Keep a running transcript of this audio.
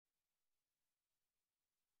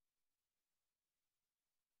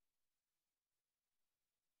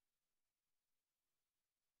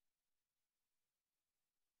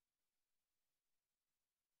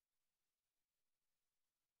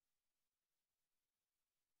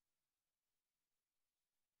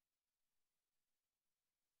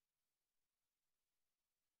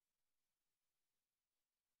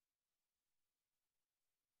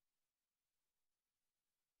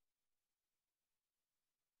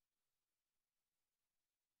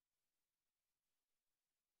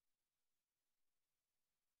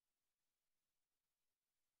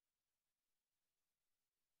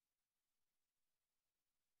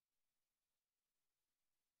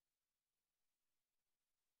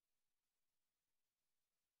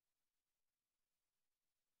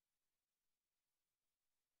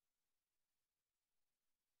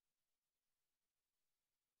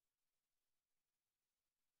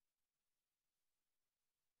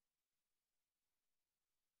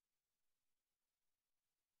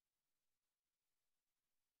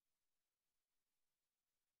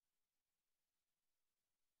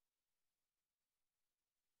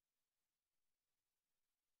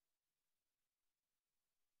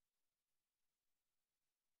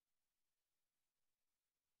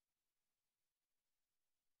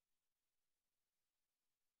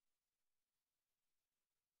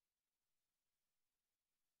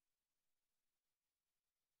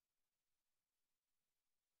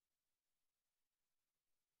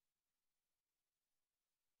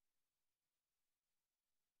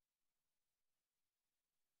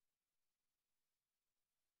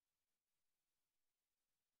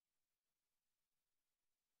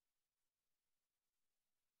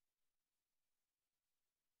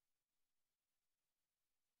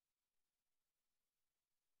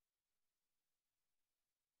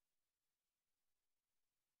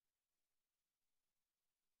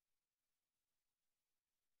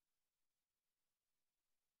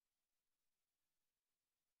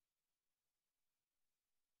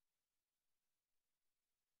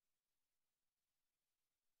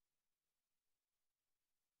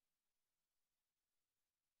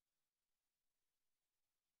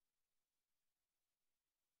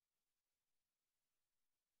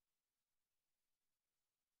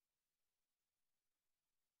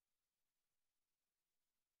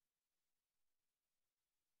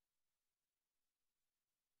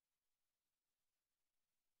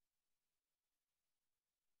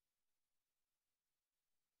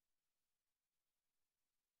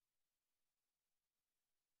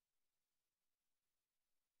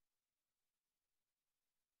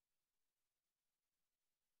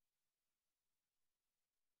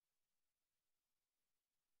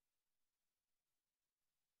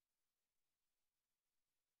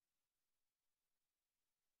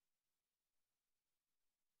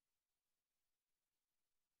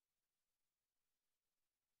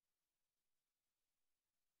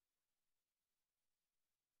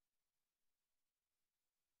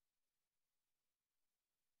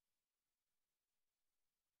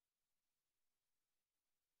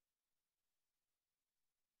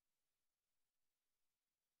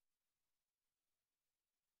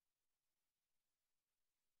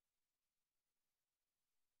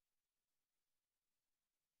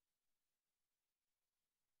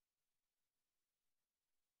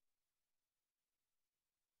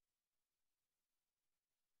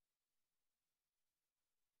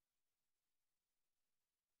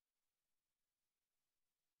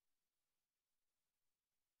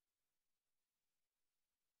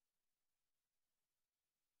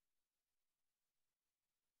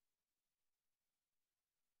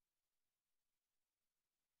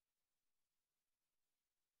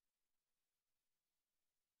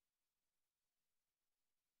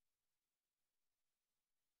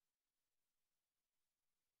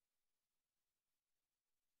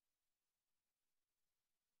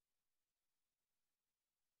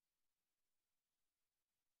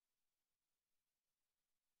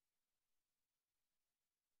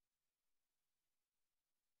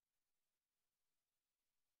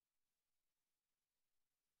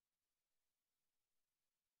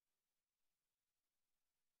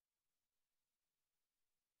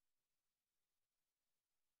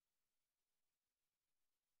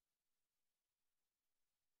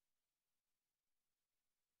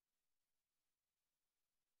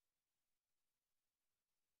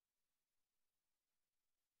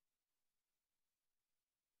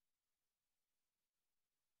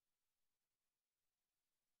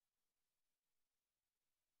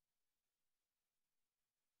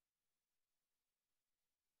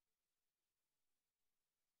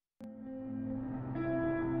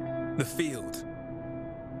The field.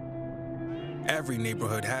 Every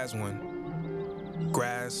neighborhood has one.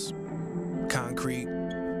 Grass, concrete,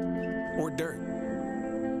 or dirt.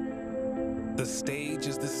 The stage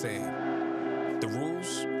is the same. The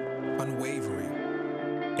rules, unwavering.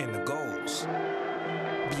 And the goals,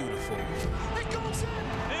 beautiful. It goes in!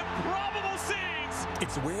 Improbable scenes!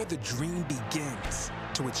 It's where the dream begins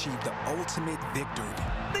to achieve the ultimate victory.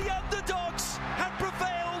 The underdogs have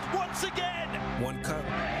prevailed once again! One cup,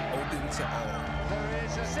 open to all. There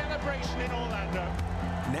is a celebration in Orlando.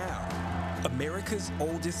 Now, America's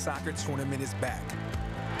oldest soccer tournament is back.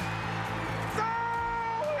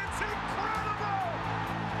 Oh, it's incredible!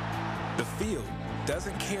 The field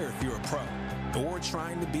doesn't care if you're a pro or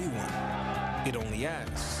trying to be one. It only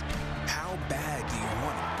asks, how bad do you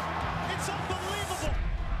want it? It's unbelievable!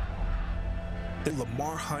 The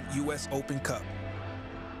Lamar Hunt U.S. Open Cup.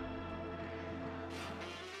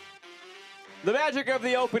 The magic of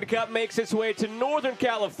the Open Cup makes its way to Northern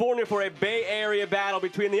California for a Bay Area battle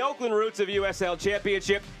between the Oakland Roots of USL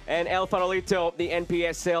Championship and El Farolito, the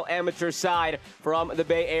NPSL amateur side from the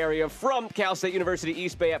Bay Area, from Cal State University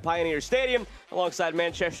East Bay at Pioneer Stadium. Alongside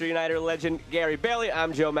Manchester United legend Gary Bailey,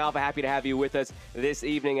 I'm Joe Malfa. Happy to have you with us this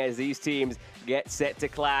evening as these teams get set to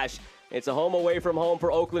clash. It's a home away from home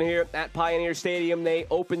for Oakland here at Pioneer Stadium. They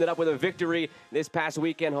opened it up with a victory this past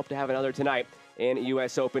weekend. Hope to have another tonight in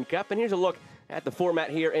US Open Cup. And here's a look at the format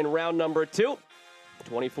here in round number 2.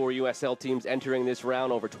 24 USL teams entering this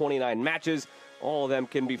round, over 29 matches. All of them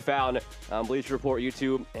can be found on Bleacher Report,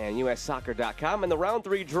 YouTube, and USsoccer.com. And the round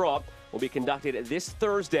 3 draw will be conducted this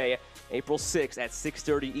Thursday, April 6th at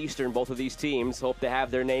 6:30 Eastern. Both of these teams hope to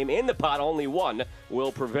have their name in the pot. Only one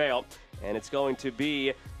will prevail. And it's going to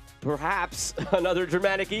be perhaps another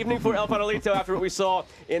dramatic evening for El Farolito after what we saw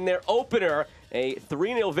in their opener. A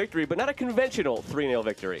 3-0 victory, but not a conventional 3-0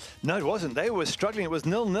 victory. No, it wasn't. They were struggling. It was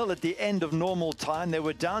 0-0 at the end of normal time. They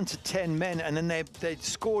were down to 10 men, and then they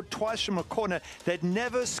scored twice from a corner. They'd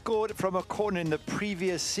never scored from a corner in the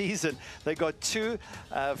previous season. They got 2.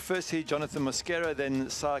 Firstly, Jonathan Mosquera, then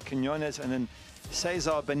Sa Quinones, and then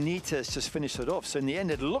Cesar Benitez just finished it off. So in the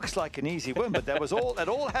end, it looks like an easy win, but that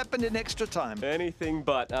all happened in extra time. Anything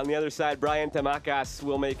but. On the other side, Brian Tamacas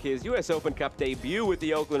will make his U.S. Open Cup debut with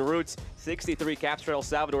the Oakland Roots. 63 caps for El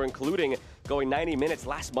Salvador, including going 90 minutes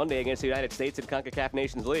last Monday against the United States in CONCACAF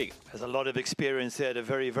Nations League. There's a lot of experience there at a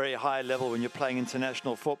very, very high level when you're playing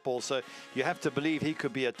international football. So you have to believe he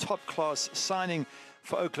could be a top-class signing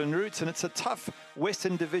for Oakland Roots, and it's a tough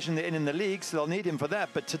Western division they're in the league, so they'll need him for that.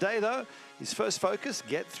 But today, though, his first focus,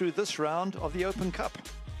 get through this round of the Open Cup.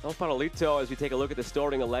 El Farolito, as we take a look at the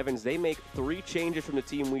starting 11s, they make 3 changes from the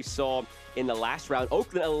team we saw in the last round.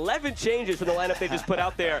 Oakland, 11 changes from the lineup they just put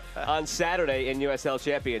out there on Saturday in USL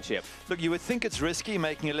Championship. Look, you would think it's risky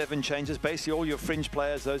making 11 changes. Basically, all your fringe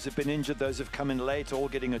players, those who've been injured, those who've come in late, all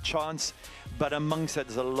getting a chance. But amongst that,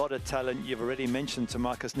 there's a lot of talent. You've already mentioned to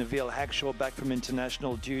Marcus Neville Hackshaw back from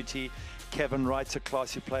international duty. Kevin Wright's a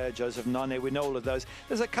classy player, Joseph Nane, we know all of those.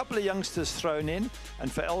 There's a couple of youngsters thrown in, and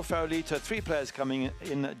for El Farolito, 3 players coming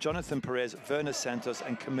in, Jonathan Perez, Werner Santos,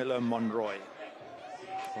 and Camilo Monroy.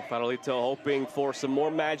 El Farolito hoping for some more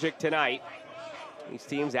magic tonight. These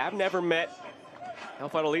teams have never met. El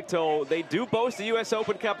Farolito, they do boast the U.S.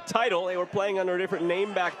 Open Cup title. They were playing under a different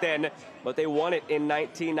name back then, but they won it in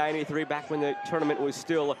 1993, back when the tournament was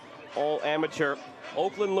still all amateur.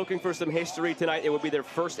 Oakland looking for some history tonight. It would be their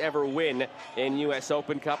first ever win in U.S.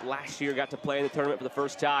 Open Cup. Last year got to play in the tournament for the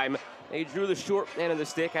first time. They drew the short end of the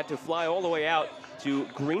stick, had to fly all the way out to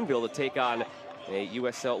Greenville to take on a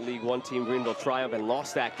USL League One team, Greenville Triumph, and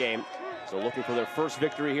lost that game. So looking for their first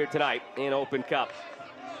victory here tonight in Open Cup.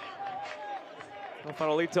 El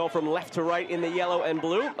Farolito from left to right in the yellow and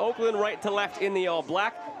blue. Oakland right to left in the all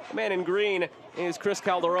black. The man in green is Chris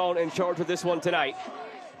Calderon, in charge with this one tonight.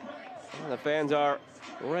 And the fans are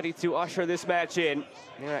ready to usher this match in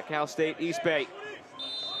here at Cal State East Bay.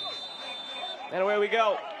 And away we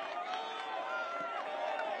go.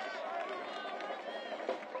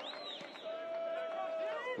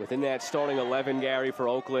 Within that starting 11, Gary, for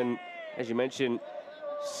Oakland, as you mentioned,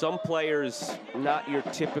 some players not your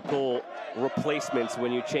typical replacements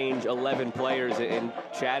when you change 11 players. In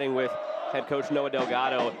chatting with head coach Noah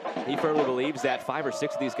Delgado, he firmly believes that 5 or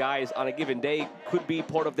 6 of these guys on a given day could be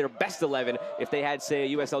part of their best 11 if they had, say,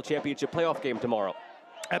 a USL Championship playoff game tomorrow.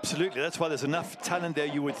 Absolutely. That's why there's enough talent there,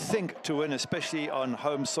 you would think, to win, especially on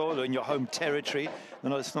home soil or in your home territory. They're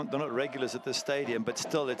not regulars at this stadium, but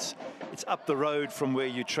still it's up the road from where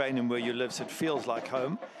you train and where you live, so it feels like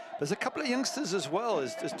home. There's a couple of youngsters as well.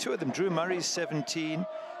 There's 2 of them. Drew Murray's 17,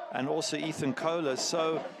 and also Ethan Kohler.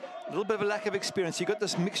 So little bit of a lack of experience. You've got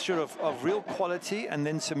this mixture of real quality and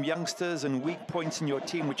then some youngsters and weak points in your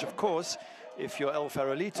team, which, of course, if you're El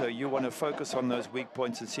Farolito, you want to focus on those weak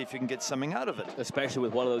points and see if you can get something out of it. Especially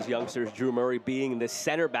with one of those youngsters, Drew Murray, being the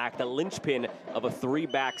center back, the linchpin of a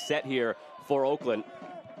 3-back set here for Oakland.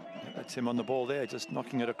 That's him on the ball there, just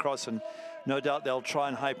knocking it across, and no doubt they'll try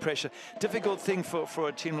and high pressure. Difficult thing for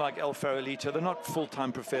a team like El Farolito. They're not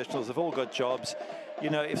full-time professionals. They've all got jobs. You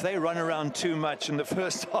know, if they run around too much in the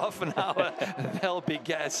first half an hour, they'll be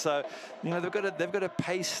gassed. So, you know, they've got to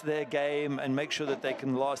pace their game and make sure that they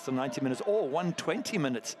can last the 90 minutes or 120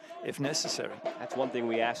 minutes if necessary. That's one thing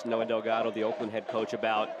we asked Noah Delgado, the Oakland head coach,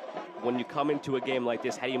 about. When you come into a game like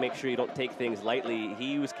this, how do you make sure you don't take things lightly?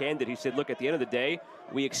 He was candid. He said, look, at the end of the day,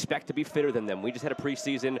 we expect to be fitter than them. We just had a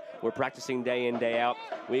preseason. We're practicing day in, day out.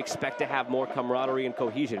 We expect to have more camaraderie and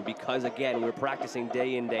cohesion because, again, we're practicing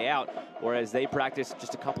day in, day out, whereas they practice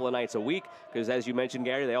just a couple of nights a week because, as you mentioned,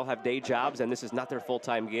 Gary, they all have day jobs, and this is not their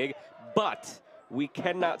full-time gig. But we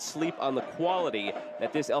cannot sleep on the quality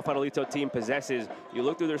that this El Farolito team possesses. You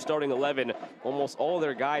look through their starting 11, almost all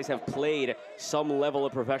their guys have played some level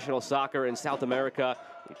of professional soccer in South America.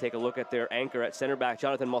 You take a look at their anchor at center back,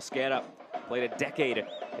 Jonathan Mosquera, played a decade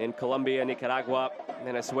in Colombia, Nicaragua,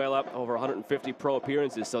 Venezuela, over 150 pro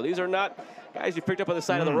appearances. So these are not guys you picked up on the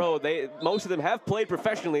side of the road. Most of them have played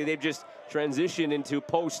professionally. They've just transitioned into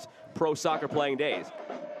post-pro soccer playing days.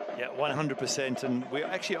 Yeah, 100%. And we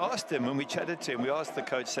actually asked him when we chatted to him, we asked the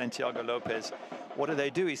coach, Santiago Lopez, what do they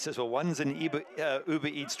do? He says, well, one's an Uber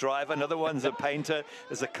Eats driver, another one's a painter,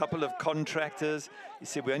 there's a couple of contractors. He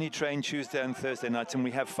said, we only train Tuesday and Thursday nights and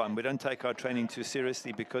we have fun. We don't take our training too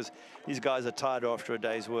seriously because these guys are tired after a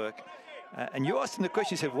day's work. And you asked him the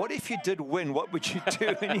question, you said, what if you did win? What would you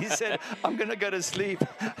do? And he said, I'm going to go to sleep.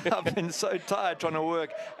 I've been so tired trying to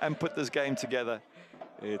work and put this game together.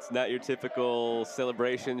 It's not your typical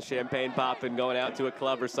celebration, champagne popping, going out to a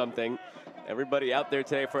club or something. Everybody out there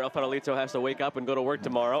today for El Farolito has to wake up and go to work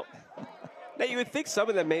tomorrow. Now, you would think some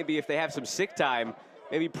of them maybe, if they have some sick time,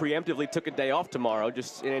 maybe preemptively took a day off tomorrow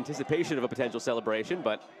just in anticipation of a potential celebration,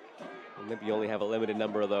 but maybe you only have a limited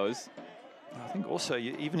number of those. I think also,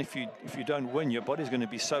 even if you don't win, your body's going to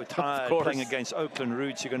be so tired playing against Oakland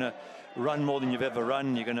Roots. You're going to run more than you've ever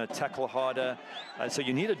run. You're going to tackle harder. So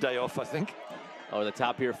you need a day off, I think. Over the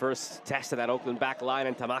top here, first test of that Oakland back line,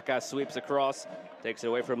 and Tamaka sweeps across, takes it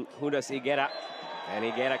away from Judas Higuera, and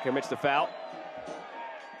Higuera commits the foul.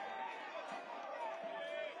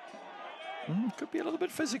 Could be a little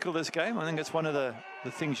bit physical, this game. I think it's one of the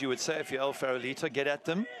things you would say if you're El Farolito, get at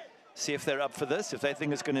them, see if they're up for this. If they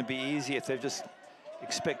think it's going to be easy, if they just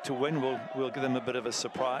expect to win, we'll give them a bit of a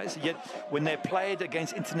surprise. Yet when they played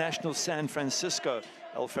against International San Francisco,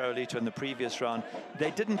 El Farolito, in the previous round,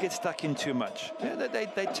 they didn't get stuck in too much. Yeah,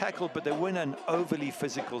 they tackled, but they weren't an overly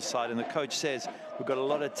physical side. And the coach says, we've got a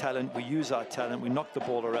lot of talent, we use our talent, we knock the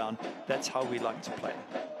ball around. That's how we like to play.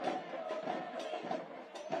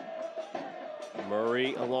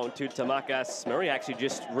 Murray along to Tamakas. Murray actually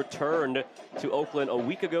just returned to Oakland a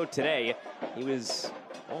week ago today. He was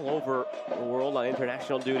all over the world on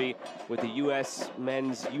international duty with the U.S.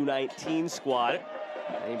 men's U19 squad.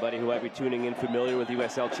 Anybody who might be tuning in familiar with the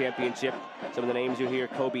USL Championship, some of the names you hear: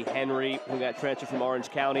 Kobe Henry, who got transferred from Orange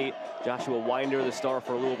County; Joshua Winder, the star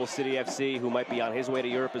for Louisville City FC, who might be on his way to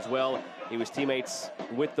Europe as well. He was teammates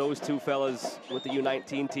with those two fellas with the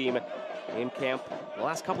U19 team in camp. The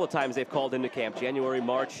last couple of times they've called into camp, January,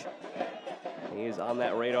 March. He is on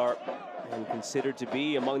that radar and considered to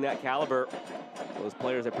be among that caliber. Those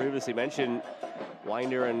players I previously mentioned,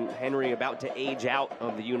 Winder and Henry, about to age out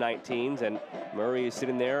of the U19s, and Murray is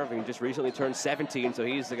sitting there, having just recently turned 17, so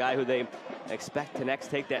he's the guy who they expect to next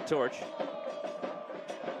take that torch.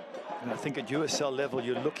 And I think at USL level,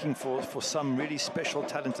 you're looking for some really special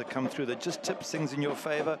talent to come through that just tips things in your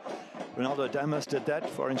favor. Ronaldo Damas did that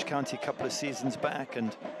for Orange County a couple of seasons back,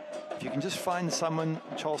 and if you can just find someone,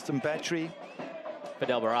 Charleston Battery,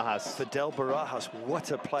 Fidel Barajas, what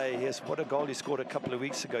a play he is. What a goal he scored a couple of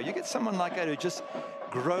weeks ago. You get someone like that who just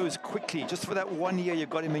grows quickly. Just for that 1 year you've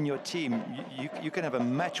got him in your team, you can have a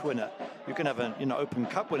match winner. You can have an Open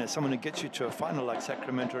Cup winner, someone who gets you to a final like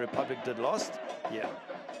Sacramento Republic did last year.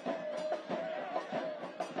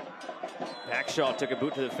 Hackshaw took a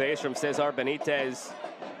boot to the face from Cesar Benitez.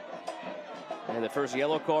 And the first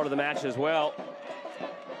yellow card of the match as well.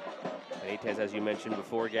 Benitez, as you mentioned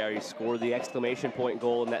before, Gary, scored the exclamation point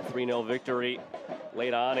goal in that 3-0 victory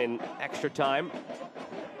late on in extra time.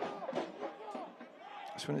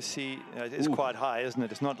 I just want to see, it's quite high, isn't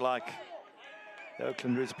it? It's not like the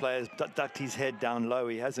Oakland Roots players ducked his head down low.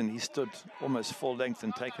 He hasn't. He stood almost full length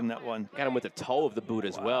and taken that one. Got him with the toe of the boot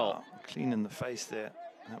as well. Clean in the face there.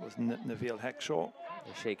 That was Naveal Hackshaw.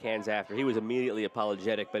 They shake hands after. He was immediately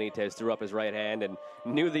apologetic. Benitez threw up his right hand and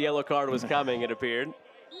knew the yellow card was coming, it appeared.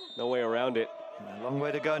 No way around it. A long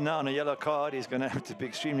way to go now on a yellow card. He's going to have to be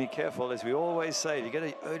extremely careful. As we always say, if you get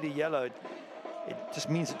an early yellow, it just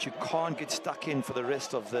means that you can't get stuck in for the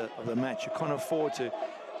rest of the match. You can't afford to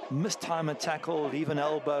mistime a tackle, leave an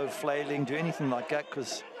elbow flailing, do anything like that,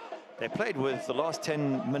 because they played with the last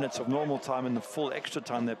 10 minutes of normal time and the full extra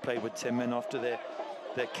time they played with 10 men after their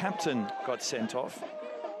captain got sent off.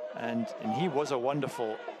 And he was a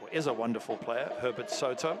wonderful, or is a wonderful player, Herbert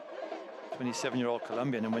Soto, 27-year-old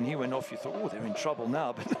Colombian. And when he went off, you thought, oh, they're in trouble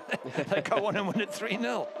now. But they go on and win it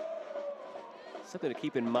 3-0. Something to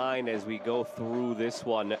keep in mind as we go through this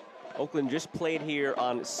one. Oakland just played here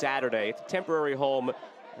on Saturday. It's a temporary home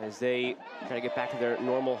as they try to get back to their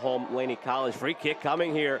normal home, Laney College. Free kick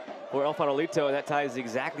coming here for El Farolito, and that ties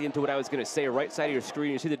exactly into what I was going to say. Right side of your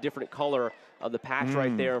screen, you see the different color of the patch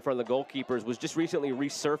right there in front of the goalkeepers. Was just recently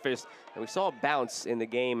resurfaced, and we saw a bounce in the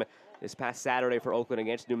game this past Saturday for Oakland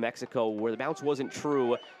against New Mexico, where the bounce wasn't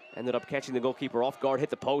true. Ended up catching the goalkeeper off guard, hit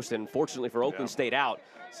the post, and fortunately for Oakland, stayed out.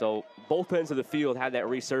 So both ends of the field had that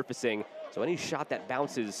resurfacing. So any shot that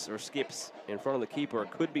bounces or skips in front of the keeper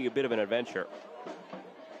could be a bit of an adventure.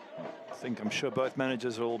 I'm sure both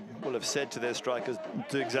managers will have said to their strikers,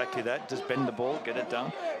 do exactly that, just bend the ball, get it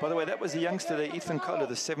down. By the way, that was the youngster there, Ethan Kohler,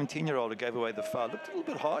 the 17-year-old who gave away the foul. Looked a little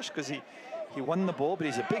bit harsh because he won the ball, but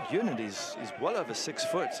he's a big unit. He's well over 6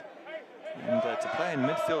 foot. And to play in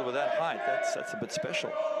midfield with that height, that's a bit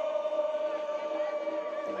special.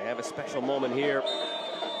 And they have a special moment here.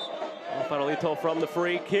 Farolito from the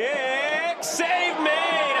free kick. Save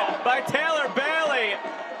made by Taylor Bailey.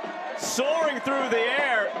 Soaring through the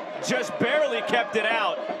air, just barely kept it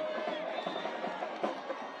out.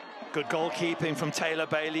 Good goalkeeping from Taylor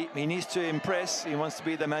Bailey. He needs to impress. He wants to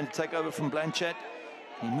be the man to take over from Blanchett.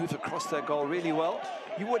 He moved across that goal really well.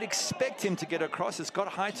 You would expect him to get across. It's got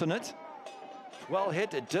height on it. Well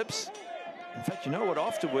hit, it dips. In fact, you know what,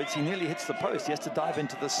 afterwards, he nearly hits the post. He has to dive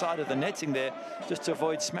into the side of the netting there just to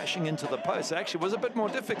avoid smashing into the post. It actually was a bit more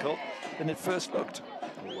difficult than it first looked.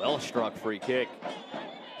 Well struck free kick.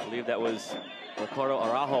 I believe that was Ricardo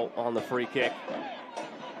Araujo on the free kick.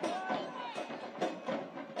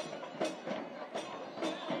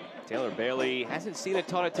 Taylor Bailey hasn't seen a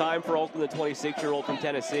ton of time for Oakland, the 26-year-old from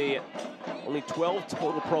Tennessee. Only 12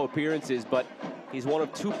 total pro appearances, but he's one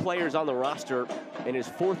of 2 players on the roster in his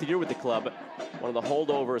 4th year with the club. One of the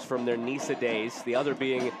holdovers from their Nisa days, the other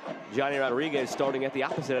being Johnny Rodriguez, starting at the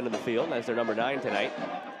opposite end of the field as their number 9 tonight.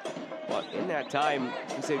 But in that time,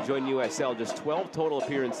 since they've joined USL, just 12 total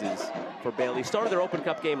appearances for Bailey. Started their Open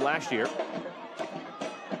Cup game last year.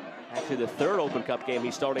 Actually, the 3rd Open Cup game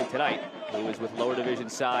he's starting tonight. He was with lower division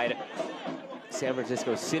side San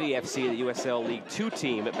Francisco City FC, the USL League 2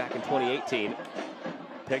 team back in 2018.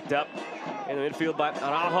 Picked up in the midfield by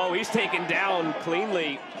Araujo. He's taken down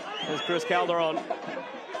cleanly as Chris Calderon.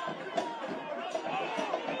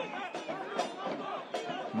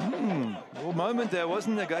 Moment there,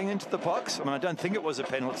 wasn't there, going into the box? I mean, I don't think it was a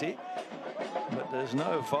penalty, but there's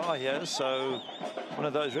no VAR here, so one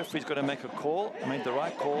of those referees got to make a call. Made the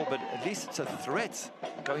right call, but at least it's a threat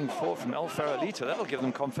going forward from El Farolito. That'll give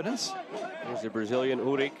them confidence. Here's the Brazilian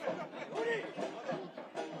Uric.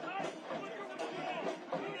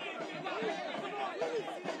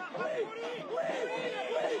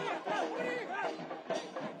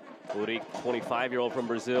 Uric, 25-year-old from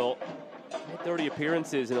Brazil. 30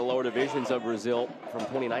 appearances in the lower divisions of Brazil from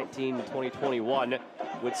 2019 to 2021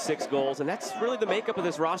 with 6 goals. And that's really the makeup of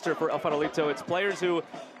this roster for El Farolito. It's players who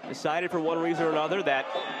decided for one reason or another that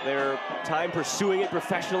their time pursuing it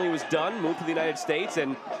professionally was done, moved to the United States,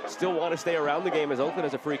 and still want to stay around the game as Oakland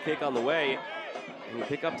has a free kick on the way. And you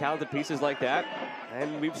pick up talented pieces like that.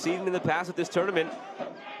 And we've seen in the past at this tournament,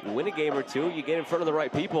 you win a game or two, you get in front of the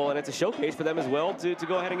right people, and it's a showcase for them as well to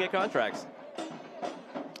go ahead and get contracts.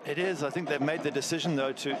 It is. I think they've made the decision,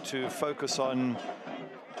 though, to focus on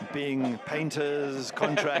being painters,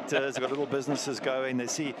 contractors. They've got little businesses going. They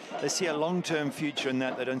see a long-term future in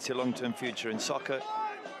that. They don't see a long-term future in soccer,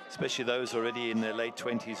 especially those already in their late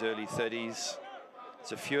 20s, early 30s.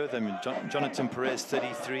 There's a few of them. Jonathan Perez,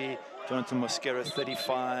 33. Jonathan Mosquera,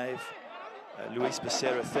 35. Luis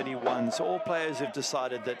Becerra, 31. So all players have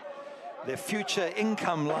decided that their future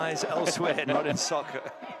income lies elsewhere, not in soccer.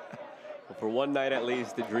 For one night at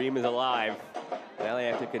least, the dream is alive. Now they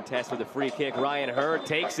have to contest with a free kick. Ryan Herr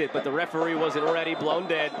takes it, but the referee wasn't ready, blown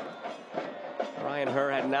dead. Ryan Herr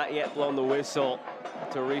had not yet blown the whistle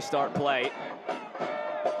to restart play.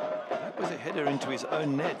 was a header into his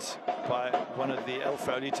own net by one of the El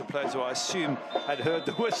Farolito players who I assume had heard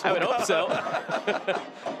the whistle. I would hope so.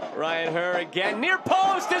 Ryan Herr again, near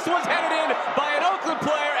post. This one's headed in by an Oakland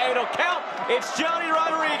player, and it'll count. It's Johnny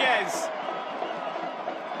Rodriguez.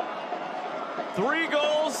 3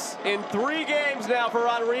 goals in 3 games now for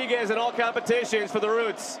Rodriguez in all competitions for the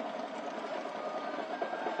Roots.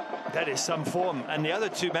 That is some form. And the other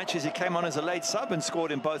 2 matches, he came on as a late sub and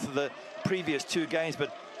scored in both of the previous 2 games.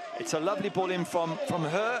 But it's a lovely ball in from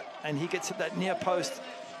her, and he gets at that near post.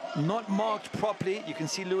 Not marked properly. You can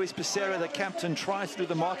see Luis Becerra, the captain, tries to do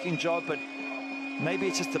the marking job, but maybe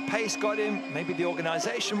it's just the pace got him. Maybe the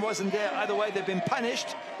organization wasn't there. Either way, they've been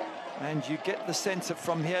punished. And you get the sense that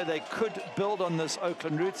from here, they could build on this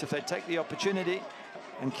Oakland Roots if they take the opportunity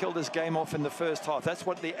and kill this game off in the first half. That's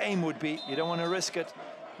what the aim would be. You don't want to risk it.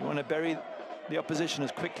 You want to bury the opposition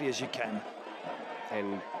as quickly as you can.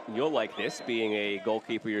 And you'll like this, being a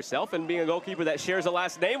goalkeeper yourself and being a goalkeeper that shares a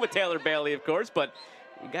last name with Taylor Bailey, of course, but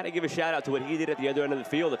you got to give a shout out to what he did at the other end of the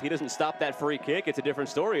field. If he doesn't stop that free kick, it's a different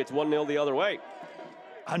story. It's 1-0 the other way.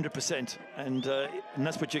 100%, and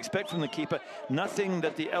that's what you expect from the keeper. Nothing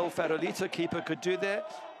that the El Farolito keeper could do there.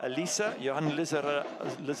 Lisa, Johan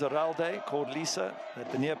Lizarralde, called Lisa,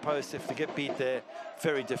 at the near post. If they get beat there,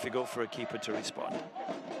 very difficult for a keeper to respond.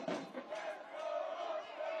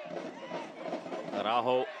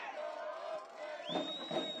 Araujo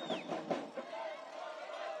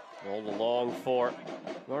rolled along for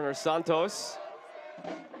Werner Santos.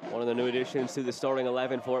 One of the new additions to the starting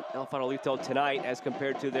 11 for El Farolito tonight as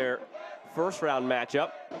compared to their first-round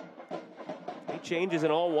matchup. 8 changes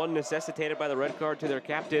in all, 1 necessitated by the red card to their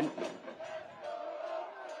captain.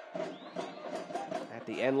 At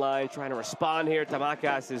the end line, trying to respond here.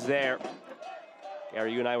 Tamacas is there.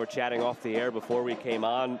 Gary, you and I were chatting off the air before we came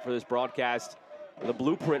on for this broadcast. The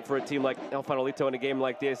blueprint for a team like El Farolito in a game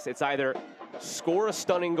like this, it's either score a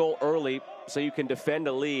stunning goal early so you can defend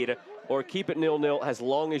a lead, or keep it 0-0 as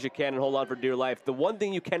long as you can and hold on for dear life. The one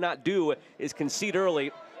thing you cannot do is concede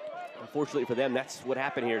early. Unfortunately for them, that's what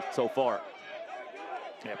happened here so far.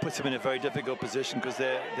 Yeah, it puts them in a very difficult position because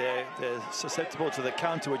they're susceptible to the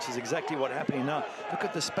counter, which is exactly what's happening now. Look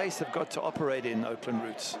at the space they've got to operate in, Oakland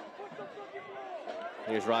Roots.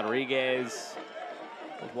 Here's Rodriguez.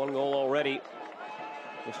 There's 1 goal already.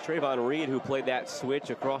 It's Trayvon Reed who played that switch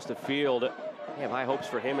across the field. They have high hopes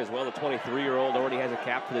for him as well. The 23-year-old already has a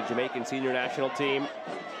cap for the Jamaican senior national team.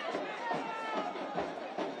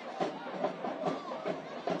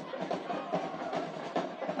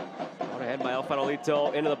 Brought ahead by El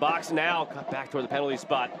Farolito into the box now. Cut back toward the penalty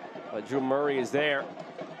spot. But Drew Murray is there.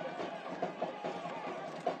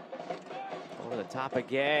 Over the top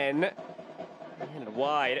again. Handed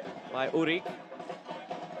wide by Uric.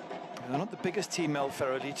 They're not the biggest team, El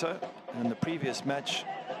Farolito. And in the previous match,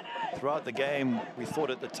 throughout the game, we thought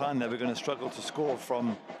at the time they were going to struggle to score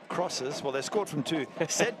from crosses. Well, they scored from 2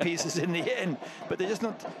 set pieces in the end, but they're just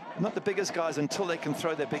not the biggest guys until they can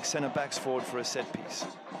throw their big center backs forward for a set piece.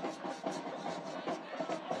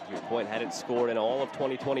 To your point, hadn't scored in all of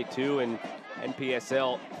 2022 in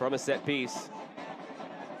NPSL from a set piece.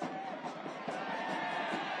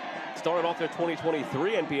 Started off their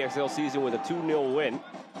 2023 NPSL season with a 2-0 win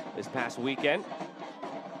this past weekend.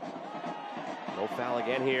 No foul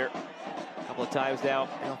again here. A couple of times now.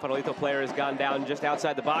 El Farolito player has gone down just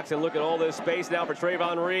outside the box, and look at all this space now for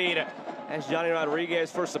Trayvon Reed. As Johnny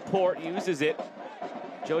Rodriguez for support uses it.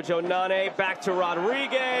 Jojo Nane back to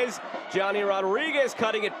Rodriguez. Johnny Rodriguez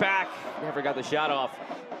cutting it back. Never got the shot off.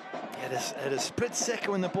 At a split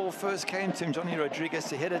second when the ball first came to him, Johnny Rodriguez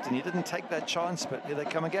to hit it, and he didn't take that chance, but here they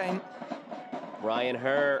come again. Ryan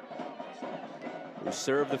Herr, who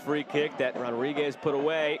served the free kick that Rodriguez put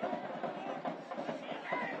away.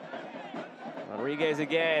 Rodriguez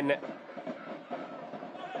again.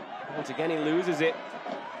 Once again, he loses it.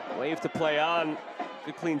 Wave to play on.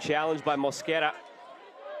 Good clean challenge by Mosquera.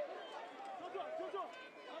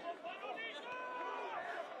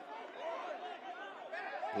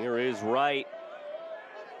 Here is Wright.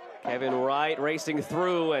 Kevin Wright racing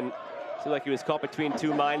through, and seemed like he was caught between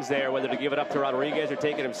 2 minds there, whether to give it up to Rodriguez or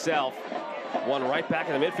take it himself. One right back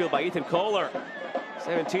in the midfield by Ethan Kohler.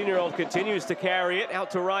 17-year-old continues to carry it out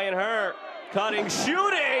to Ryan Herr. Cutting,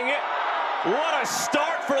 shooting. What a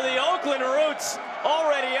start for the Oakland Roots.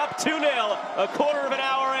 Already up 2-0, a quarter of an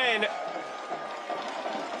hour in.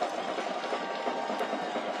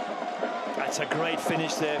 That's a great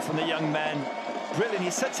finish there from the young man. Brilliant.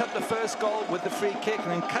 He sets up the first goal with the free kick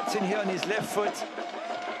and then cuts in here on his left foot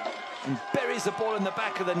and buries the ball in the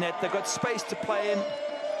back of the net. They've got space to play in.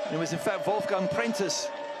 And it was in fact Wolfgang Prentice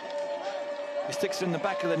who sticks it in the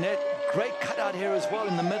back of the net. Great cutout here as well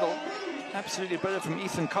in the middle. Absolutely brilliant from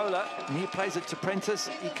Ethan Kohler, and he plays it to Prentice.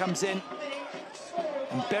 He comes in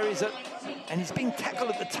and buries it, and he's being tackled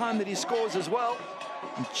at the time that he scores as well,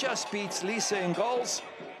 and just beats Lisa in goals.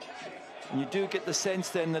 And you do get the sense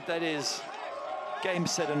then that that is game,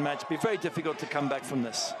 set, and match. Be very difficult to come back from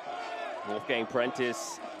this. Wolfgang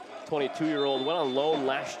Prentice, 22-year-old, went on loan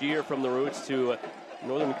last year from the Roots to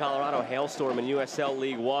Northern Colorado Hailstorm in USL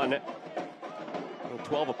League One.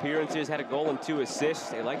 12 appearances, had a goal and 2 assists.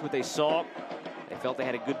 They liked what they saw. They felt they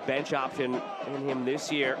had a good bench option in him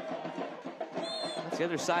this year. That's the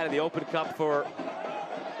other side of the Open Cup for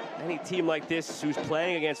any team like this who's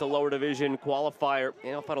playing against a lower division qualifier.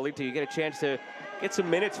 You know, Farolito, you get a chance to get some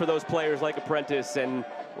minutes for those players like Apprentice and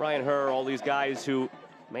Ryan Herr, all these guys who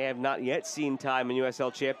may have not yet seen time in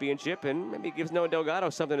USL Championship, and maybe it gives Noah Delgado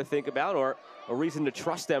something to think about or a reason to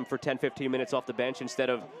trust them for 10-15 minutes off the bench instead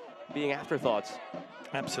of being afterthoughts.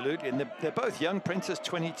 Absolutely, and they're both young. Prentice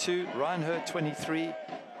 22, Ryan Herr 23,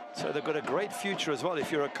 so they've got a great future as well.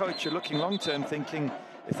 If you're a coach, you're looking long-term, thinking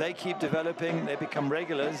if they keep developing, they become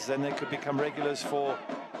regulars, then they could become regulars for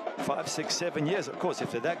 5, 6, 7 years. Of course,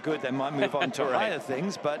 if they're that good, they might move on to right. higher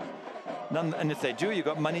things, but none, and if they do, you've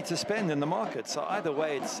got money to spend in the market. So either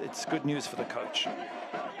way, it's good news for the coach.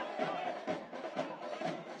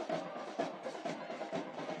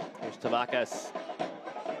 Here's Tamakas.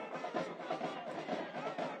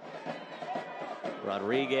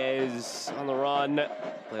 Rodriguez on the run,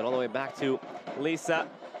 played all the way back to Lisa.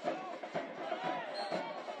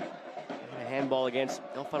 And a handball against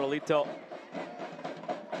El Farolito.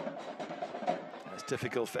 It's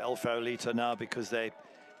difficult for El Farolito now because they're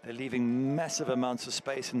leaving massive amounts of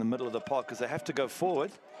space in the middle of the park because they have to go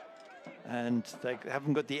forward, and they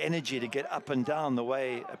haven't got the energy to get up and down the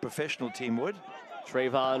way a professional team would.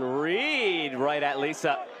 Trayvon Reed right at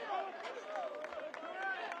Lisa.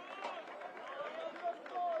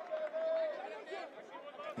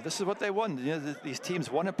 This is what they want. You know, these teams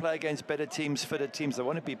want to play against better teams, fitter teams. They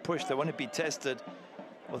want to be pushed. They want to be tested.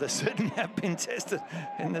 Well, they certainly have been tested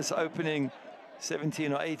in this opening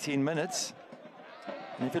 17 or 18 minutes.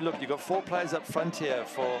 And if you look, you've got 4 players up front here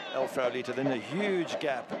for El Farolito. Then a huge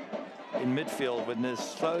gap in midfield when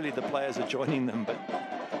slowly the players are joining them. But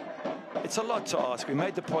it's a lot to ask. We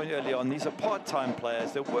made the point early on. These are part-time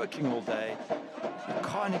players. They're working all day. You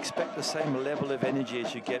can't expect the same level of energy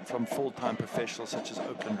as you get from full-time professionals such as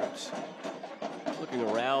Oakland Roots. Looking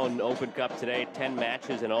around Open Cup today, 10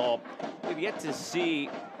 matches in all. We've yet to see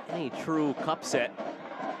any true cup set.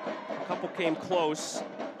 A couple came close.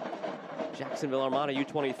 Jacksonville Armada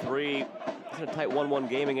U23 was in a tight 1-1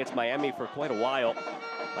 game against Miami for quite a while.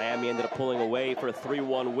 Miami ended up pulling away for a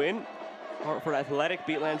 3-1 win. Hartford Athletic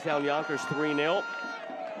beat Lansdowne Yonkers 3-0.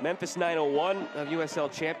 Memphis 901 of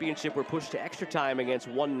USL Championship were pushed to extra time against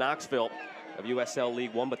 1 Knoxville of USL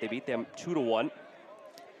League One, but they beat them 2-1.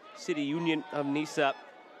 City Union of Nisa,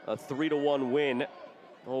 a 3-1 win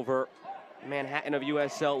over Manhattan of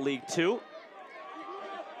USL League Two.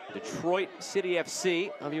 Detroit City FC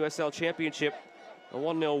of USL Championship, a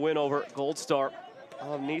 1-0 win over Gold Star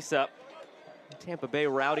of Nisa. Tampa Bay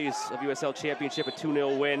Rowdies of USL Championship, a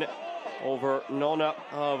 2-0 win over Nona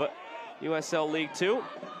of USL League Two.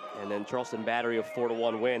 And then Charleston Battery, a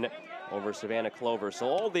 4-1 win over Savannah Clover. So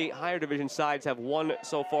all the higher division sides have won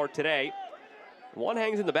so far today. One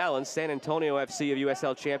hangs in the balance. San Antonio FC of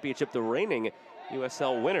USL Championship, the reigning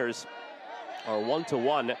USL winners, are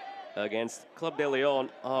 1-1 against Club de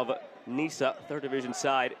Leon of Nisa, third division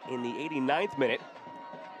side, in the 89th minute.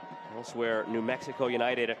 Elsewhere, New Mexico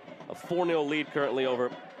United, a 4-0 lead currently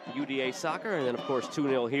over UDA Soccer, and then of course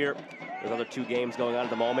 2-0 here. There's other 2 games going on at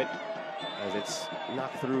the moment, as it's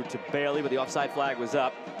knocked through to Bailey, but the offside flag was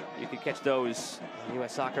up. You can catch those on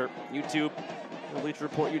US Soccer YouTube, the Bleacher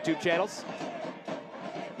Report YouTube channels.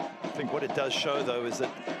 I think what it does show, though, is that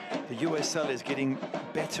the USL is getting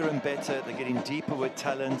better and better. They're getting deeper with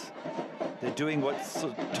talent. They're doing what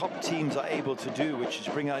sort of top teams are able to do, which is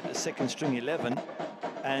bring out a second-string 11,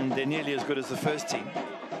 and they're nearly as good as the first team.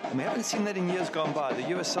 And we haven't seen that in years gone by. The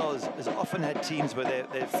USL has often had teams where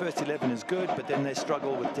their first 11 is good, but then they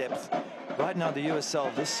struggle with depth. Right now, the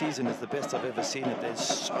USL this season is the best I've ever seen it. There's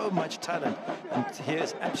so much talent, and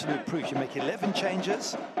here's absolute proof. You make 11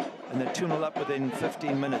 changes, and they're 2-0 up within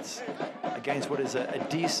 15 minutes against what is a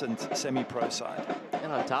decent semi-pro side.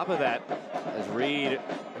 And on top of that, as Reed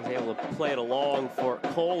is able to play it along for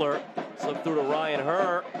Kohler, slip through to Ryan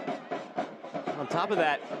Herr. On top of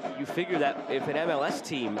that, you figure that if an MLS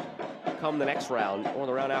team come the next round or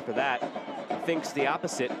the round after that thinks the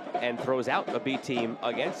opposite and throws out a B team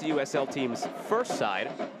against the USL team's first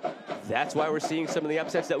side, that's why we're seeing some of the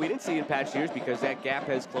upsets that we didn't see in past years, because that gap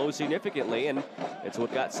has closed significantly, and it's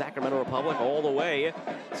what got Sacramento Republic all the way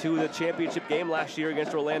to the championship game last year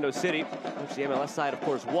against Orlando City, which the MLS side, of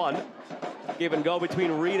course, won. Give and go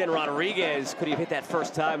between Reed and Rodriguez. Could he have hit that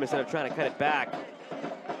first time instead of trying to cut it back?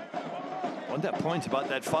 On that point about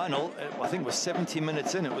that final, I think it was 70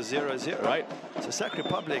 minutes in, it was 0-0. Right. So Sac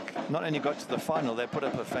Republic not only got to the final, they put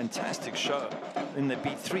up a fantastic show. And they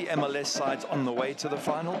beat 3 MLS sides on the way to the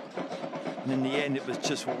final. And in the end, it was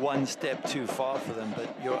just one step too far for them.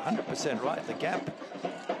 But you're 100% right. The gap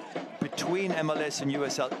between MLS and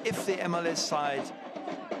USL, if the MLS side,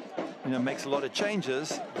 makes a lot of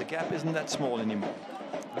changes, the gap isn't that small anymore.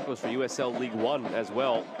 That goes for USL League One as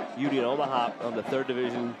well. Union Omaha of the 3rd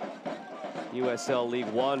Division USL League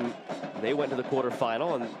One. They went to the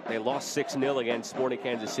quarterfinal and they lost 6-0 against Sporting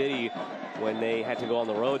Kansas City when they had to go on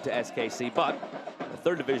the road to SKC. But the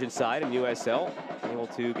 3rd Division side in USL able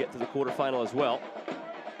to get to the quarterfinal as well.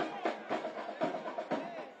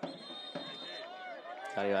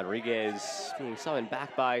 Johnny Rodriguez being summoned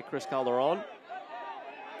back by Chris Calderon.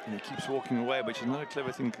 And he keeps walking away, which is not a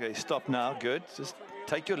clever thing. Okay, stop now. Good. Just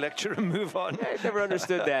take your lecture and move on. Yeah, I've never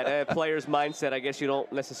understood that. Player's mindset. I guess you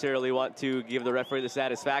don't necessarily want to give the referee the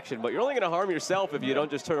satisfaction, but you're only going to harm yourself if you don't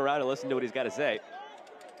just turn around and listen to what he's got to say.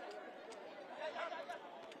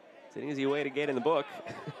 It's an easy way to get in the book.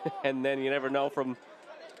 And then you never know from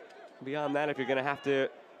beyond that if you're going to have to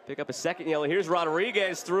pick up a second yellow. Here's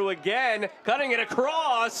Rodriguez through again, cutting it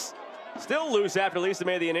across. Still loose after Lisa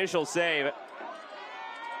made the initial save.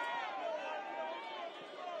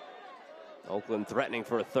 Oakland threatening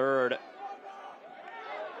for a third.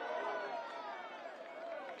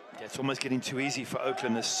 Yeah, it's almost getting too easy for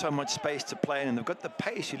Oakland. There's so much space to play in, and they've got the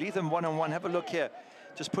pace. You leave them one-on-one. Have a look here.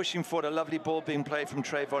 Just pushing forward. A lovely ball being played from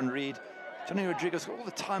Trayvon Reed. Johnny Rodriguez got all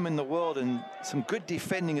the time in the world, and some good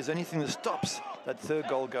defending is anything that stops that third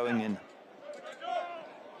goal going in.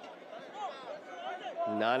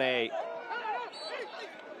 Nane.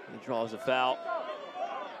 He draws a foul.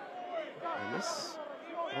 And this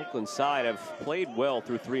Oakland side have played well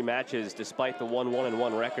through 3 matches despite the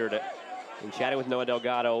 1-1-1 record. In chatting with Noah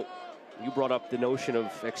Delgado, you brought up the notion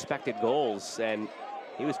of expected goals, and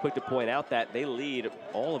he was quick to point out that they lead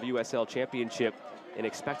all of USL Championship in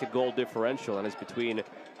expected goal differential, and is between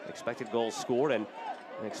expected goals scored and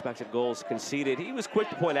expected goals conceded. He was quick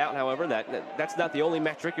to point out, however, that that's not the only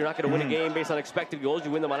metric. You're not going to win a game based on expected goals.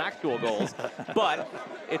 You win them on actual goals. But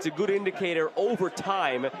it's a good indicator over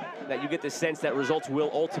time that you get the sense that results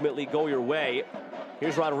will ultimately go your way.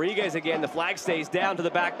 Here's Rodriguez again. The flag stays down to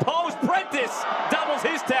the back post. Prentice doubles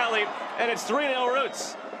his tally, and it's 3-0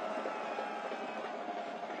 Roots.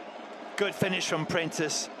 Good finish from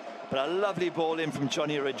Prentice, but a lovely ball in from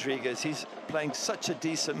Johnny Rodriguez. He's playing such a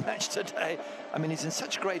decent match today. I mean, he's in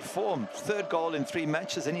such great form. 3rd goal in 3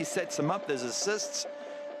 matches, and he sets them up. There's assists,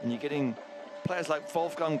 and you're getting players like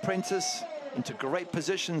Wolfgang Prentice into great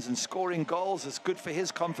positions and scoring goals. It's good for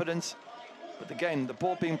his confidence. But again, the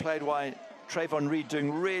ball being played wide, Trayvon Reed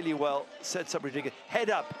doing really well, sets up Rodriguez. Head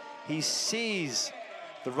up, he sees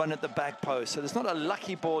the run at the back post. So there's not a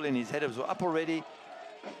lucky ball in. His headers were up already.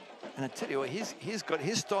 And I tell you what, he's got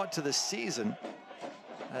his start to the season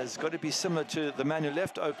has got to be similar to the man who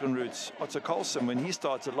left Oakland Roots, Otto Colson, when he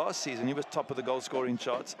started last season. He was top of the goal-scoring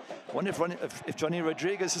charts. I wonder if Johnny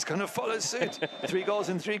Rodriguez is going to follow suit. 3 goals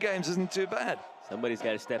in 3 games isn't too bad. Somebody's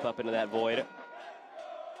got to step up into that void.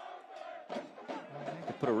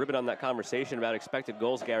 To put a ribbon on that conversation about expected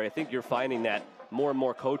goals, Gary, I think you're finding that more and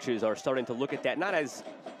more coaches are starting to look at that, not as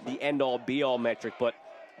the end-all, be-all metric, but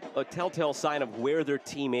a telltale sign of where their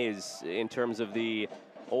team is in terms of the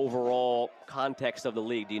overall context of the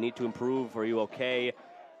league. Do you need to improve? Are you okay?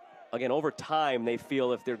 Again, over time, they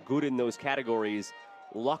feel if they're good in those categories,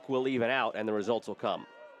 luck will even out and the results will come.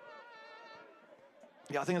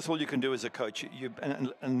 Yeah, I think that's all you can do as a coach.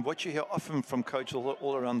 And what you hear often from coaches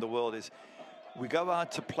all around the world is, we go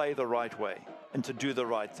out to play the right way and to do the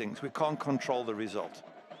right things. We can't control the result.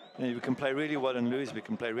 You know, we can play really well and lose. We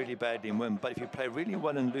can play really badly and win. But if you play really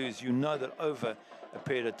well and lose, you know that over a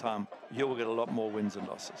period of time, you will get a lot more wins and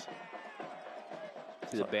losses.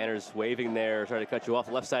 See the banners waving there, trying to cut you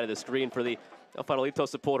off. Left side of the screen for the Farolito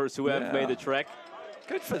supporters who have made the trek.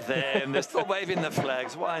 Good for them. They're still waving the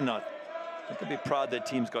flags. Why not? They could be proud their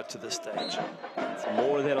teams got to this stage. It's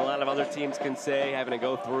more than a lot of other teams can say, having to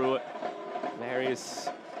go through various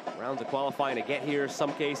rounds of qualifying to get here.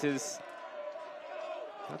 Some cases,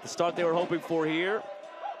 not the start they were hoping for here.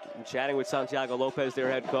 Chatting with Santiago Lopez, their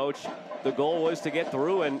head coach, the goal was to get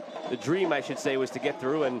through, and the dream, I should say, was to get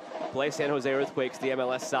through and play San Jose Earthquakes, the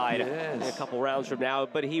MLS side, in a couple rounds from now.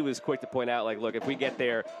 But he was quick to point out, like, look, if we get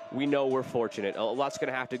there, we know we're fortunate. A lot's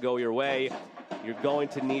going to have to go your way. You're going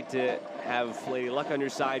to need to have Lady Luck on your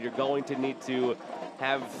side. You're going to need to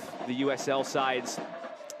have the USL sides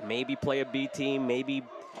maybe play a B team, maybe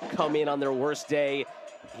come in on their worst day.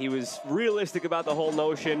 He was realistic about the whole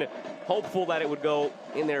notion, hopeful that it would go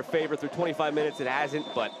in their favor. Through 25 minutes, it hasn't,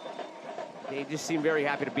 but they just seem very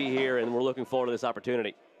happy to be here, and we're looking forward to this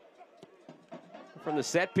opportunity. From the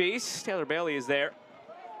set piece, Taylor Bailey is there.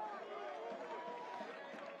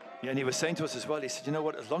 Yeah, and he was saying to us as well, he said, you know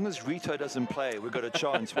what, as long as Rito doesn't play, we've got a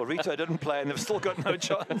chance. Well, Rito didn't play, and they've still got no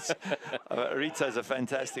chance. Rito's a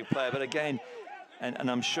fantastic player, but again,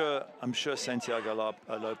 and I'm sure Santiago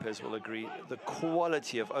Lopez will agree, the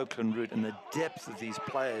quality of Oakland Root and the depth of these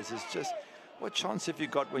players is just, what chance have you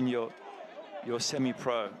got when you're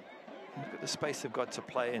semi-pro? Look at the space they've got to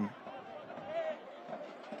play in.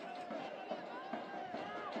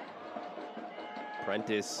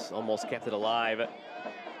 Prentice almost kept it alive.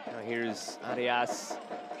 Now here's Arias.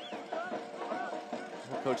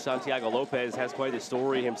 Coach Santiago Lopez has quite the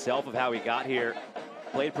story himself of how he got here.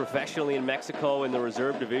 Played professionally in Mexico in the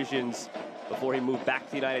reserve divisions before he moved back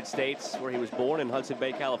to the United States, where he was born in Hudson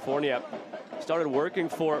Bay, California. Started working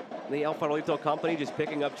for the El Farolito company, just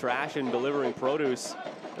picking up trash and delivering produce.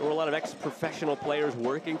 There were a lot of ex-professional players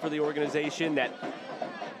working for the organization that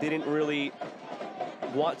didn't really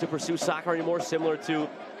want to pursue soccer anymore, similar to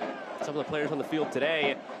some of the players on the field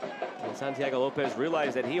today. And Santiago Lopez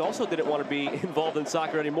realized that he also didn't want to be involved in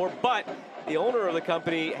soccer anymore, but the owner of the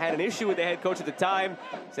company had an issue with the head coach at the time,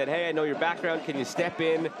 said, hey, I know your background, can you step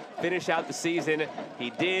in, finish out the season? He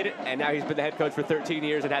did, and now he's been the head coach for 13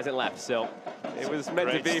 years and hasn't left. So it was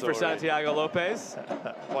meant to be for Santiago Lopez.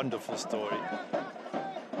 Wonderful story.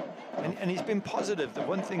 And he's been positive. The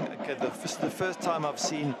one thing, okay, the first time I've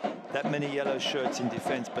seen that many yellow shirts in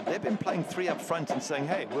defense, but they've been playing three up front and saying,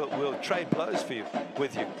 hey, we'll trade blows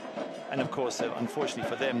with you. And of course, unfortunately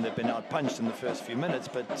for them, they've been outpunched in the first few minutes,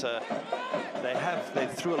 but they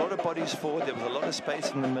threw a lot of bodies forward. There was a lot of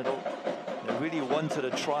space in the middle. They really wanted to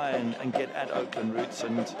try and get at Oakland Roots,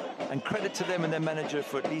 and credit to them and their manager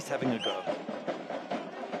for at least having a go.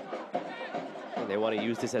 And they want to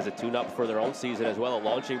use this as a tune-up for their own season as well. A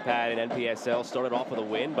launching pad in NPSL. Started off with a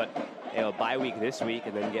win, but a bye week this week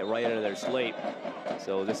and then get right into their slate.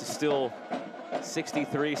 So this is still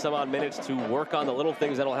 63 some odd minutes to work on the little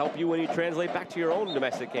things that'll help you when you translate back to your own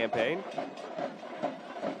domestic campaign.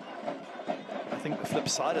 I think the flip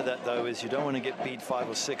side of that, though, is you don't want to get beat 5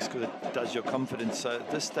 or 6 because it does your confidence. So at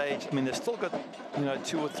this stage, I mean, they've still got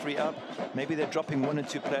 2 or 3 up. Maybe they're dropping 1 or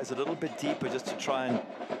 2 players a little bit deeper just to try and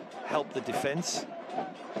help the defense.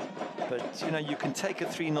 But you can take a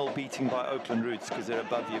 3-0 beating by Oakland Roots because they're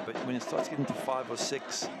above you, but when it starts getting to 5 or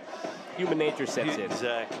 6, human nature sets in.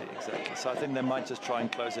 Exactly. So I think they might just try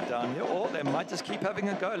and close it down, or they might just keep having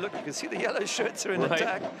a go. Look, you can see the yellow shirts are in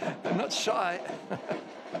attack. They're not shy.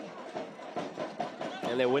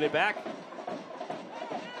 And they win it back.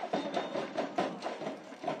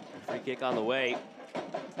 Free kick on the way.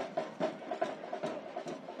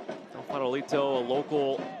 El Farolito, a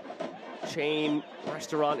local chain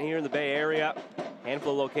restaurant here in the Bay Area.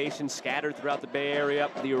 Handful of locations scattered throughout the Bay Area.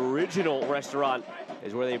 The original restaurant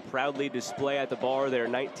is where they proudly display at the bar their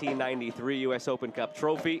 1993 U.S. Open Cup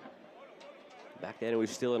trophy. Back then it was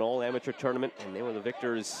still an all-amateur tournament, and they were the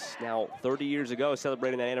victors now 30 years ago,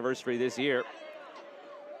 celebrating that anniversary this year.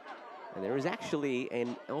 And there is actually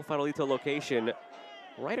an El Farolito location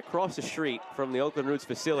right across the street from the Oakland Roots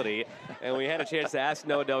facility. And we had a chance to ask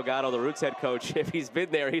Noah Delgado, the Roots head coach, if he's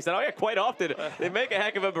been there. He said, oh yeah, quite often. They make a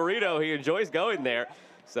heck of a burrito. He enjoys going there.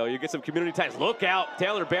 So you get some community ties. Look out.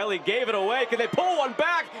 Taylor Bailey gave it away. Can they pull one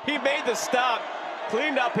back? He made the stop.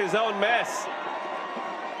 Cleaned up his own mess.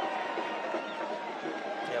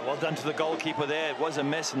 Yeah, well done to the goalkeeper there. It was a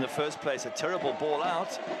mess in the first place. A terrible ball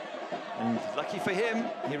out. And lucky for him,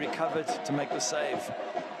 he recovered to make the save.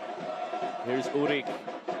 Here's Uric.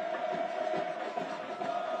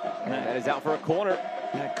 And that is out for a corner.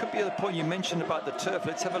 Now, it could be the point you mentioned about the turf.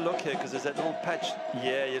 Let's have a look here, because there's that little patch.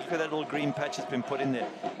 Yeah, you look at that little green patch that's been put in there.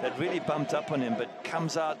 That really bumped up on him, but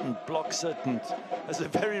comes out and blocks it. And as a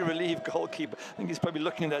very relieved goalkeeper, I think he's probably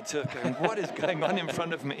looking at that turf going, what is going on in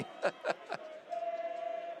front of me?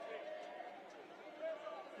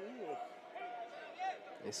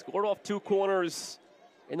 They scored off 2 corners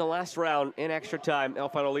in the last round in extra time. El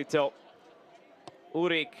Farolito.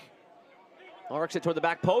 Uric arcs it toward the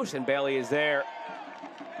back post, and Bailey is there.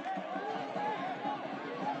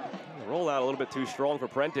 roll out a little bit too strong for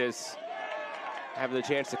Prentice. Having the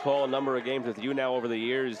chance to call a number of games with you now over the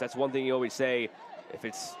years, that's one thing you always say. If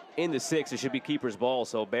it's in the 6, it should be keeper's ball.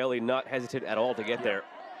 So Bailey not hesitant at all to get there.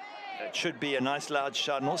 It should be a nice loud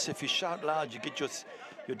shout. And also, if you shout loud, you get your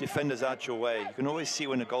defenders out your way. You can always see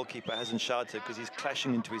when a goalkeeper hasn't shouted because he's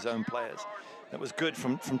clashing into his own players. That was good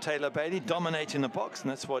from Taylor Bailey, dominating the box,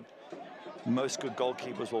 and that's what most good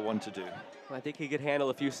goalkeepers will want to do. I think he could handle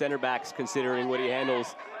a few center backs considering what he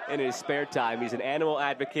handles in his spare time. He's an animal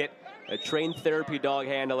advocate, a trained therapy dog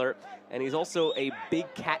handler, and he's also a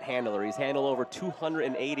big cat handler. He's handled over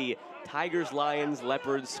 280 tigers, lions,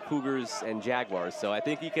 leopards, cougars, and jaguars. So I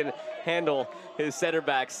think he can handle his center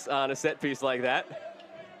backs on a set piece like that.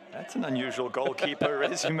 That's an unusual goalkeeper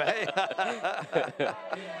resume.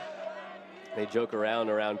 They joke around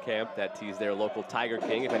camp that he's their local Tiger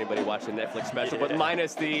King, if anybody watched the Netflix special, but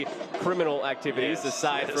minus the criminal activities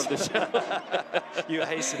aside from the show. You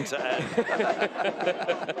hasten to add.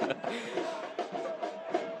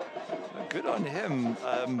 Good on him.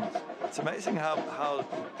 It's amazing how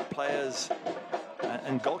players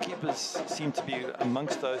and goalkeepers seem to be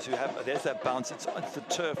amongst those who have, there's that bounce, it's the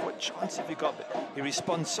turf, what chance have you got? He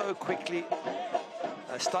responds so quickly.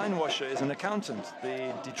 Steinwasser is an accountant,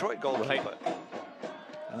 the Detroit goalkeeper. Right.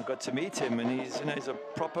 And I got to meet him, and he's a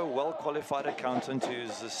proper, well-qualified accountant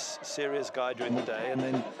who's a serious guy during the day, and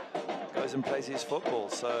then goes and plays his football.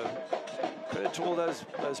 So credit to all those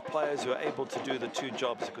players who are able to do the 2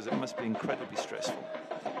 jobs, because it must be incredibly stressful.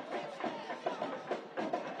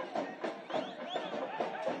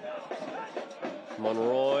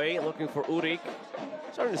 Monroy looking for Uric.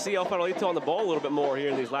 Starting to see El Farolito on the ball a little bit more here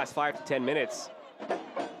in these last 5 to 10 minutes.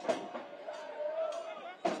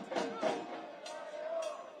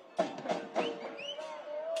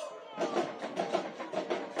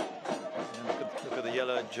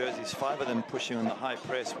 Jerseys, 5 of them pushing on the high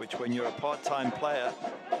press, which when you're a part-time player,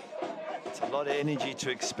 it's a lot of energy to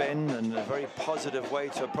expend and a very positive way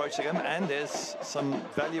to approach the game, and there's some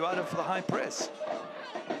value out of the high press.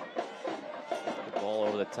 Good ball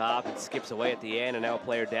over the top, it skips away at the end, and now a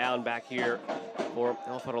player down back here for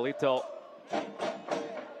El Farolito. That's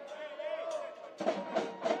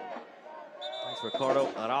Ricardo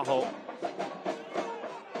Araujo.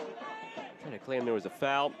 Trying to claim there was a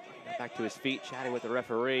foul. Back to his feet, chatting with the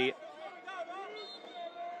referee.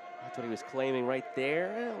 That's what he was claiming right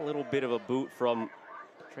there. A little bit of a boot from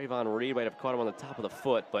Trayvon Reed. Might have caught him on the top of the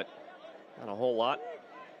foot, but not a whole lot.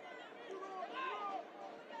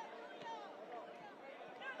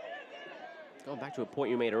 Going back to a point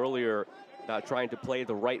you made earlier about trying to play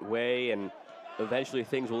the right way and eventually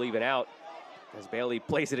things will even out. As Bailey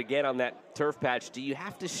plays it again on that turf patch, do you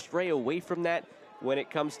have to stray away from that when it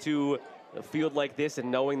comes to a field like this and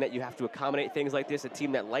knowing that you have to accommodate things like this, a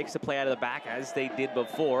team that likes to play out of the back as they did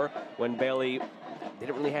before when Bailey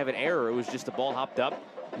didn't really have an error, it was just the ball hopped up.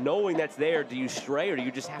 Knowing that's there, do you stray or do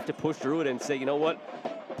you just have to push through it and say, you know what,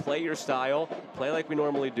 play your style, play like we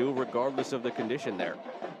normally do regardless of the condition there?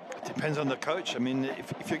 It depends on the coach. I mean,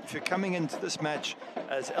 if you're coming into this match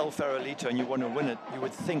as El Farolito and you want to win it, you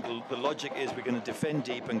would think the logic is we're going to defend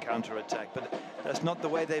deep and counter-attack, but that's not the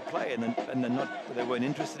way they play, and they weren't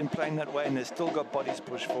interested in playing that way, and they've still got bodies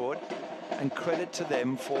pushed forward. And credit to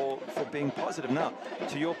them for being positive. Now,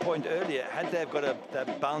 to your point earlier, had they got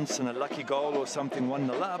that bounce and a lucky goal or something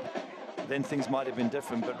 1-0 up, then things might have been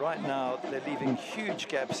different. But right now, they're leaving huge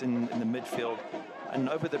gaps in the midfield. And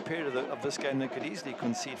over the period of this game, they could easily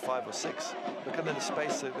concede 5 or 6. Look at the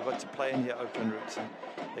space that they've got to play in here, Oakland Roots. And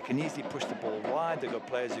they can easily push the ball wide. They've got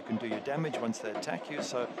players who can do you damage once they attack you.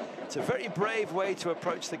 So it's a very brave way to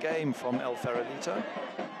approach the game from El Farolito.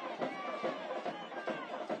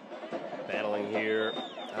 Battling here,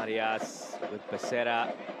 Arias with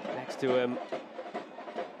Becerra next to him.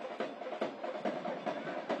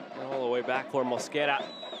 And all the way back for Mosquera.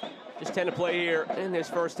 Just 10 to play here in this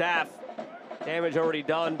first half. Damage already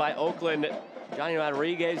done by Oakland. Johnny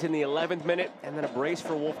Rodriguez in the 11th minute, and then a brace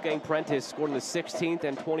for Wolfgang Prentice scored in the 16th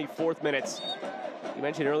and 24th minutes. You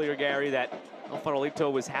mentioned earlier, Gary, that El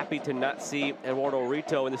Farolito was happy to not see Eduardo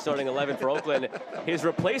Rito in the starting 11 for Oakland. His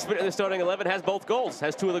replacement in the starting 11 has both goals,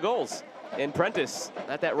 has 2 of the goals. And Prentice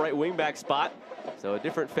at that right wing back spot. So a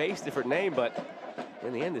different face, different name, but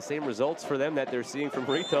in the end, the same results for them that they're seeing from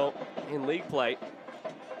Rito in league play.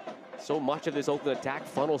 So much of this Oakland attack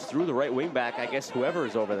funnels through the right wing back, I guess whoever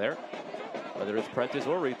is over there, whether it's Prentice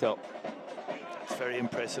or Rito. It's very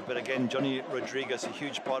impressive, but again, Johnny Rodriguez, a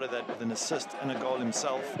huge part of that with an assist and a goal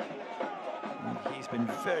himself. And he's been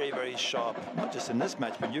very, very sharp, not just in this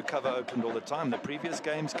match, but you cover Oakland all the time. The previous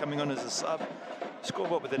games coming on as a sub,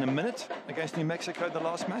 scored what, within a minute against New Mexico, the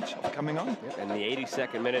last match of coming on. Yep, and the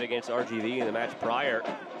 82nd minute against RGV in the match prior,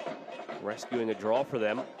 rescuing a draw for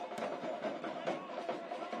them.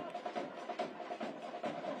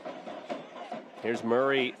 Here's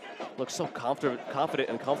Murray, looks so confident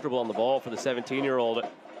and comfortable on the ball for the 17-year-old,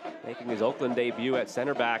 making his Oakland debut at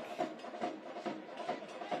center back.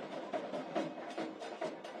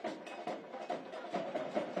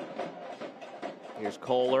 Here's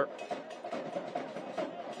Kohler.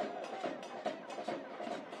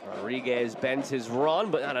 Rodriguez bends his run,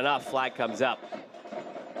 but not enough. Flag comes up.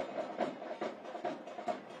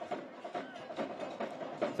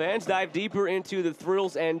 Fans dive deeper into the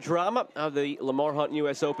thrills and drama of the Lamar Hunt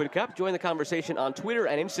U.S. Open Cup. Join the conversation on Twitter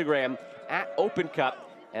and Instagram at Open Cup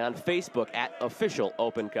and on Facebook at Official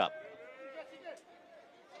Open Cup.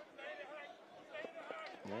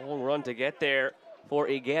 Long run to get there for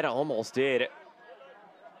Higuera, almost did.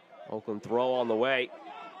 Oakland throw on the way.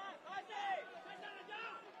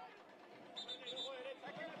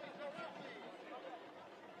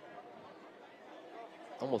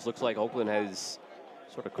 Almost looks like Oakland has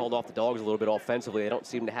sort of called off the dogs a little bit offensively. They don't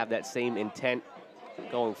seem to have that same intent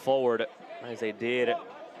going forward as they did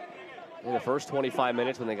in the first 25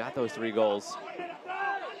 minutes when they got those 3 goals.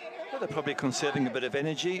 Well, they're probably conserving a bit of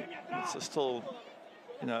energy. It's still,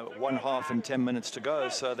 you know, 1 half and 10 minutes to go.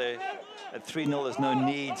 So they at 3-0, there's no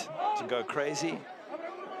need to go crazy.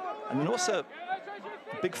 And then also,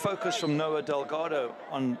 big focus from Noah Delgado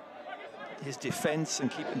on his defense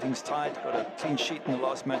and keeping things tight. Got a clean sheet in the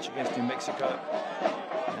last match against New Mexico.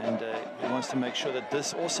 And he wants to make sure that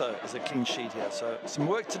this also is a clean sheet here. So some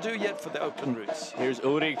work to do yet for the Oakland Roots. Here's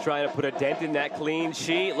Udig trying to put a dent in that clean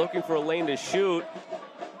sheet, looking for a lane to shoot.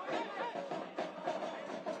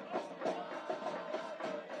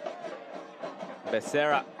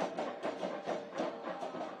 Becerra.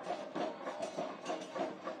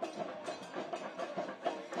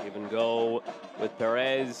 Even go with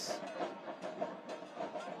Perez.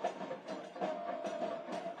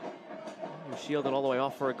 Shielded all the way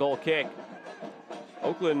off for a goal kick.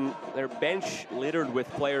 Oakland, their bench littered with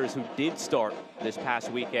players who did start this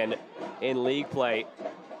past weekend in league play.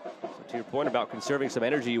 So to your point about conserving some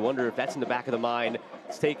energy, you wonder if that's in the back of the mind.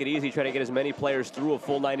 Let's take it easy, try to get as many players through a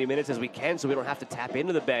full 90 minutes as we can so we don't have to tap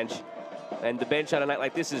into the bench. And the bench on a night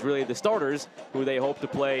like this is really the starters who they hope to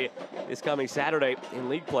play this coming Saturday in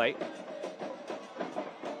league play.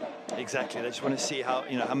 Exactly. They just want to see how,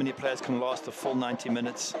 you know, how many players can last a full 90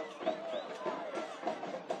 minutes.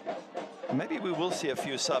 Maybe we will see a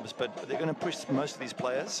few subs, but they're going to push most of these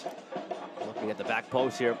players. Looking at the back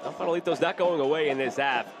post here. Farolito's not going away in this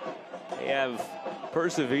half. They have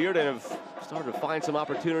persevered and have started to find some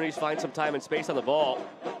opportunities, find some time and space on the ball.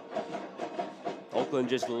 Oakland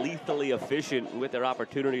just lethally efficient with their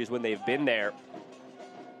opportunities when they've been there.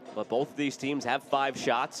 But both of these teams have 5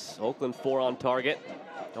 shots. Oakland 4 on target.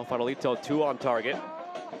 Farolito 2 on target.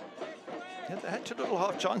 Yeah, they had 2 little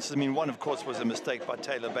half chances. I mean, one, of course, was a mistake by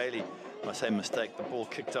Taylor Bailey. I say mistake, the ball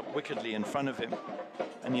kicked up wickedly in front of him.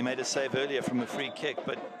 And he made a save earlier from a free kick.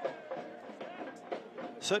 But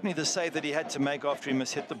certainly the save that he had to make after he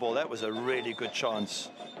mishit the ball, that was a really good chance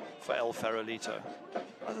for El Farolito.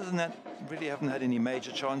 Other than that, really haven't had any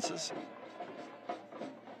major chances.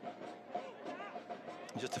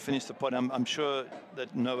 Just to finish the point, I'm sure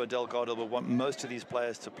that Noah Delgado will want most of these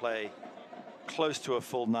players to play close to a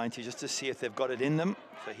full 90 just to see if they've got it in them,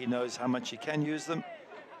 so he knows how much he can use them.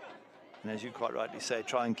 And as you quite rightly say,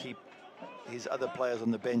 try and keep his other players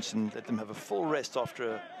on the bench and let them have a full rest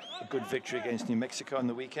after a good victory against New Mexico on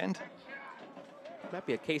the weekend. Might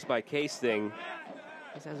be a case-by-case thing.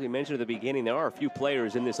 As we mentioned at the beginning, there are a few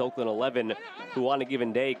players in this Oakland 11 who on a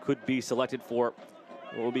given day could be selected for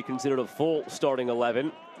what will be considered a full starting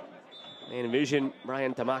 11. And envision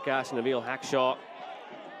Brian Tamakas and Nabil Hackshaw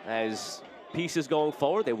as pieces going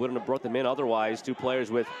forward. They wouldn't have brought them in otherwise. 2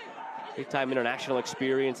 players with big-time international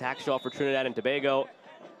experience. Hackshaw for Trinidad and Tobago,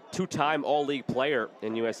 2-time All-League player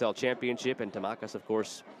in USL Championship. And Tamakas, of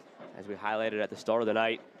course, as we highlighted at the start of the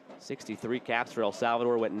night, 63 caps for El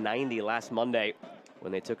Salvador, went 90 last Monday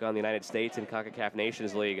when they took on the United States in CONCACAF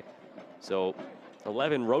Nations League. So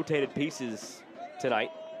 11 rotated pieces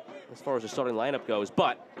tonight as far as the starting lineup goes.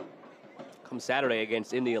 But come Saturday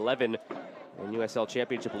against Indy 11 in USL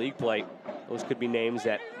Championship League play, those could be names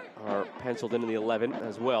that are penciled into the 11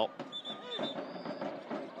 as well.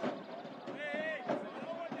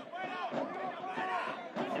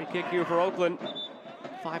 Free kick here for Oakland.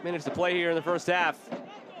 5 minutes to play here in the first half.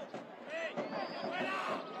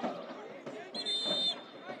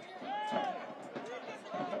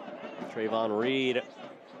 Trayvon Reed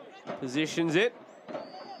positions it.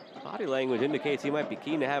 Body language indicates he might be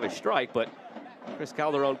keen to have a strike, but Chris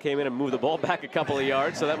Calderon came in and moved the ball back a couple of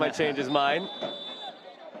yards, so that might change his mind.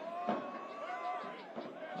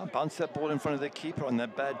 I'll bounce that ball in front of the keeper on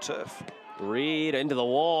that bad turf. Reed into the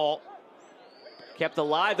wall. Kept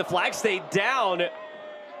alive. The flag stayed down.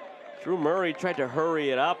 Drew Murray tried to hurry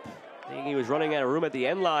it up, thinking he was running out of room at the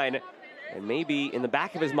end line. And maybe in the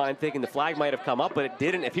back of his mind thinking the flag might have come up, but it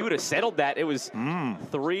didn't. If he would have settled that, it was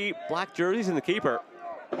 3 black jerseys and the keeper.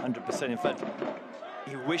 100%. In fact,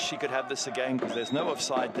 he wished he could have this again because there's no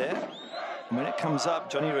offside there. And when it comes up,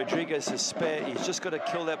 Johnny Rodriguez is spare. He's just got to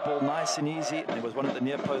kill that ball nice and easy. And there was one at the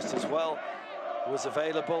near post as well. It was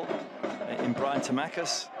available in Brian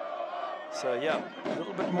Tamakis. So, yeah, a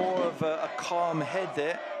little bit more of a calm head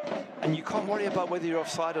there. And you can't worry about whether you're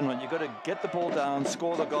offside or not. You've got to get the ball down,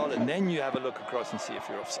 score the goal, and then you have a look across and see if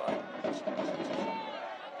you're offside.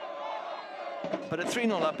 But at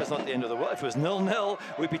 3-0 up is not the end of the world. If it was 0-0,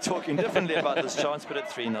 we'd be talking differently about this chance. But at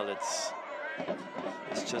 3-0,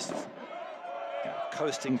 it's just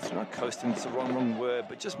coasting. Not coasting, it's the wrong word,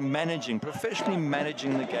 but just professionally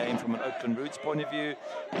managing the game from an Oakland Roots point of view.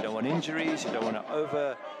 You don't want injuries. You don't want to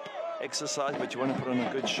over-exercise, but you want to put on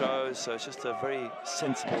a good show. So it's just a very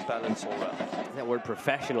sensible balance all around. That word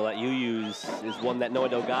professional that you use is one that Noah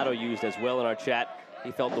Delgado used as well in our chat.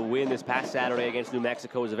 He felt the win this past Saturday against New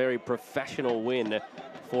Mexico was a very professional win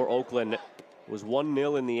for Oakland. It was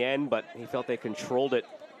 1-0 in the end, but he felt they controlled it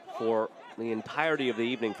for the entirety of the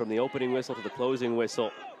evening, from the opening whistle to the closing whistle.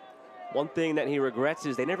 One thing that he regrets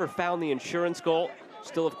is they never found the insurance goal.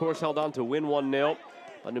 Still, of course, held on to win 1-0.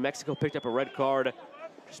 But New Mexico picked up a red card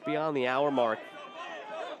just beyond the hour mark.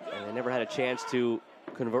 And they never had a chance to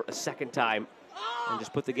convert a second time and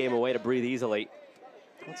just put the game away to breathe easily.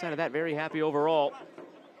 Outside of that, very happy overall.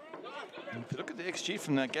 If you look at the XG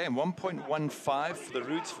from that game, 1.15 for the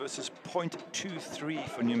Roots versus 0.23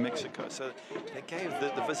 for New Mexico. So they gave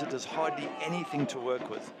the visitors hardly anything to work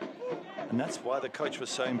with. And that's why the coach was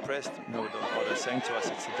so impressed. You know what they're saying to us,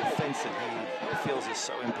 it's the defense that he feels is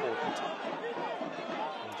so important.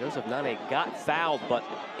 Joseph Nane got fouled, but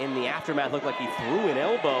in the aftermath looked like he threw an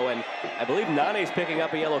elbow, and I believe Nane's picking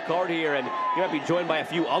up a yellow card here, and he might be joined by a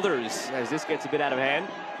few others as this gets a bit out of hand.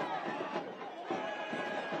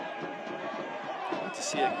 I'd like to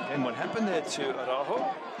see again what happened there to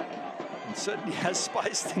Araujo. And certainly has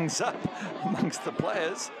spiced things up amongst the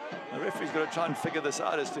players. The referee's got to try and figure this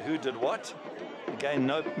out as to who did what. Again,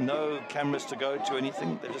 no cameras to go to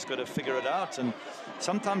anything. They've just got to figure it out. And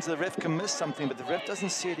sometimes the ref can miss something, but the ref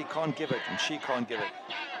doesn't see it. He can't give it, and she can't give it.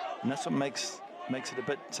 And that's what makes it a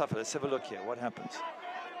bit tougher. Let's have a look here. What happens?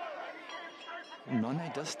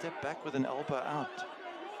 Nane does step back with an elbow out.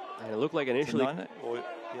 And it looked like initially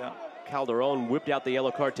Calderon whipped out the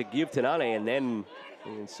yellow card to give to Nane, and then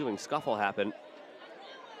the ensuing scuffle happened.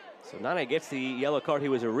 So Nane gets the yellow card he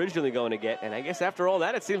was originally going to get, and I guess after all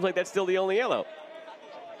that, it seems like that's still the only yellow.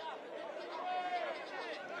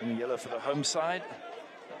 And yellow for the home side.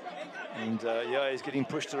 And yeah, he's getting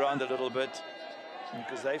pushed around a little bit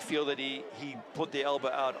because they feel that he put the elbow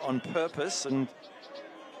out on purpose, and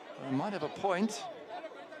he might have a point.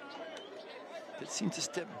 Did seem to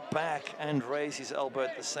step back and raise his elbow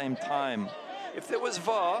at the same time. If there was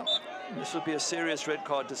VAR, this would be a serious red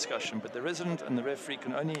card discussion, but there isn't, and the referee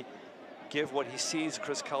can only give what he sees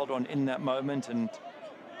Chris Calderon in that moment, and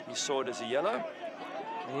he saw it as a yellow.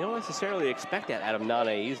 And you don't necessarily expect that out of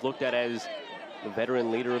Nane. He's looked at as the veteran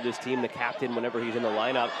leader of this team, the captain whenever he's in the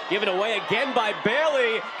lineup. Given away again by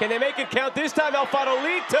Bailey. Can they make it count this time?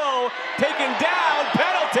 Farolito taken down,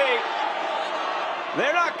 penalty.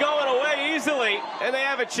 They're not going away easily, and they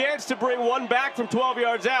have a chance to bring one back from 12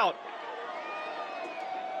 yards out.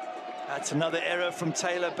 That's another error from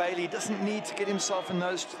Taylor Bailey. He doesn't need to get himself in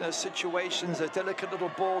those situations. Those delicate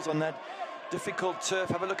little balls on that difficult turf.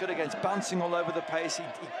 Have a look at it again. It's bouncing all over the pace. He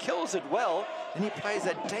kills it well. Then he plays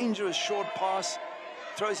that dangerous short pass,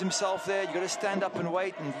 throws himself there. You've got to stand up and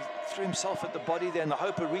wait. And he threw himself at the body there in the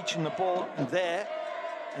hope of reaching the ball there,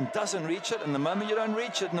 and doesn't reach it. And the moment you don't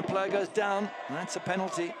reach it and the player goes down, and that's a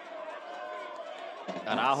penalty.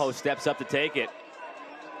 Araujo steps up to take it.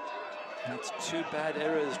 That's two bad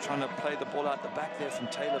errors trying to play the ball out the back there from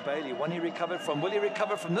Taylor Bailey. One he recovered from. Will he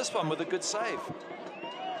recover from this one with a good save?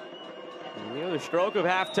 Near the stroke of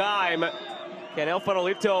halftime, can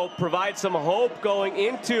Farolito provide some hope going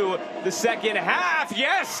into the second half?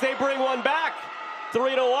 Yes, they bring one back,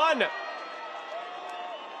 3-1.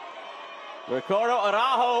 Ricardo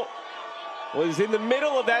Araujo was in the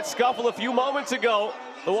middle of that scuffle a few moments ago,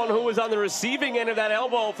 the one who was on the receiving end of that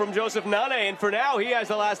elbow from Joseph Nane, and for now he has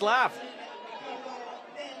the last laugh.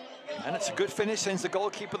 And it's a good finish, sends the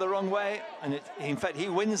goalkeeper the wrong way. And in fact, he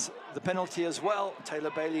wins the penalty as well.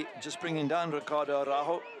 Taylor Bailey just bringing down Ricardo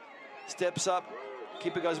Araujo. Steps up,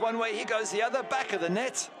 keeper goes one way, he goes the other, back of the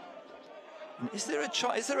net. And is there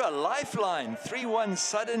a lifeline? 3-1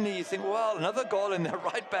 suddenly, you think, well, another goal and they're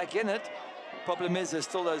right back in it. Problem is, there's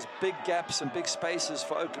still those big gaps and big spaces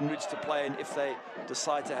for Oakland Roots to play in if they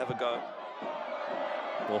decide to have a go.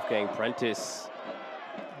 Wolfgang Prentice,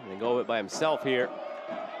 they go it by himself here.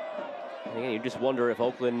 And again, you just wonder if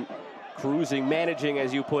Oakland cruising, managing,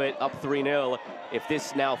 as you put it, up 3-0, if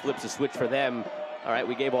this now flips a switch for them. All right,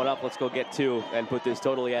 we gave one up, let's go get two and put this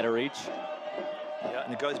totally out of reach. Yeah,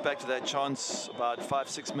 and it goes back to that chance about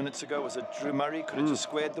 5-6 minutes ago. Was it Drew Murray? Could have just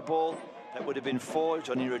squared the ball. That would have been 4.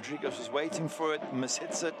 Johnny Rodriguez was waiting for it,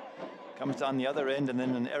 mishits it, comes down the other end, and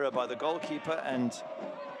then an error by the goalkeeper. And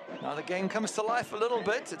now the game comes to life a little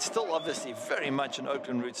bit. It's still obviously very much in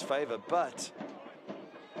Oakland Roots' favor, but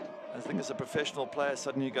I think as a professional player,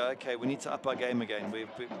 suddenly you go, okay, we need to up our game again.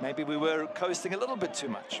 Maybe we were coasting a little bit too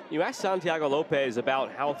much. You asked Santiago Lopez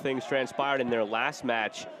about how things transpired in their last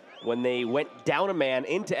match when they went down a man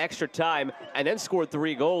into extra time and then scored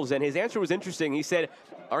 3 goals. And his answer was interesting. He said,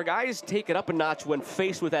 our guys take it up a notch when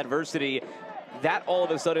faced with adversity. That all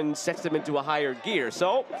of a sudden sets them into a higher gear.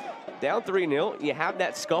 So down 3-0, you have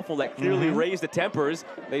that scuffle that clearly raised the tempers.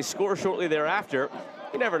 They score shortly thereafter.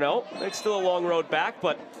 You never know. It's still a long road back,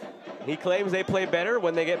 but he claims they play better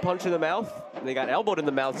when they get punched in the mouth. They got elbowed in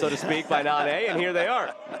the mouth, so to speak, by Nane, and here they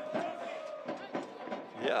are.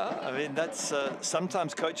 Yeah, I mean, that's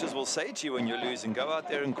sometimes coaches will say to you when you're losing, go out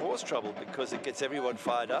there and cause trouble, because it gets everyone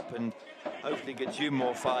fired up and hopefully gets you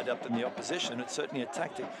more fired up than the opposition. It's certainly a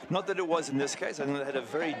tactic. Not that it was in this case. I think they had a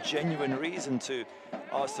very genuine reason to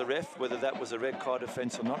ask the ref whether that was a red card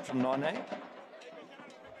offense or not from Nane.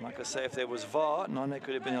 Like I say, if there was VAR, Nane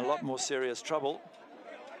could have been in a lot more serious trouble.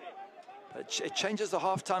 But it changes the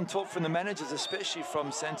halftime talk from the managers, especially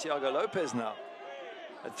from Santiago Lopez now.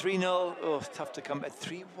 At 3-0, oh, tough to come. At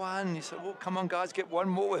 3-1, he said, well, come on, guys, get one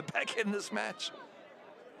more. We're back in this match.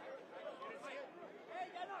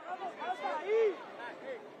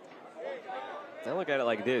 I look at it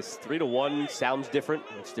like this. 3-1 sounds different.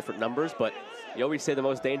 It's different numbers, but you always say the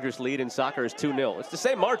most dangerous lead in soccer is 2-0. It's the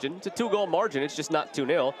same margin. It's a 2-goal margin. It's just not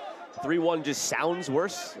 2-0. 3-1 just sounds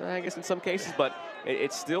worse, I guess, in some cases, but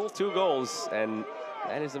it's still 2 goals, and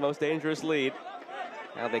that is the most dangerous lead.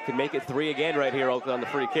 Now they can make it 3 again right here, Oakland, on the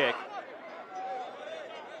free kick.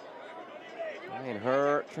 Ryan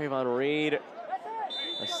Herr, Trayvon Reed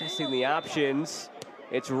assessing the options.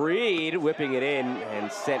 It's Reed whipping it in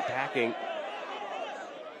and sent packing.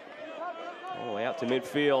 All the way out to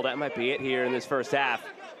midfield. That might be it here in this first half.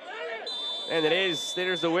 And it is.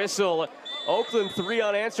 There's the whistle. Oakland 3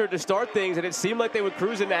 unanswered to start things, and it seemed like they would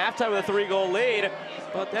cruise into halftime with a 3-goal lead.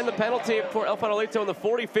 But then the penalty for El Farolito in the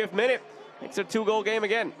 45th minute. It's a 2-goal game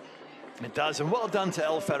again. It does, and well done to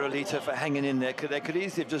El Farolito for hanging in there. They could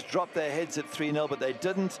easily have just dropped their heads at 3-0, but they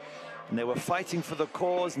didn't. And they were fighting for the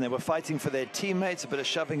cause, and they were fighting for their teammates. A bit of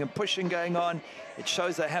shoving and pushing going on. It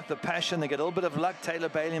shows they have the passion. They get a little bit of luck. Taylor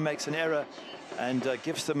Bailey makes an error and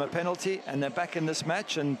gives them a penalty, and they're back in this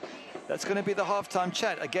match. And that's going to be the halftime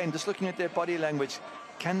chat. Again, just looking at their body language,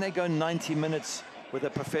 can they go 90 minutes with a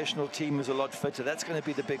professional team who's a lot fitter? That's going to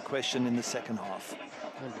be the big question in the second half.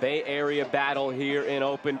 Bay Area battle here in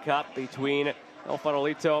Open Cup between El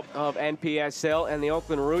Farolito of NPSL and the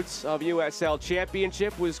Oakland Roots of USL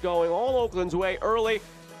Championship was going all Oakland's way early.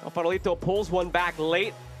 El Farolito pulls one back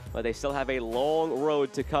late, but they still have a long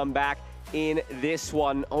road to come back in this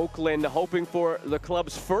one. Oakland hoping for the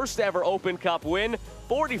club's first ever Open Cup win,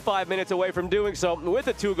 45 minutes away from doing so with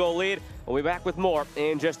a 2-goal lead. We'll be back with more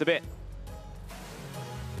in just a bit.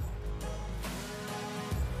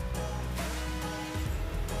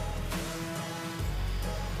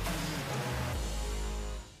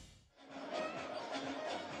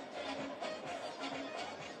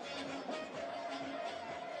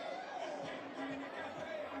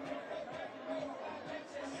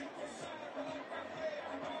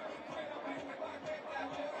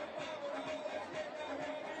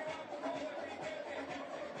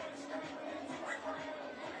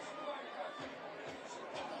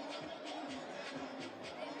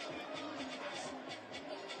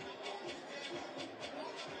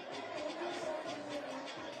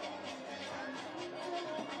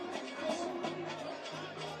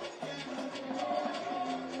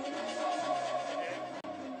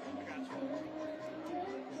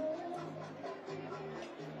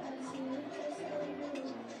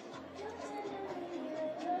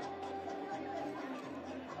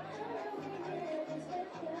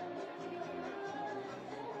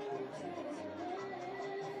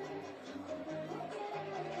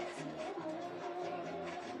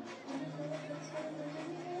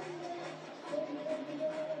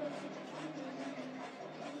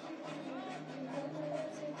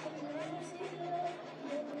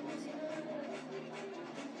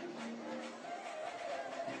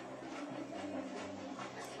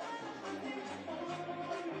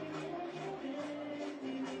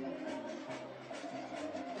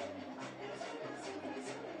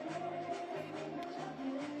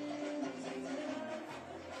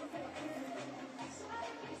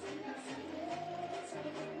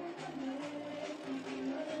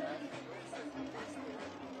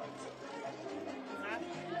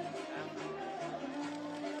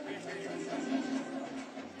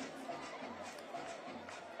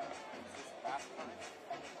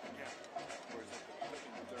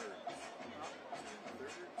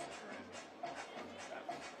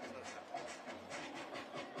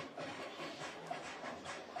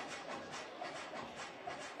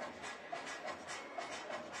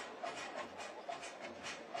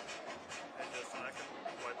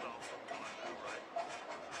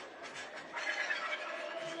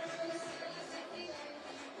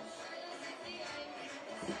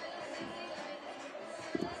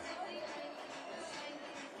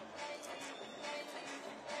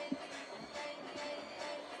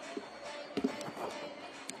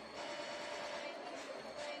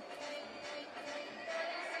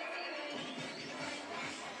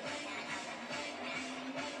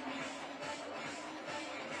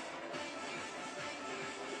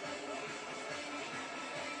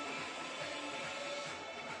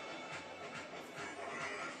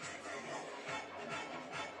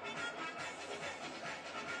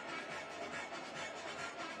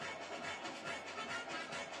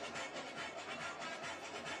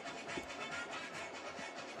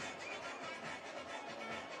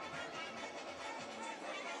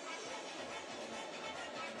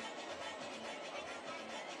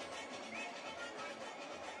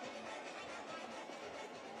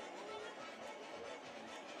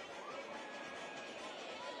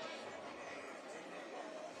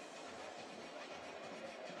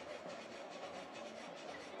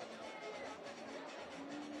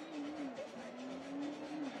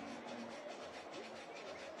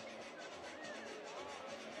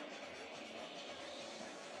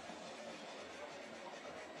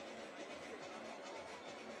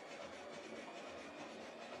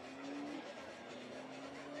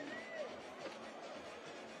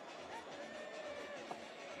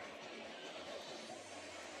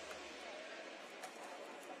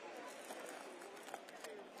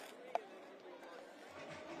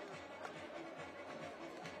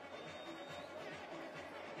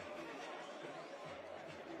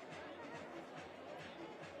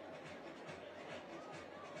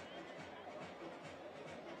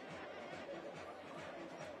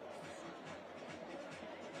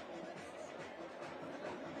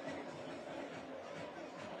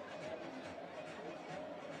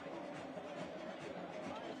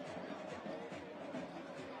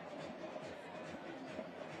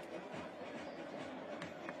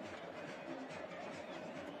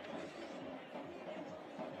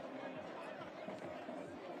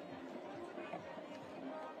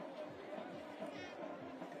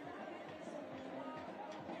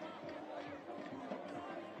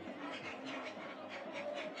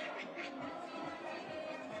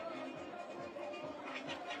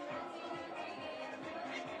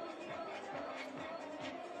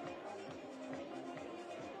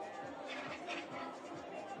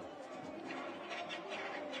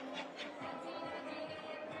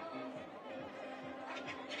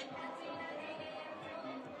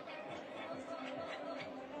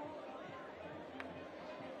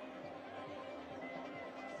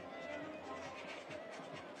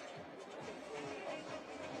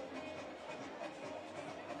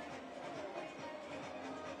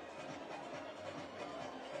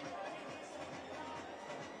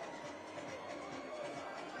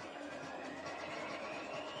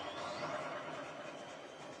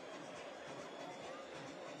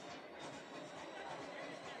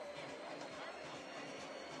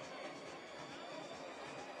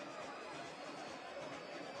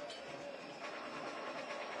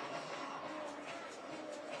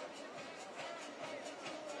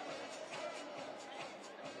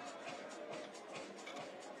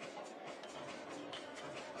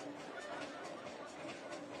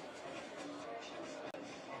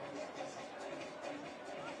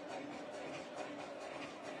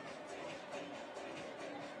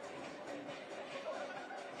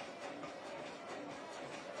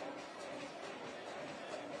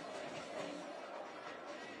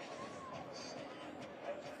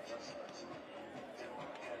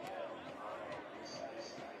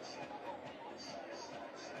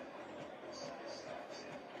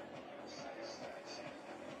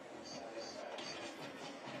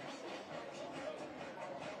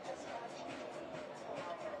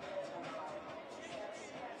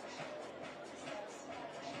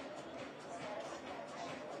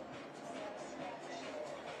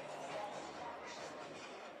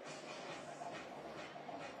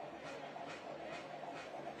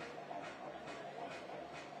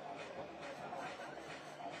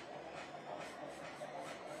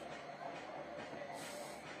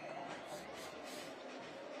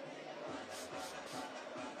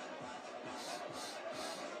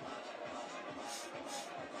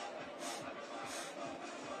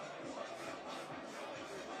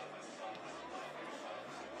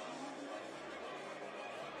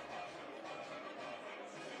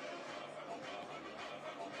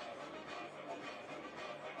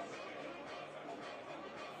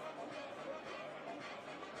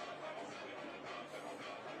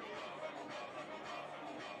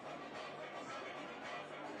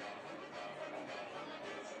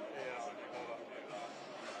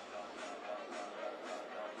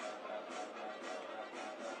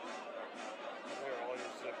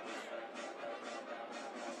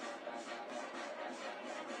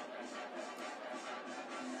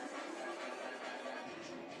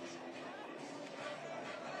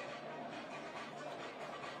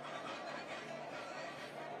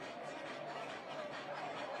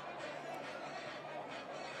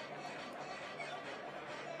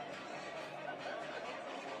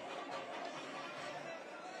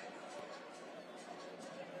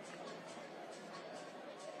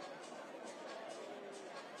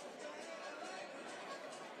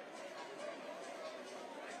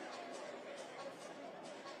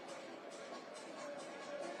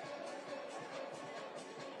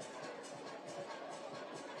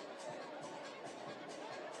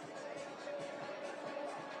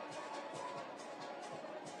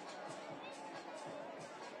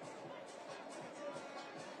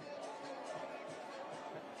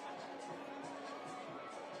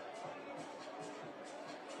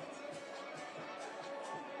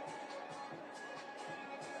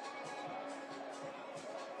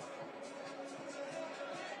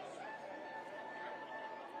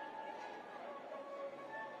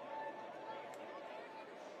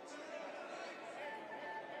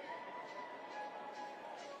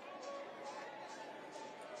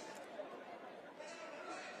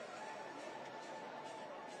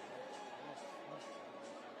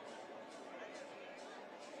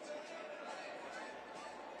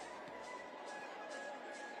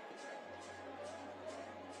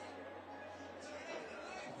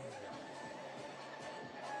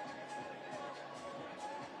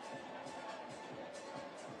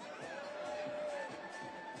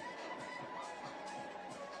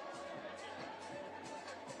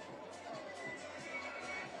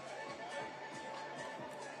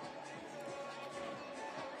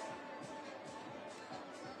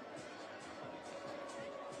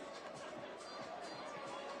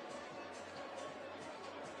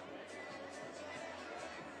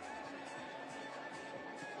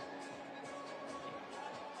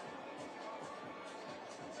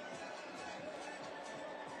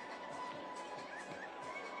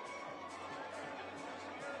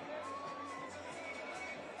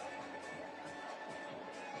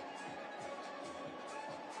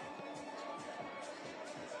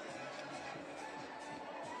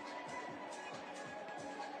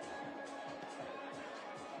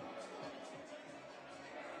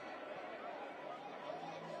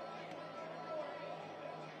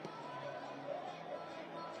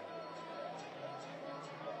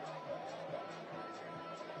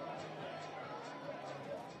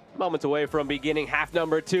 Moments away from beginning half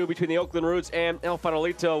number 2 between the Oakland Roots and El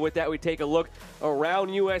Farolito. With that, we take a look around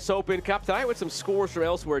U.S. Open Cup tonight with some scores from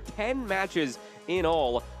elsewhere. 10 matches in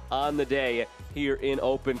all on the day here in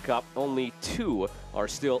Open Cup. Only 2 are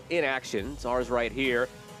still in action. It's ours right here.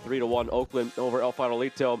 3-1 Oakland over El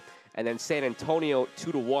Farolito. And then San Antonio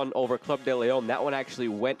 2-1 over Club de Leon. That one actually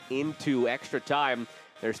went into extra time.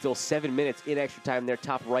 There's still 7 minutes in extra time there,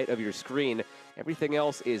 top right of your screen. Everything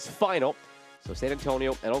else is final. So San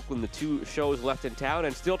Antonio and Oakland, the 2 shows left in town.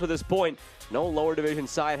 And still to this point, no lower division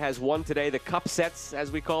side has won today. The cup sets,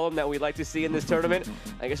 as we call them, that we'd like to see in this tournament.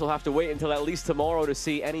 I guess we'll have to wait until at least tomorrow to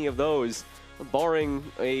see any of those, barring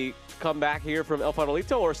a comeback here from El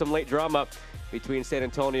Farolito or some late drama between San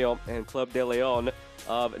Antonio and Club de Leon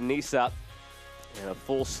of Niza. And a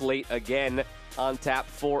full slate again on tap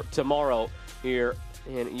for tomorrow here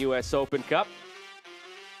in U.S. Open Cup.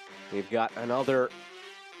 We've got another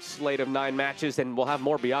slate of 9 matches, and we'll have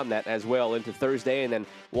more beyond that as well into Thursday, and then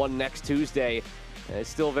one next Tuesday. It's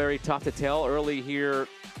still very tough to tell early here,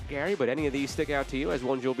 Gary, but any of these stick out to you as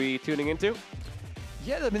ones you'll be tuning into?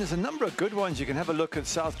 Yeah, I mean, there's a number of good ones. You can have a look at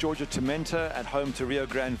South Georgia Tormenta at home to Rio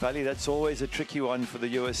Grande Valley. That's always a tricky one for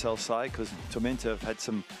the USL side because Tormenta have had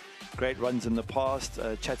some great runs in the past.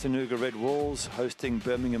 Chattanooga Red Wolves hosting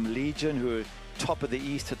Birmingham Legion, who are top of the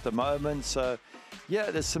East at the moment. So, yeah,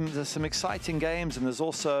 there's some exciting games, and there's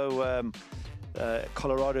also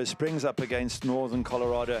Colorado Springs up against Northern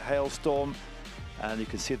Colorado Hailstorm, and you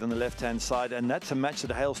can see it on the left-hand side. And that's a match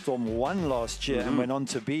that Hailstorm won last year and went on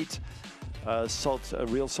to beat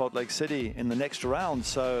Real Salt Lake City in the next round.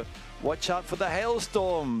 So watch out for the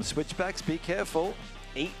Hailstorm. Switchbacks, be careful.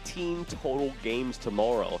 18 total games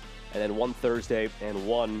tomorrow, and then 1 Thursday and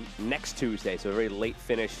 1 next Tuesday. So a very late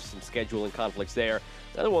finish, some scheduling conflicts there.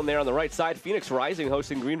 Another one there on the right side, Phoenix Rising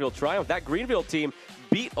hosting Greenville Triumph. That Greenville team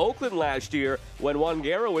beat Oakland last year when Juan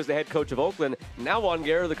Guerra was the head coach of Oakland. Now Juan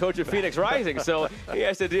Guerra, the coach of Phoenix Rising. So he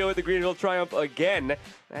has to deal with the Greenville Triumph again.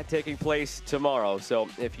 That taking place tomorrow. So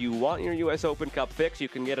if you want your U.S. Open Cup fix, you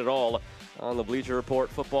can get it all on the Bleacher Report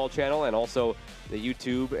football channel and also the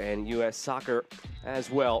YouTube and U.S. Soccer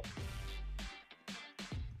as well.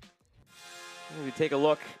 We take a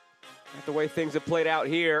look at the way things have played out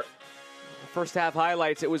here. First half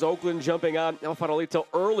highlights, it was Oakland jumping on El Farolito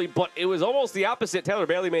early, but it was almost the opposite. Taylor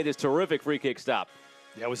Bailey made this terrific free kick stop.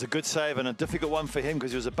 Yeah, it was a good save and a difficult one for him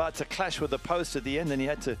because he was about to clash with the post at the end, and he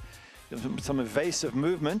had to some evasive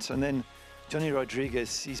movement. And then Johnny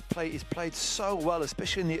Rodriguez, he's played so well,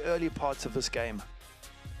 especially in the early parts of this game.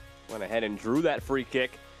 Went ahead and drew that free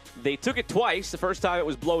kick. They took it twice. The first time it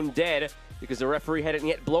was blown dead because the referee hadn't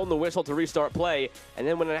yet blown the whistle to restart play. And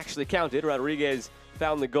then when it actually counted, Rodriguez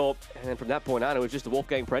found the goal. And then from that point on, it was just a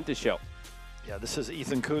Wolfgang Prentice show. Yeah, this is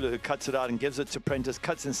Ethan Kula who cuts it out and gives it to Prentice,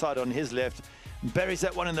 cuts inside on his left, buries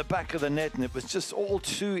that one in the back of the net, and it was just all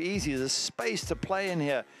too easy. There's space to play in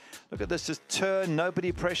here. Look at this, just turn,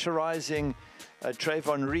 nobody pressurizing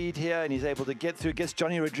Trayvon Reed here, and he's able to get through, gets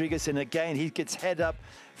Johnny Rodriguez in again. He gets head up,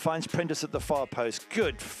 finds Prentice at the far post.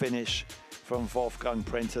 Good finish from Wolfgang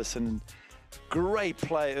Prentice, and great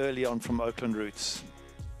play early on from Oakland Roots.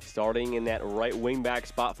 Starting in that right wing back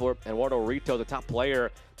spot for Eduardo Rito, the top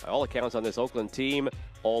player by all accounts on this Oakland team,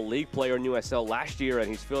 all-league player in USL last year, and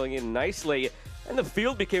he's filling in nicely. And the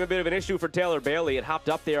field became a bit of an issue for Taylor Bailey. It hopped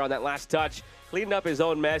up there on that last touch, cleaned up his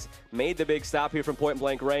own mess, made the big stop here from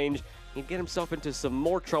point-blank range. He'd get himself into some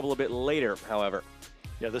more trouble a bit later, however.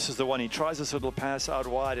 Yeah, this is the one. He tries this little pass out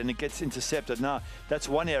wide, and it gets intercepted. Now, that's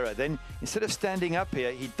one error. Then, instead of standing up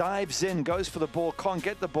here, he dives in, goes for the ball, can't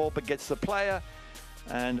get the ball, but gets the player.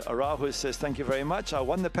 And Araujo says, thank you very much. I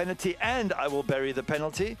won the penalty, and I will bury the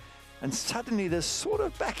penalty. And suddenly, they're sort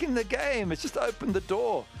of back in the game. It's just opened the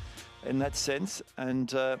door in that sense.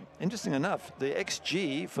 And interesting enough, the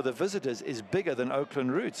XG for the visitors is bigger than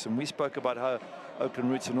Oakland Roots. And we spoke about how Oakland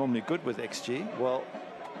Roots are normally good with XG. Well,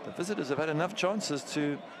 the visitors have had enough chances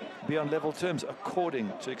to be on level terms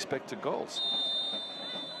according to expected goals.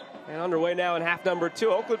 And underway now in half number 2.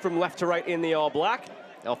 Oakland from left to right in the all-black.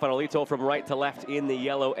 El Farolito from right to left in the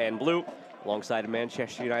yellow and blue. Alongside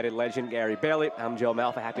Manchester United legend Gary Bailey, I'm Joe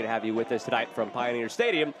Malfa. Happy to have you with us tonight from Pioneer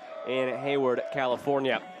Stadium in Hayward,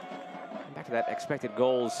 California. Back to that expected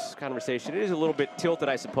goals conversation. It is a little bit tilted,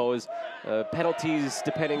 I suppose. Penalties,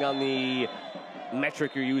 depending on the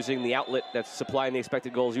metric you're using, the outlet that's supplying the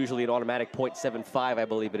expected goals, usually an automatic 0.75, I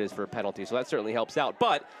believe it is, for a penalty. So that certainly helps out.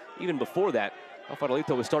 But even before that, El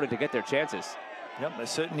Farolito was starting to get their chances. Yep, they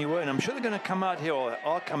certainly were. And I'm sure they're going to come out here, or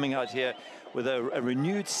are coming out here, with a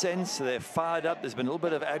renewed sense. They're fired up. There's been a little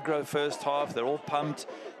bit of aggro first half. They're all pumped.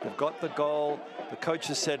 They've got the goal. The coach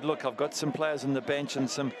has said, look, I've got some players on the bench and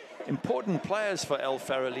some important players for El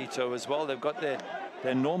Farolito as well. They've got their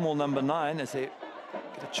normal number 9 as they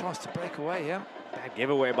get a chance to break away. Yeah. Bad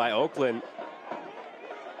giveaway by Oakland.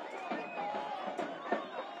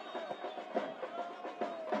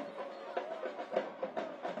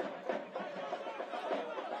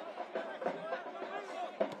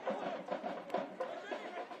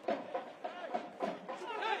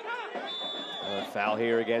 Foul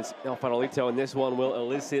here against El Farolito, and this one will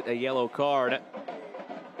elicit a yellow card.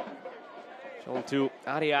 Shown to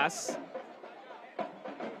Arias.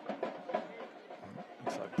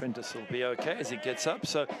 Looks like Prentice will be okay as he gets up.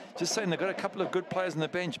 So just saying, they've got a couple of good players on the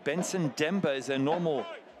bench. Benson Demba is their normal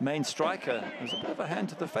main striker. There's a bit of a hand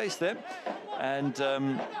to the face there. And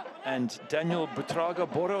Daniel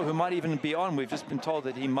Butraga Boro, who might even be on. We've just been told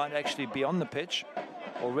that he might actually be on the pitch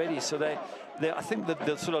already. So I think that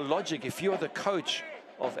the sort of logic, if you're the coach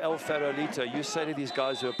of El Farolito, you say to these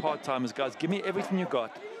guys who are part-timers, guys, give me everything you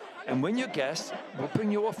got. And when you're gassed, we'll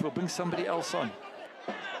bring you off. We'll bring somebody else on.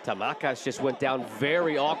 Tamakas just went down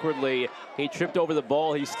very awkwardly. He tripped over the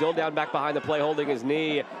ball. He's still down back behind the play, holding his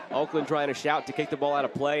knee. Oakland trying to shout to kick the ball out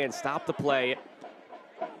of play and stop the play.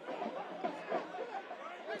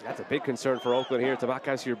 That's a big concern for Oakland here.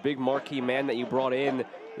 Tamakas, your big marquee man that you brought in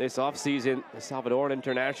this offseason, the Salvadoran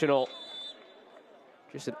international.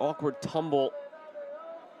 Just an awkward tumble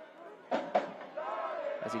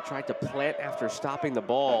as he tried to plant after stopping the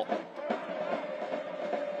ball.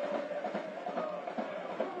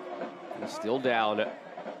 He's still down.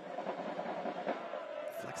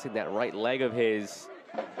 Flexing that right leg of his.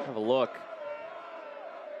 Have a look.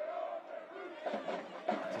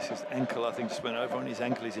 Just his ankle, I think, just went over on his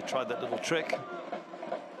ankle as he tried that little trick.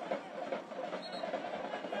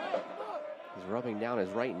 He's rubbing down his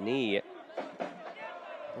right knee.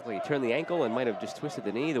 Looked like he turned the ankle and might have just twisted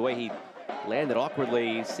the knee. The way he landed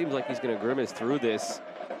awkwardly, seems like he's going to grimace through this.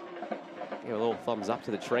 Give a little thumbs up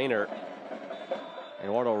to the trainer.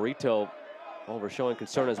 Eduardo Rito over showing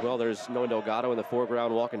concern as well. There's Noah Delgado in the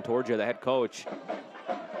foreground walking towards you, the head coach.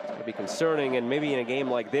 It's going to be concerning, and maybe in a game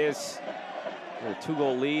like this, with a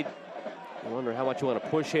 2-goal lead, you wonder how much you want to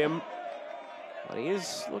push him. But he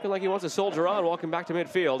is looking like he wants to soldier on, walking back to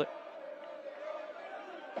midfield.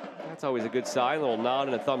 That's always a good sign. A little nod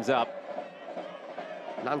and a thumbs up.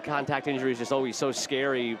 Non-contact injuries just always so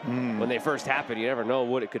scary when they first happen. You never know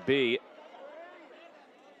what it could be.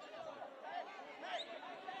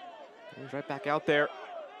 He's right back out there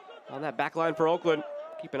on that back line for Oakland.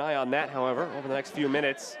 Keep an eye on that, however, over the next few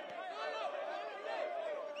minutes.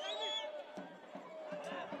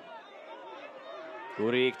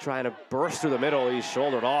 Gurik trying to burst through the middle. He's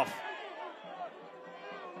shouldered off.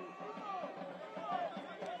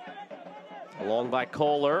 Along by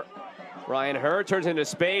Kohler. Ryan Hurd turns into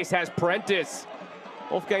space, has Prentice.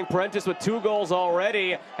 Wolfgang Prentice with 2 goals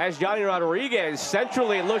already. Has Johnny Rodriguez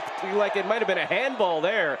centrally. It looked like it might have been a handball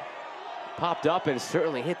there. Popped up and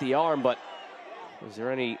certainly hit the arm, but was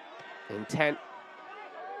there any intent?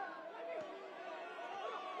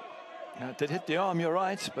 No, it did hit the arm, you're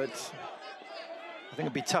right, but I think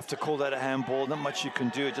it'd be tough to call that a handball. Not much you can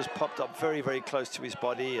do. It just popped up very, very close to his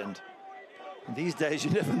body, and these days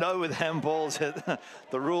you never know with handballs.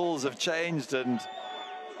 The rules have changed, and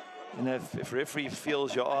you know, if referee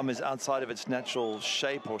feels your arm is outside of its natural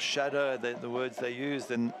shape or shadow, the words they use,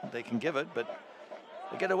 then they can give it, but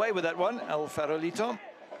they get away with that one, El Farolito.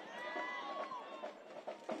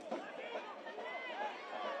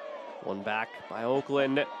 One back by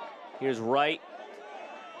Oakland. Here's Wright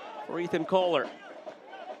for Ethan Kohler.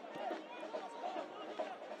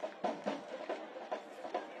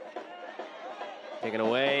 Taken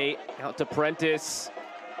away, out to Prentice.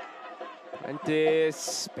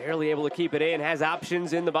 Prentice barely able to keep it in, has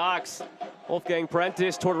options in the box. Wolfgang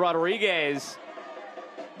Prentice toward Rodriguez.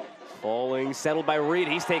 Falling, settled by Reed.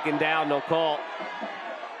 He's taken down, no call.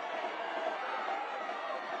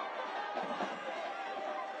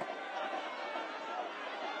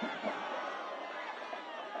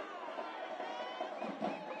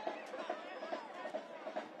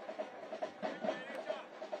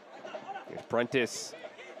 Here's Prentice.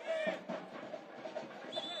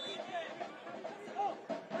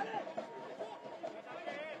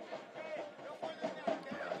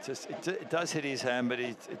 It does hit his hand, but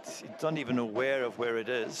it's not even aware of where it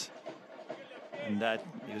is. And that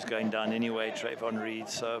he was going down anyway, Trayvon Reed.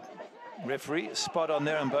 So referee spot on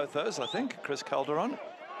there on both those, I think. Chris Calderon.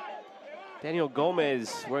 Daniel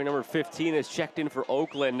Gomez, wearing number 15, is checked in for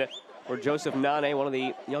Oakland, where Joseph Nane, one of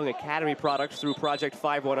the young academy products through Project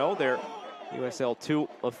 510. They're USL 2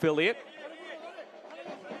 affiliate.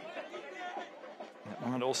 That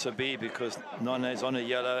might also be because Nane's on a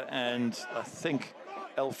yellow, and I think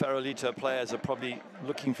El Farolito players are probably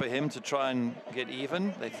looking for him to try and get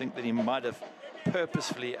even. They think that he might have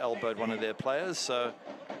purposefully elbowed one of their players, so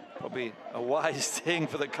probably a wise thing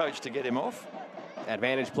for the coach to get him off.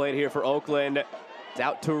 Advantage played here for Oakland. It's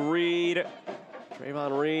out to Reed.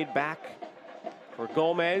 Trayvon Reed back for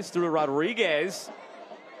Gomez through Rodriguez.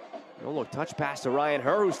 No look, touch pass to Ryan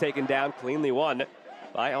Herr, who's taken down, cleanly won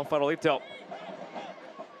by El Farolito.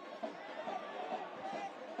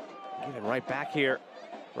 Giving right back here.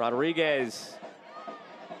 Rodriguez.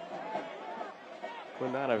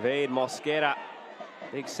 Could not evade Mosquera.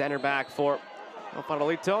 Big center back for El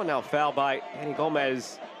Farolito. Now foul by Danny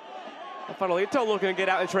Gomez. El Farolito looking to get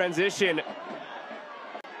out in transition.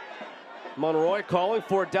 Monroy calling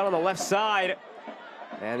for it down on the left side.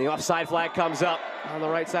 And the offside flag comes up on the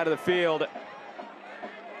right side of the field.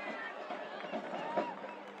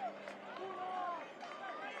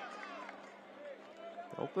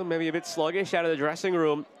 Oakland maybe a bit sluggish out of the dressing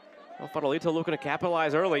room. El Farolito looking to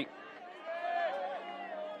capitalize early.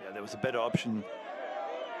 Yeah, there was a better option,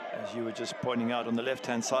 as you were just pointing out, on the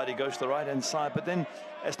left-hand side. He goes to the right-hand side, but then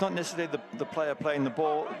it's not necessarily the player playing the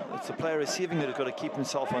ball. It's the player receiving that has got to keep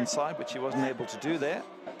himself on side, which he wasn't able to do there.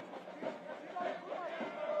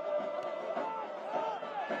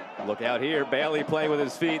 Look out here, Bailey playing with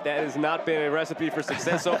his feet. That has not been a recipe for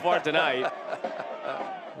success so far tonight.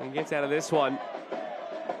 He gets out of this one.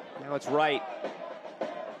 Now it's right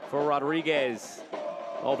for Rodriguez.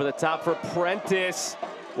 Over the top for Prentice.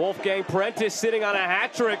 Wolfgang Prentice sitting on a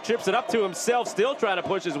hat trick, chips it up to himself, still trying to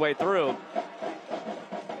push his way through.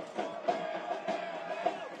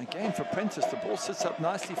 Again, for Prentice, the ball sits up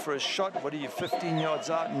nicely for a shot. What are you, 15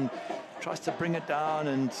 yards out, and tries to bring it down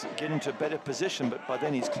and get into a better position, but by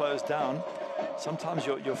then he's closed down. Sometimes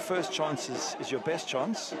your first chance is your best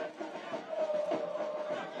chance.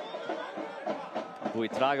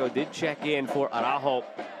 Buitrago did check in for Araujo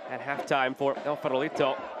at halftime for El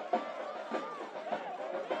Farolito.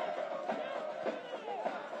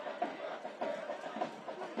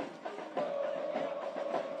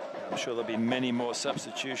 I'm sure there'll be many more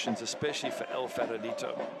substitutions, especially for El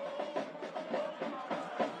Farolito.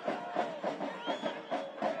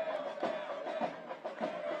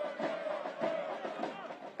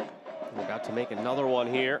 About to make another one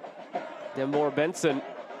here. Denmore Benson,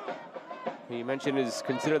 who you mentioned is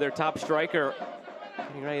considered their top striker,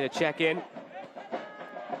 getting ready to check in.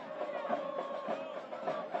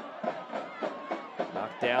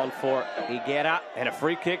 Knocked down for Higuera, and a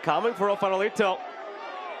free kick coming for El Farolito.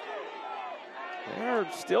 They're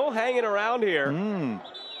still hanging around here.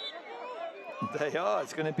 They are.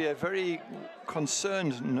 It's going to be a very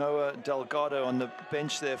concerned Noah Delgado on the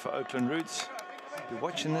bench there for Oakland Roots. You're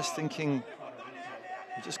watching this thinking,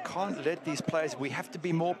 you just can't let these players, we have to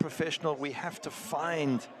be more professional. We have to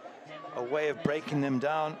find a way of breaking them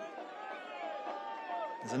down.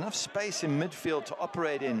 There's enough space in midfield to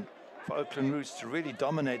operate in for Oakland Roots to really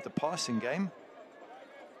dominate the passing game.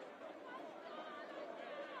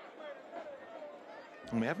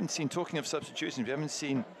 And we haven't seen, talking of substitutions, we haven't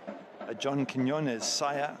seen John Quinones,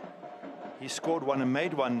 Saya. He scored one and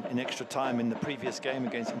made one in extra time in the previous game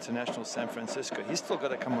against International San Francisco. He's still got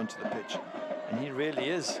to come onto the pitch, and he really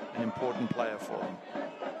is an important player for them.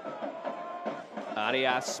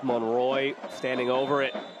 Arias, Monroy standing over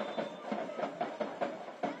it.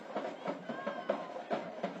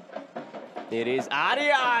 It is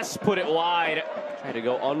Arias, put it wide. Tried to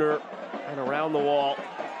go under and around the wall.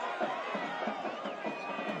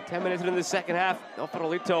 10 minutes into the second half, El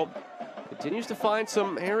Farolito continues to find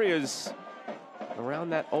some areas around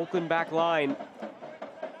that Oakland back line.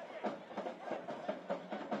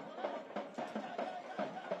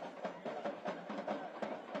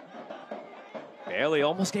 Bailey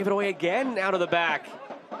almost gave it away again out of the back.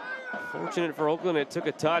 Fortunate for Oakland, it took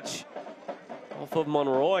a touch off of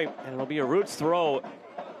Monroy, and it'll be a Roots throw.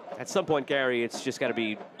 At some point, Gary, it's just got to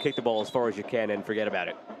be kick the ball as far as you can and forget about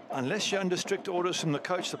it. Unless you're under strict orders from the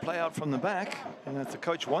coach to play out from the back, and if the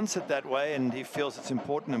coach wants it that way and he feels it's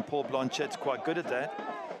important, and Paul Blanchet's quite good at that,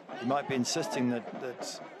 he might be insisting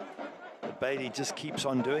that Bailey just keeps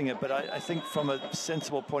on doing it. But I think from a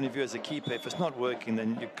sensible point of view as a keeper, if it's not working,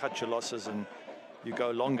 then you cut your losses and you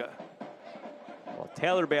go longer. Well,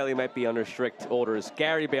 Taylor Bailey might be under strict orders.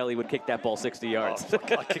 Gary Bailey would kick that ball 60 yards. Oh,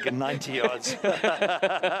 I'd kick it 90 yards.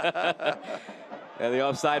 And the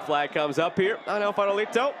offside flag comes up here on El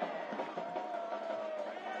Farolito.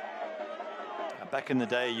 Back in the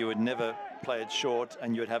day, you would never play it short,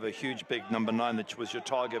 and you would have a huge, big number 9 that was your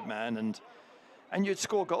target man. And And you'd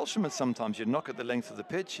score goals from it sometimes. You'd knock it the length of the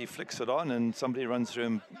pitch, he flicks it on, and somebody runs through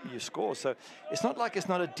and you score. So it's not like it's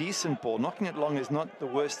not a decent ball. Knocking it long is not the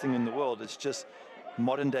worst thing in the world. It's just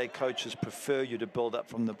modern day coaches prefer you to build up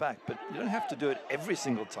from the back. But you don't have to do it every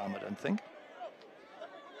single time, I don't think.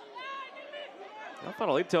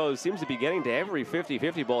 Farolito seems to be getting to every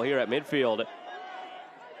 50-50 ball here at midfield.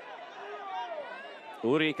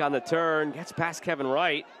 Urik on the turn, gets past Kevin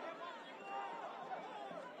Wright.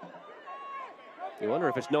 You wonder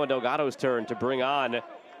if it's Noah Delgado's turn to bring on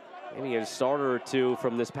maybe a starter or two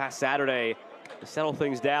from this past Saturday to settle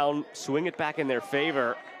things down, swing it back in their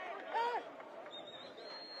favor.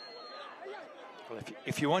 Well,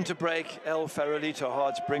 if you want to break El Farolito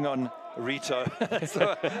hearts, bring on Rito. It's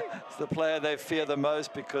the player they fear the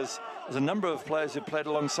most, because there's a number of players who played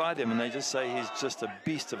alongside him and they just say he's just a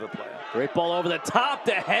beast of a player. Great ball over the top.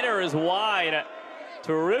 The header is wide.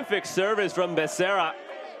 Terrific service from Becerra.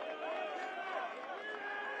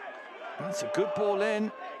 That's a good ball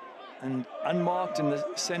in and unmarked in the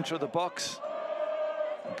center of the box.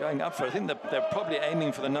 Going up for it. I think they're probably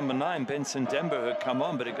aiming for the number 9, Benson Demba, who had come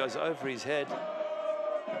on, but it goes over his head.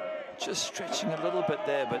 Just stretching a little bit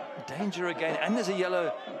there, but danger again. And there's a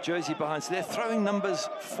yellow jersey behind. So they're throwing numbers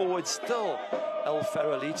forward still, El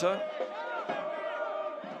Farolito.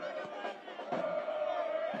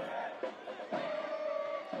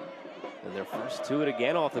 And their first to it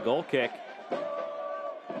again off the goal kick.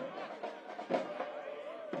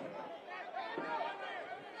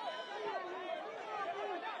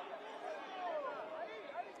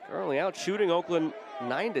 Currently out shooting Oakland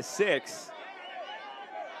 9-6. It's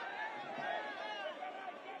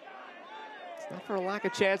not for a lack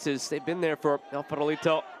of chances. They've been there for El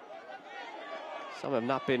Farolito. Some have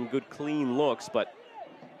not been good, clean looks, but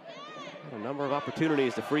a number of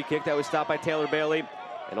opportunities. The free kick that was stopped by Taylor Bailey,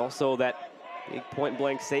 and also that big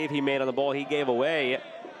point-blank save he made on the ball he gave away.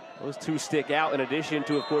 Those two stick out, in addition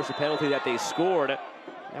to, of course, the penalty that they scored.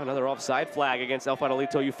 Now another offside flag against El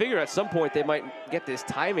Farolito. You figure at some point they might get this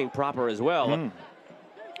timing proper as well. And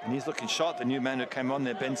he's looking sharp, the new man who came on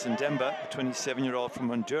there, Benson Demba, a 27-year-old from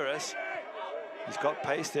Honduras. He's got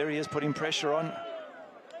pace. There he is, putting pressure on.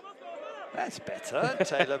 That's better,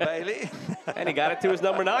 Taylor Bailey. And he got it to his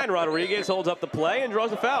number 9. Rodriguez holds up the play and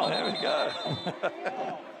draws a foul. There we go.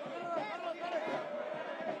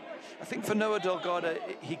 I think for Noah Delgado,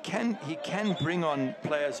 he can bring on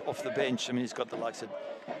players off the bench. I mean, he's got the likes of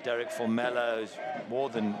Derek Formella, who's more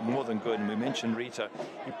than good, and we mentioned Rito.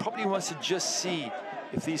 He probably wants to just see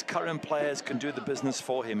if these current players can do the business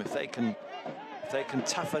for him, if they can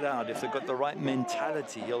tough it out, if they've got the right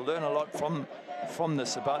mentality. He'll learn a lot from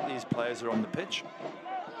this about these players who are on the pitch.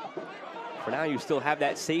 For now, you still have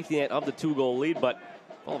that safety net of the 2-goal lead, but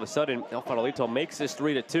all of a sudden, El Farolito makes this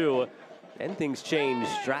 3-2. Then things change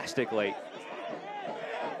drastically.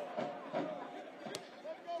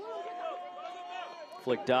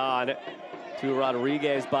 Flicked on to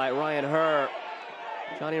Rodriguez by Ryan Herr.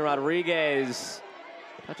 Johnny Rodriguez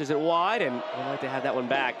touches it wide, and would like to have that one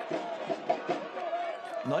back.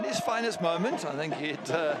 Not his finest moment. I think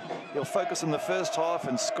he'll focus on the first half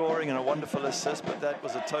and scoring and a wonderful assist, but that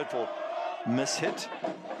was a total miss-hit.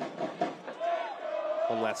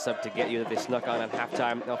 One last sub to get you that they snuck on at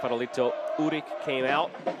halftime. El Farolito, Urik came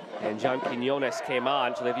out, and John Quinones came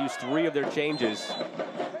on, so they've used 3 of their changes.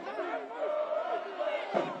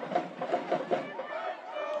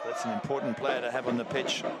 That's an important player to have on the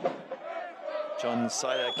pitch. John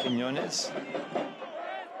Saya Quinones.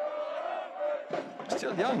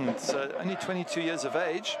 Still young, it's only 22 years of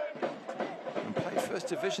age. And played first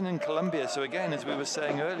division in Colombia. So again, as we were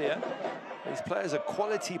saying earlier, these players are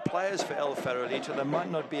quality players for El Farolito. They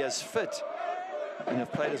might not be as fit and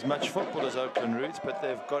have played as much football as Oakland Roots, but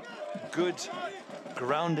they've got good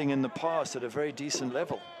grounding in the past at a very decent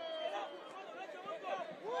level.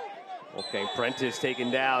 Okay, Prentice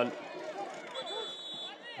taken down.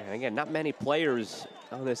 And again, not many players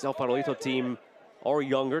on this El Farolito team are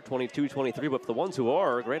younger, 22, 23, but for the ones who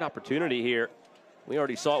are, a great opportunity here. We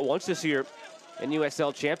already saw it once this year in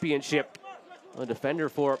USL Championship. A defender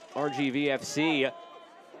for RGVFC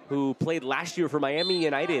who played last year for Miami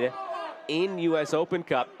United in US Open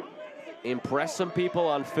Cup. Impressed some people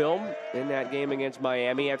on film in that game against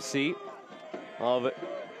Miami FC of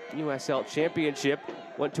USL Championship.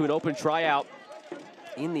 Went to an open tryout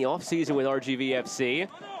in the offseason with RGVFC.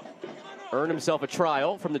 Earned himself a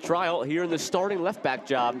trial. From the trial, here in the starting left back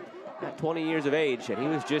job at 20 years of age. And he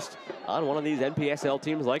was just on one of these NPSL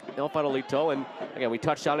teams like El Farolito. And again, we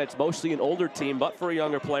touched on it, it's mostly an older team, but for a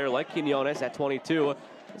younger player like Quinones at 22,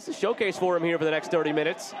 this is a showcase for him here for the next 30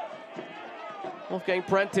 minutes. Wolfgang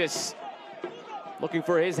Prentice looking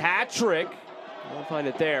for his hat trick. Won't find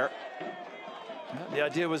it there. The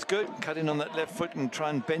idea was good, cut in on that left foot and try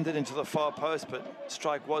and bend it into the far post, but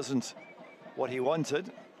strike wasn't what he wanted.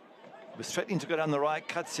 He was threatening to go down the right,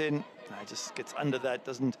 cuts in, it just gets under that.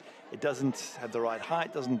 It doesn't have the right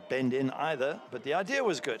height, doesn't bend in either, but the idea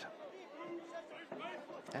was good.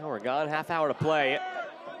 Hour gone, half hour to play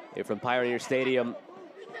here from Pioneer Stadium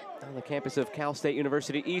on the campus of Cal State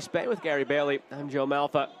University East Bay with Gary Bailey. I'm Joe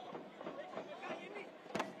Malfa.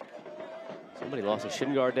 Somebody lost a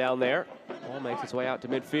shin guard down there. Ball makes its way out to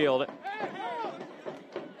midfield.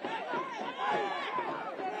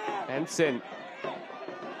 Henson.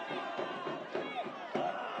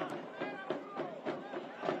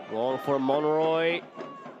 Long for Monroy.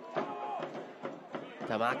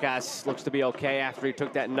 Tamakas looks to be okay after he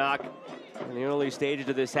took that knock in the early stages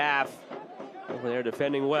of this half. Over there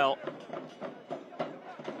defending well.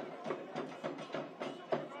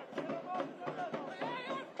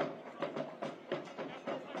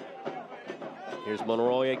 Here's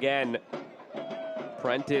Monroy again.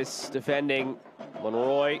 Prentice defending.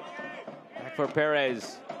 Monroy back for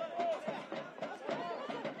Perez.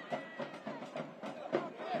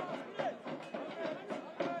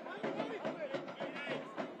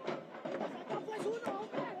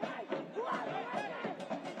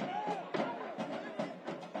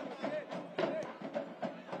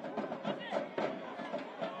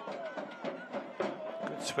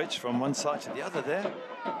 Good switch from one side to the other there.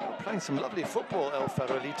 Playing some lovely football, El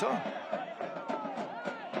Farolito.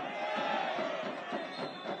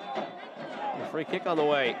 A free kick on the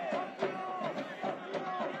way.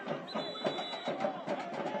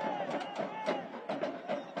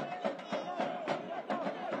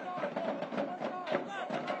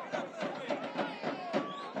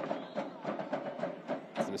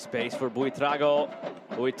 Some space for Buitrago.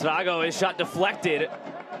 Buitrago, his shot deflected.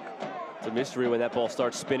 It's a mystery when that ball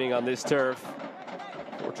starts spinning on this turf.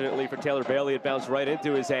 Fortunately for Taylor Bailey, it bounced right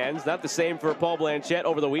into his hands. Not the same for Paul Blanchette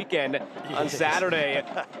over the weekend on Saturday.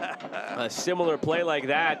 A similar play like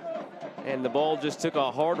that, and the ball just took a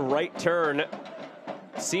hard right turn.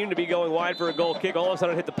 Seemed to be going wide for a goal kick. All of a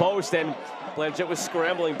sudden it hit the post, and Blanchette was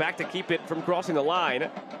scrambling back to keep it from crossing the line.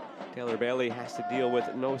 Taylor Bailey has to deal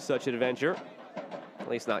with no such adventure, at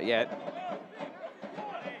least not yet.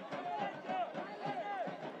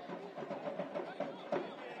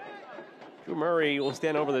 Murray will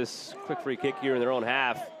stand over this quick free kick here in their own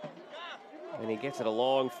half. And he gets it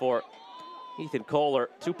along for Ethan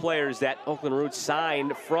Kohler. Two players that Oakland Roots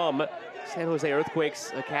signed from San Jose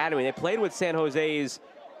Earthquakes Academy. They played with San Jose's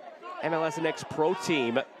MLS Next Pro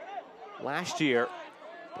team last year.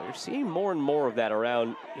 But you're seeing more and more of that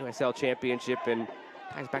around USL Championship, and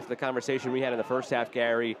ties back to the conversation we had in the first half,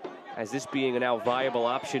 Gary, as this being a now viable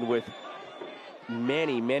option with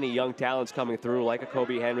many young talents coming through, like a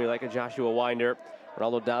Kobe Henry, like a Joshua Winder,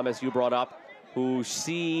 Ronaldo Damas you brought up, who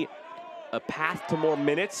see a path to more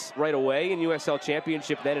minutes right away in USL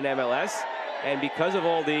Championship than in MLS. And because of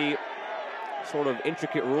all the sort of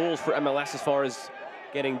intricate rules for MLS as far as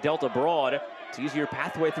getting dealt abroad, it's an easier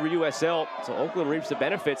pathway through USL. So Oakland reaps the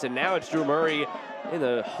benefits, and now it's Drew Murray in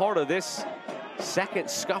the heart of this second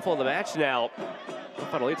scuffle of the match now.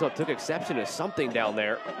 Farolito took exception to something down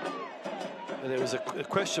there. There was a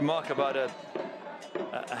question mark about a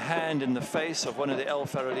hand in the face of one of the El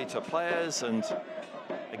Farolito players, and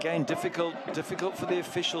again, difficult for the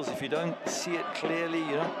officials if you don't see it clearly.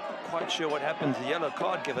 You're not quite sure what happened. The yellow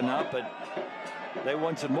card given out, but they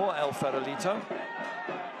wanted more El Farolito.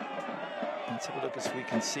 Let's have a look as we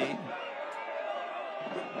can see.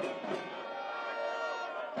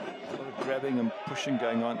 A lot of grabbing and pushing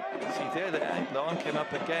going on. See there, the arm came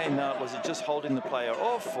up again. Now, was it just holding the player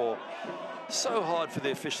off, or? So hard for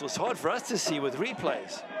the officials, hard for us to see with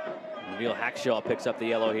replays. Neil Hackshaw picks up the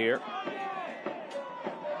yellow here.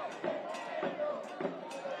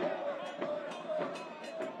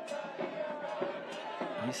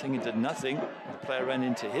 He's saying he did nothing. The player ran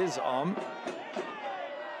into his arm.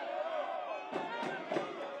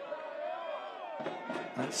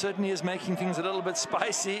 That certainly is making things a little bit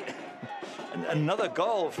spicy. And another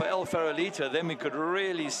goal for El Farolito, then we could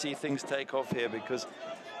really see things take off here, because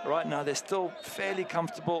right now they're still fairly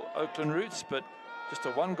comfortable, Oakland Roots, but just a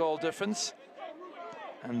one-goal difference.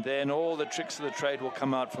 And then all the tricks of the trade will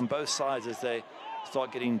come out from both sides as they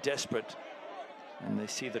start getting desperate. And they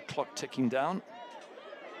see the clock ticking down.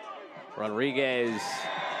 Rodriguez.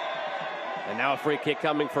 And now a free kick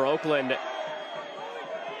coming for Oakland.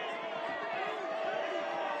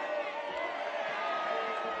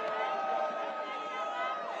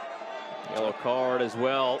 Yellow card as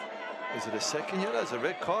well. Is it a second yellow? There's a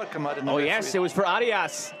red card come out in the yes, it was for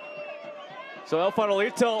Arias. So El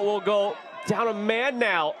Farolito will go down a man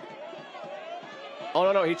now.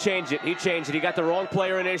 Oh, no, he changed it. He changed it. He got the wrong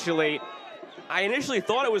player initially. I initially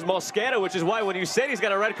thought it was Mosqueda, which is why when you said he's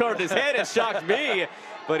got a red card in his head, it shocked me.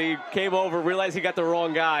 But he came over, realized he got the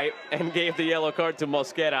wrong guy, and gave the yellow card to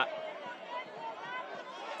Mosqueda.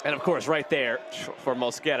 And, of course, right there for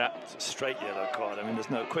Mosqueda. It's a straight yellow card. I mean, there's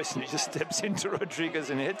no question. He just steps into Rodriguez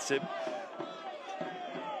and hits him.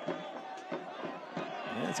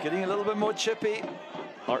 Yeah, it's getting a little bit more chippy.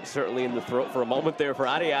 Heart certainly in the throat for a moment there for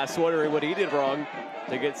Arias, wondering what he did wrong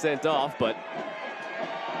to get sent off, but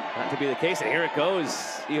not to be the case. And here it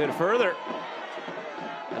goes even further.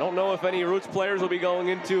 I don't know if any Roots players will be going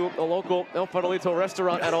into a local El Farolito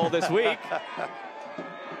restaurant at all this week.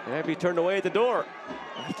 They might be turned away at the door.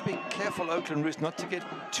 You have to be careful, Oakland Roots, not to get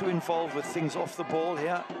too involved with things off the ball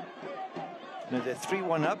here. You know, they're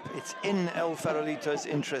 3-1 up. It's in El Farolito's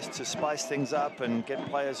interest to spice things up and get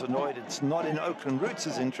players annoyed. It's not in Oakland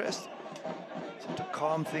Roots' interest. So to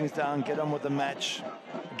calm things down, get on with the match.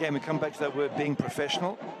 Again, we come back to that word, being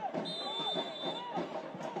professional.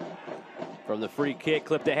 From the free kick,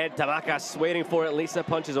 clipped ahead, Tabacas waiting for it. Lisa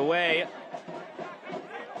punches away.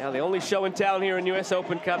 Now the only show in town here in U.S.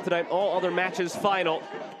 Open Cup tonight. All other matches final.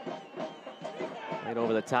 Right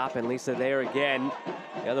over the top, and Lisa there again.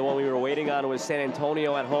 The other one we were waiting on was San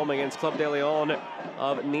Antonio at home against Club de Leon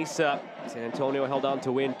of Niza. San Antonio held on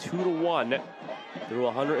to win 2-1 through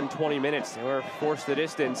 120 minutes. They were forced the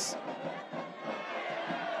distance.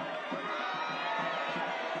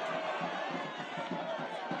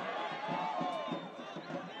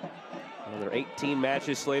 Another 18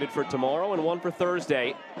 matches slated for tomorrow and one for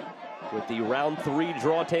Thursday, with the round 3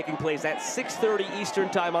 draw taking place at 6:30 Eastern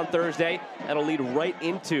time on Thursday. That'll lead right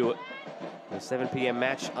into the 7 p.m.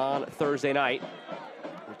 match on Thursday night.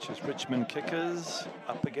 Which is Richmond Kickers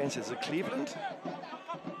up against, is it Cleveland?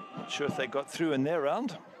 Not sure if they got through in their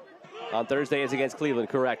round. On Thursday is against Cleveland,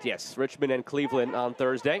 correct, yes. Richmond and Cleveland on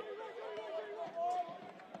Thursday.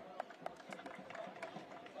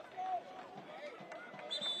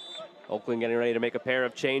 Oakland getting ready to make a pair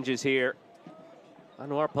of changes here.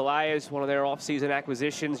 Anwar Pelaez, one of their off-season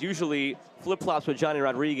acquisitions, usually flip-flops with Johnny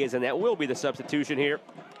Rodriguez, and that will be the substitution here.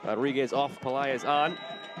 Rodriguez off, Pelaez on.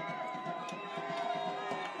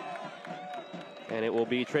 And it will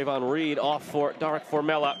be Trayvon Reed off for Darek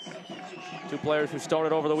Formella. Two players who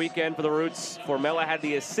started over the weekend for the Roots. Formella had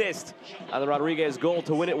the assist on the Rodriguez goal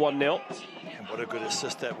to win it 1-0. And what a good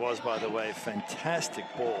assist that was, by the way. Fantastic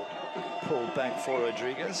ball pulled back for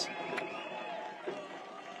Rodriguez.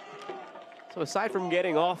 So aside from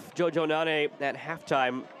getting off Jojo Nane at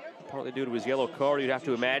halftime, partly due to his yellow card, you'd have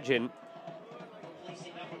to imagine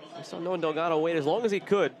I saw Noah Delgado wait as long as he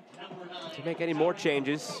could to make any more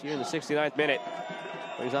changes here in the 69th minute.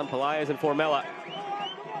 Brings on Pelaez and Formella.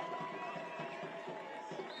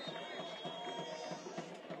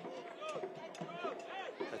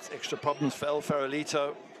 That's extra problems for El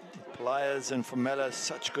Farolito. Pelaez and Formella,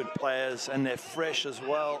 such good players, and they're fresh as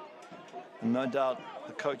well. And no doubt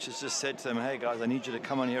the coach has just said to them, hey guys, I need you to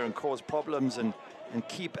come on here and cause problems and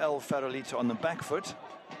keep El Farolito on the back foot.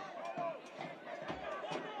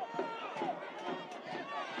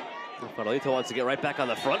 Farolito wants to get right back on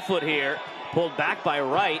the front foot here. Pulled back by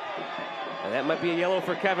Wright. And that might be a yellow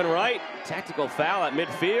for Kevin Wright. Tactical foul at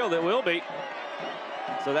midfield, it will be.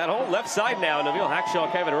 So that whole left side now, Nabil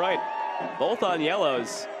Hackshaw, Kevin Wright, both on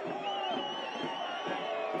yellows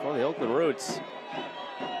for the Oakland Roots.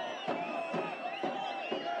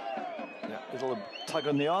 Yeah, little tug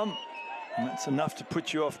on the arm, and that's enough to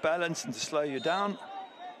put you off balance and to slow you down.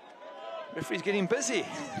 Referee's getting busy.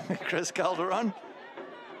 Chris Calderon.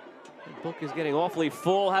 The book is getting awfully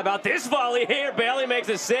full. How about this volley here? Bailey makes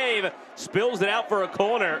a save, spills it out for a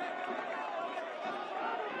corner.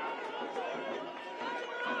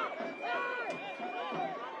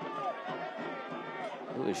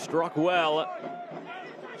 Really struck well.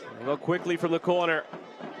 They go quickly from the corner.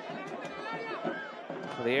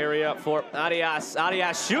 For the area for Arias.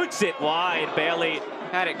 Arias shoots it wide. Bailey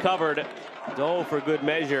had it covered. Dove for good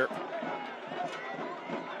measure.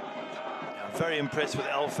 Very impressed with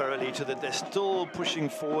El Farolito that they're still pushing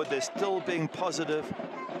forward, they're still being positive.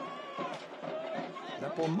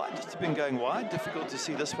 That ball might just have been going wide. Difficult to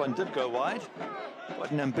see. This one did go wide.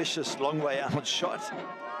 What an ambitious long way out shot.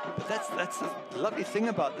 But that's the lovely thing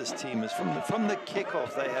about this team is from the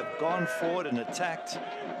kickoff they have gone forward and attacked,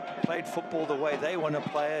 played football the way they want to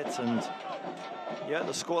play it, and yeah,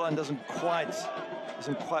 the scoreline isn't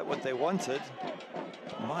quite what they wanted.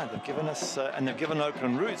 My, they've given us, and they've given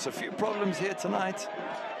Oakland Roots a few problems here tonight.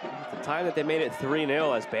 At the time that they made it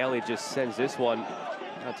 3-0 as Bailey just sends this one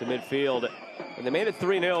out to midfield. When they made it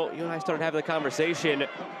 3-0, you and I started having the conversation. If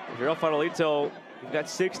you're El Farolito, you've got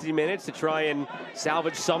 60 minutes to try and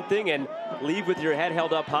salvage something and leave with your head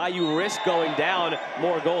held up high. You risk going down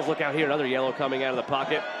more goals. Look out here, another yellow coming out of the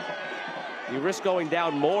pocket. You risk going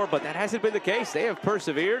down more, but that hasn't been the case. They have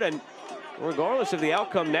persevered, and regardless of the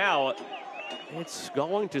outcome now, it's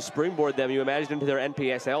going to springboard them, you imagine, into their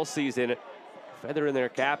NPSL season. Feather in their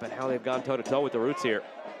cap and how they've gone toe-to-toe with the Roots here.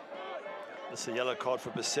 It's a yellow card for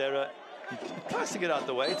Becerra. He tries to get out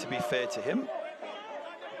the way, to be fair to him.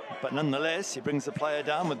 But nonetheless, he brings the player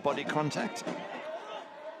down with body contact.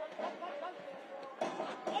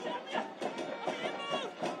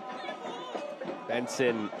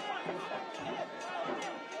 Benson.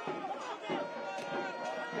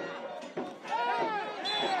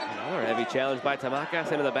 Another heavy challenge by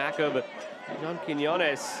Tamakas into the back of John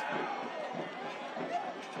Quinones.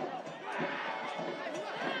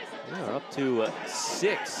 We're up to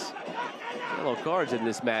 6 yellow cards in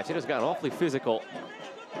this match. It has gotten awfully physical.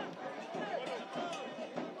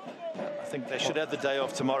 I think they should have the day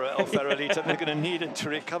off tomorrow, El Farolito. They're going to need it to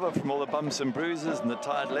recover from all the bumps and bruises and the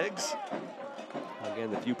tired legs.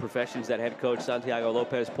 Again, the few professions that head coach Santiago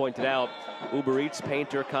Lopez pointed out: Uber Eats,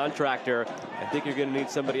 painter, contractor. I think you're going to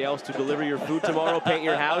need somebody else to deliver your food tomorrow, paint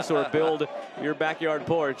your house, or build your backyard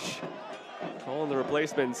porch. Calling the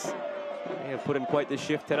replacements. They have put in quite the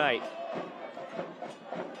shift tonight.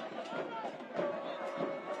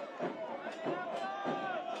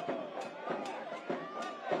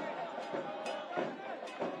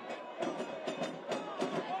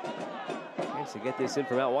 Chance to get this in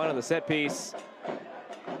from out wide on the set piece.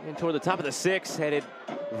 And toward the top of the 6, headed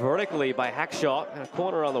vertically by Hackshaw, and a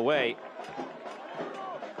corner on the way.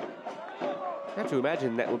 I have to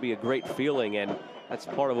imagine that would be a great feeling, and that's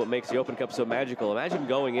part of what makes the Open Cup so magical. Imagine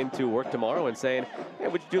going into work tomorrow and saying, hey,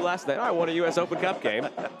 what'd you do last night? Oh, I won a U.S. Open Cup game.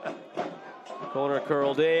 Corner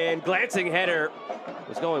curled in, glancing header.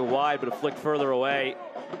 Was going wide, but it flicked further away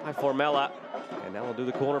by Formella. And now we'll do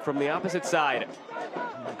the corner from the opposite side.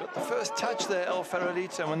 They've got the first touch there, El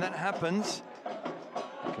Farolito, and when that happens,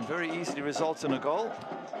 it can very easily result in a goal.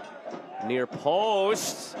 Near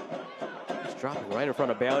post. Just dropping right in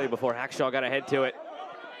front of Bailey before Hackshaw got ahead to it.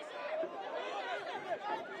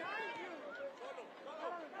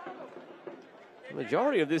 The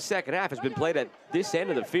majority of this second half has been played at this end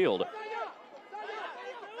of the field.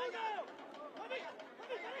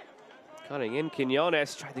 Cutting in,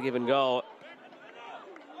 Quinones tried to give and go.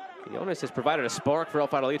 Quinones has provided a spark for El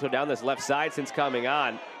Farolito down this left side since coming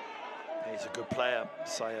on. He's a good player,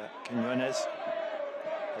 Saya Quinones.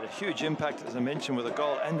 Had a huge impact, as I mentioned, with a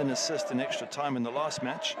goal and an assist in extra time in the last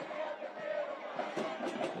match.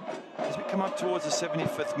 As we come up towards the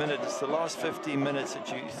 75th minute, it's the last 15 minutes that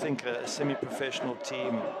you think a semi-professional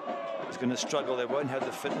team is going to struggle. They won't have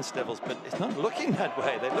the fitness levels, but it's not looking that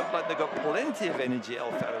way. They look like they've got plenty of energy,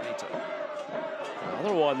 El Farolito.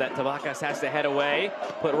 Another one that Tamakas has to head away,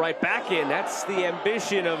 put right back in. That's the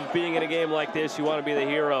ambition of being in a game like this. You want to be the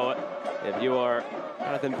hero if you are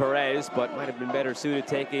Jonathan Perez, but might have been better suited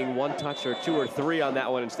taking 1 touch or 2 or 3 on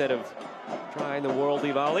that one instead of trying the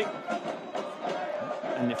worldly volley.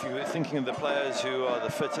 And if you were thinking of the players who are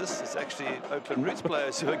the fittest, it's actually Oakland Roots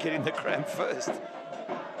players who are getting the cramp first.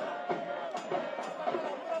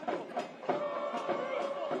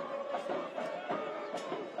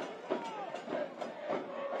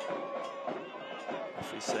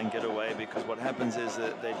 If we're saying get away, because what happens is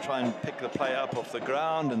that they try and pick the player up off the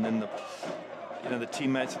ground, and then the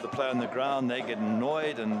teammates of the player on the ground, they get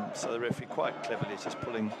annoyed, and so the referee quite cleverly is just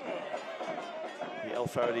pulling the El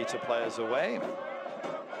Farolito players away.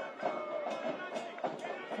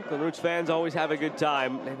 The Roots fans always have a good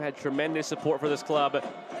time. They've had tremendous support for this club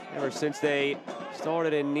ever since they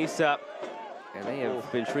started in Niza, and they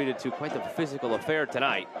have been treated to quite the physical affair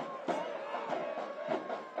tonight.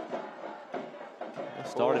 They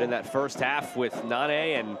started in that first half with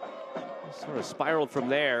Nane and sort of spiraled from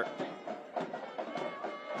there.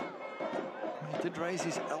 He did raise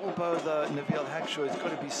his elbow, though. Nabil Hackshaw has got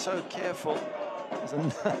to be so careful.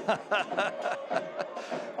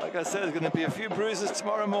 Like I said, there's going to be a few bruises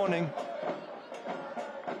tomorrow morning.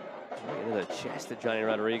 Right into the chest of Johnny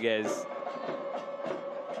Rodriguez.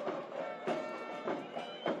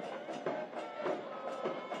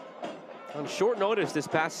 On short notice this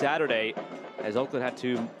past Saturday, as Oakland had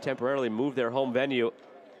to temporarily move their home venue,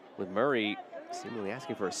 with Murray seemingly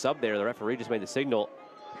asking for a sub there, the referee just made the signal.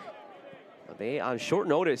 But they, on short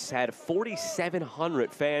notice, had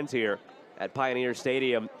 4,700 fans here at Pioneer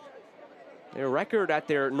Stadium. Their record at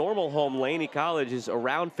their normal home, Laney College, is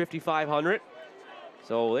around 5,500.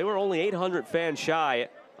 So they were only 800 fans shy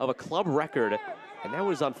of a club record And that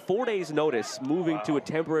was on 4 days' notice, moving to a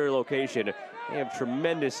temporary location. They have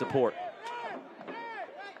tremendous support.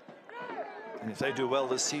 And if they do well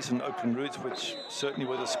this season, Oakland Roots, which certainly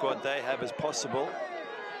with the squad they have is possible,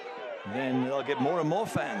 then they'll get more and more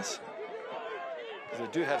fans. Because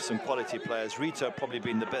they do have some quality players. Rito probably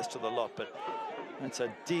been the best of the lot, but it's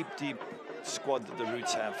a deep, deep squad that the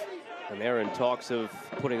Roots have. And they're in talks of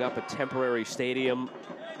putting up a temporary stadium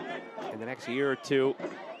in the next year or two,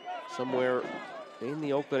 somewhere in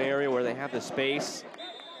the Oakland area where they have the space.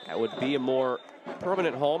 That would be a more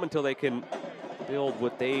permanent home until they can build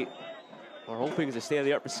what they are hoping is a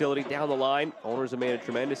state-of-the-art facility down the line. Owners have made a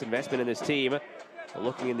tremendous investment in this team. They're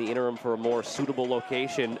looking in the interim for a more suitable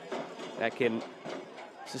location that can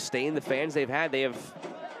sustain the fans they've had. They have,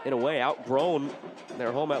 in a way, outgrown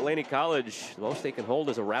their home at Laney College. The most they can hold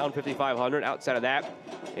is around 5,500. Outside of that,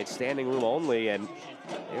 it's standing room only, and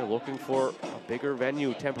they're looking for a bigger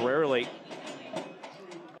venue temporarily.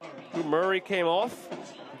 Drew Murray came off.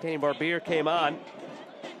 Danny Barbier came on.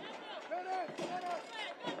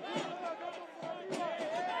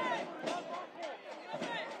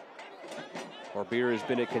 Barbier has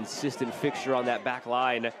been a consistent fixture on that back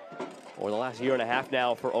line over the last year and a half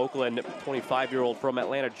now for Oakland. 25-year-old from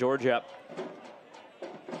Atlanta, Georgia.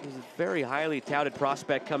 He's a very highly touted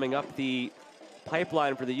prospect coming up the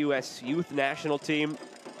pipeline for the U.S. youth national team.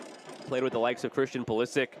 Played with the likes of Christian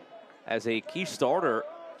Pulisic as a key starter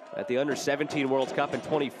at the Under-17 World Cup in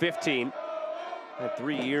 2015. Had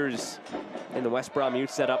 3 years in the West Brom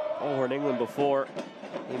youth setup over in England before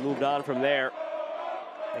he moved on from there.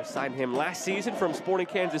 They signed him last season from Sporting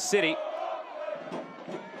Kansas City.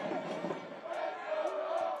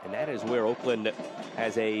 And that is where Oakland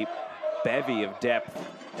has a bevy of depth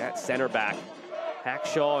at center back.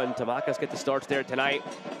 Hackshaw and Tamakas get the starts there tonight,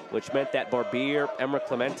 which meant that Barbier, Emra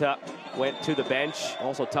Clementa went to the bench.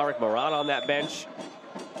 Also Tarek Moran on that bench.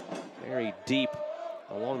 Very deep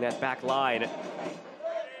along that back line.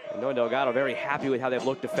 And Noah Delgado very happy with how they've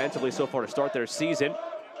looked defensively so far to start their season.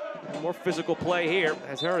 More physical play here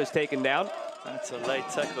as Hearn is taken down. That's a late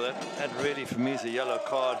tackle. That really, for me, is a yellow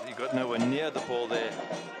card. You got nowhere near the ball there,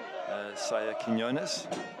 Saya Quinones.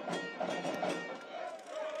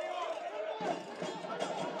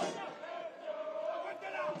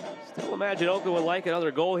 Still imagine Oakland would like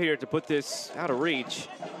another goal here to put this out of reach.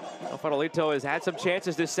 Farolito has had some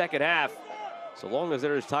chances this second half. So long as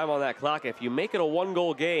there is time on that clock, if you make it a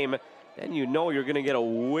one-goal game, then you know you're going to get a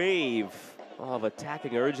wave of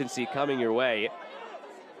attacking urgency coming your way.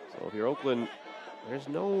 So if you're Oakland, there's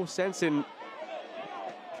no sense in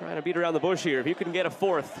trying to beat around the bush here. If you can get a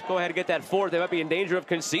fourth, go ahead and get that fourth. They might be in danger of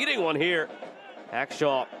conceding one here.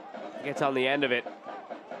 Hackshaw gets on the end of it.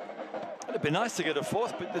 It'd be nice to get a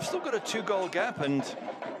fourth, but they've still got a 2-goal gap, and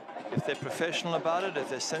if they're professional about it, if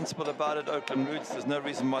they're sensible about it, Oakland Roots, there's no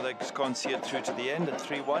reason why they can't see it through to the end at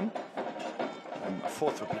 3-1. A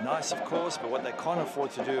fourth would be nice, of course, but what they can't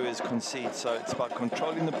afford to do is concede. So it's about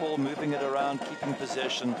controlling the ball, moving it around, keeping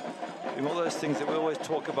possession, doing all those things that we always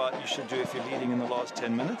talk about you should do if you're leading in the last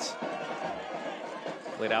 10 minutes.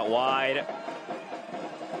 Played out wide.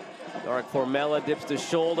 Darek Formella dips the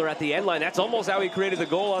shoulder at the end line. That's almost how he created the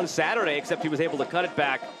goal on Saturday, except he was able to cut it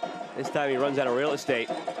back. This time he runs out of real estate.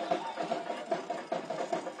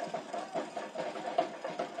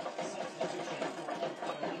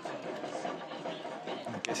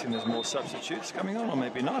 Guessing there's more substitutes coming on, or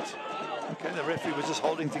maybe not. Okay, the referee was just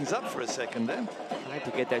holding things up for a second there. Tried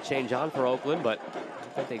to get that change on for Oakland, but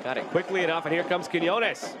I think they got it quickly enough, and here comes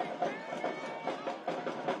Quinones.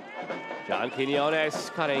 John Quinones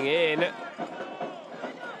cutting in.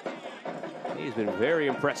 He's been very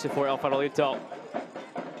impressive for El Farolito.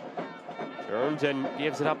 Turns and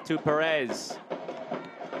gives it up to Perez.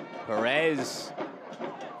 Perez,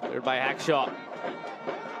 cleared by Hackshaw.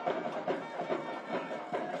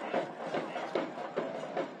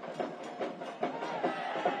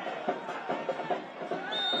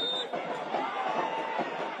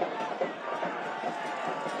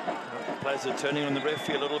 Players are turning on the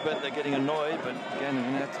referee a little bit. They're getting annoyed, but again, you're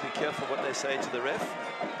going to have to be careful what they say to the ref.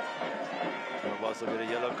 Otherwise, they'll get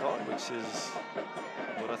a yellow card, which is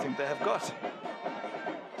what I think they have got.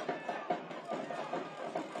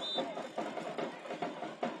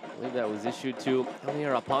 I believe that was issued to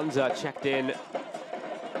Elier Aponza, checked in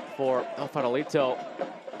for El Farolito,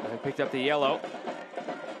 and picked up the yellow.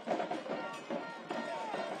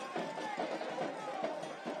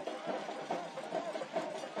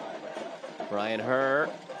 Brian Herr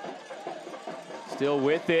still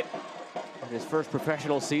with it in his first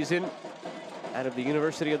professional season out of the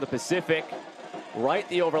University of the Pacific. Right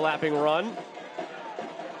the overlapping run.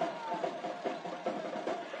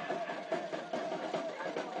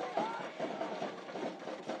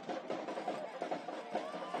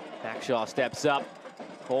 Hackshaw steps up.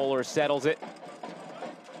 Kohler settles it.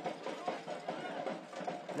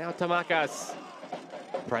 Now Tamakas.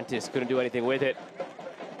 Prentice couldn't do anything with it.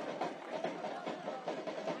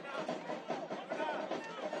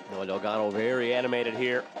 Noah Delgado very animated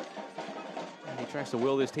here. And he tries to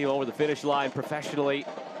will this team over the finish line professionally,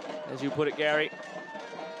 as you put it, Gary.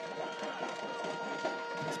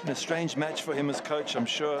 It's been a strange match for him as coach, I'm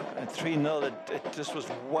sure. At 3-0, it just was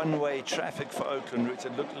one-way traffic for Oakland Roots.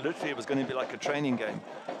 It looked literally it was going to be like a training game.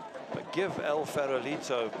 But give El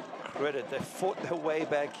Farolito credit. They fought their way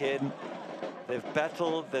back in. They've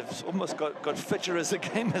battled. They've almost got fitter as the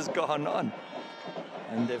game has gone on.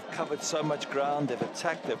 And they've covered so much ground. They've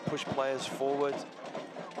attacked. They've pushed players forward.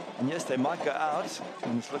 And yes, they might go out.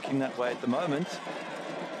 And it's looking that way at the moment.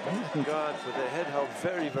 And they can go out with their head held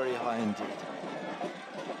very, very high indeed.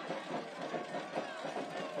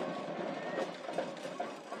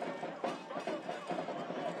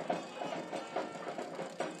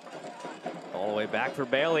 All the way back for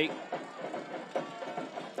Bailey.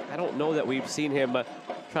 I don't know that we've seen him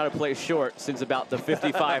try to play short since about the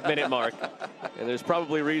 55-minute mark. And there's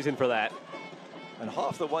probably reason for that. And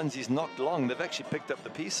half the ones he's knocked long, they've actually picked up the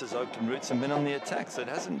pieces, Oakland Roots, and been on the attack. So it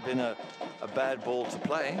hasn't been a bad ball to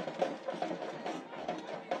play.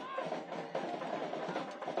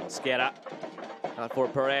 Mosquera. Out for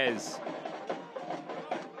Perez.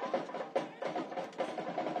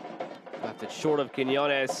 Left it short of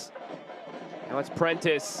Quinones. Now it's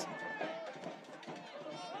Prentice.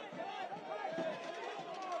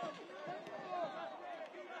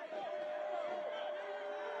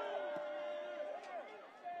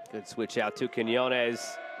 Good switch out to Quinones.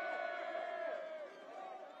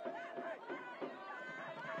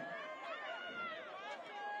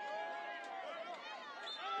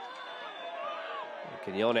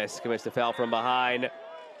 Quinones commits the foul from behind.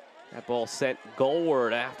 That ball sent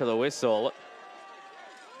goalward after the whistle.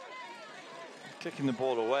 Kicking the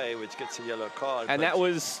ball away, which gets a yellow card. And that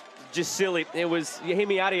was just silly. It was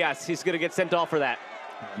Yahimi Arias. He's going to get sent off for that.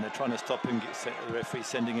 And they're trying to stop him, the referee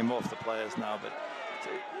sending him off, the players now. But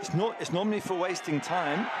it's normally for wasting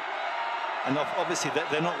time. And obviously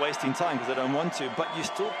they're not wasting time because they don't want to, but you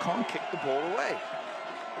still can't kick the ball away.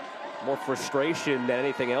 More frustration than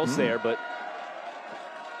anything else there, but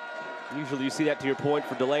usually you see that, to your point,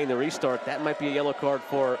 for delaying the restart. That might be a yellow card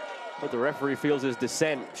for what the referee feels is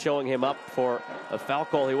dissent, showing him up for a foul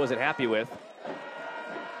call he wasn't happy with.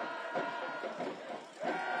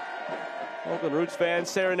 Oakland Roots fans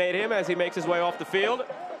serenade him as he makes his way off the field.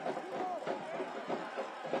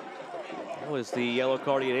 That was the yellow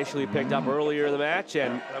card he initially picked up earlier in the match,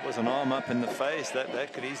 and that was an arm up in the face.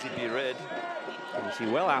 That could easily be red. And you see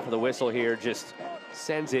well after the whistle here, just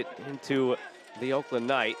sends it into the Oakland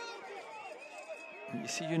Knight. You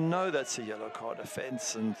see, that's a yellow card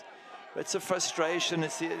offense, and it's a frustration.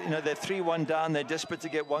 It's they're 3-1 down. They're desperate to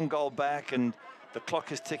get one goal back, and the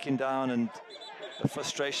clock is ticking down, and the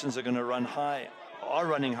frustrations are going to run high, are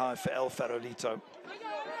running high for El Farolito.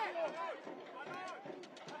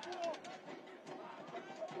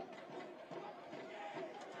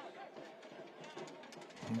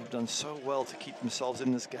 They've done so well to keep themselves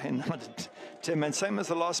in this game. 10 men, same as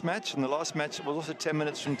the last match, and the last match was also 10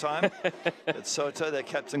 minutes from time. But Soto, their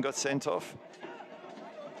captain, got sent off.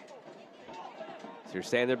 So you're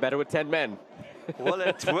saying they're better with 10 men? Well,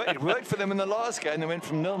 it worked for them in the last game. They went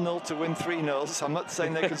from 0-0 to win 3-0. So I'm not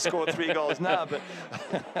saying they can score 3 goals now, but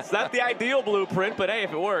it's not the ideal blueprint, but hey,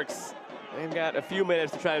 if it works. They've got a few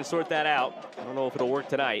minutes to try and sort that out. I don't know if it'll work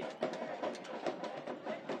tonight.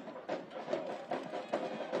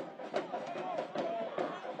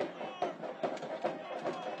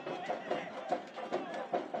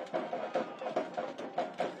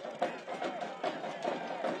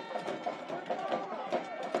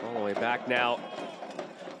 Back now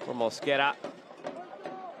for Mosquera.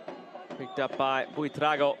 Picked up by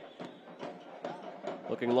Buitrago.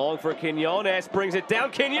 Looking long for Quinones. Brings it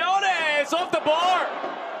down. Quinones off the bar.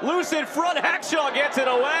 Loose in front. Hackshaw gets it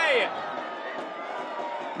away.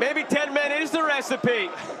 Maybe 10 men is the recipe.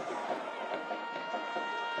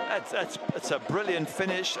 That's a brilliant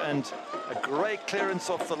finish and a great clearance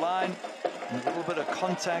off the line. And a little bit of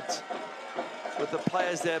contact with the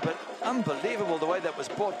players there, but unbelievable the way that was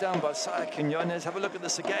brought down by Saya Quinones. Have a look at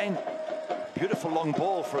this again. Beautiful long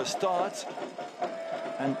ball for a start.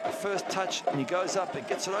 And a first touch, and he goes up and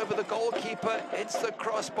gets it over the goalkeeper. It's the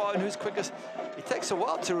crossbar, and who's quickest? It takes a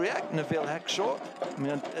while to react, Neville Hackshaw. I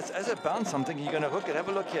mean, as it bounced, I'm thinking you're going to hook it. Have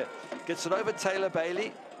a look here. Gets it over Taylor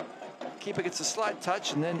Bailey. Keeper gets a slight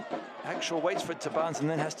touch, and then Hackshaw waits for it to bounce, and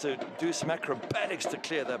then has to do some acrobatics to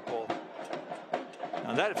clear that ball.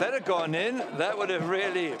 Now that, if that had gone in, that would have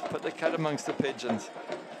really put the cat amongst the pigeons.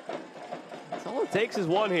 That's all it takes is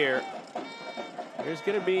one here. There's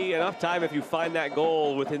going to be enough time if you find that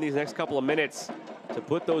goal within these next couple of minutes to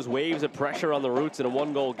put those waves of pressure on the Roots in a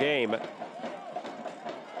one-goal game.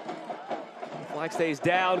 Flag stays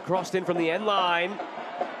down, crossed in from the end line.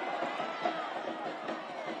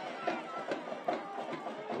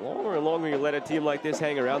 The longer and longer you let a team like this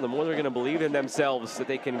hang around, the more they're going to believe in themselves that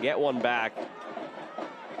they can get one back.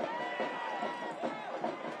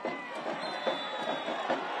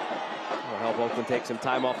 That'll help Oakland take some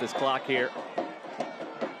time off this clock here.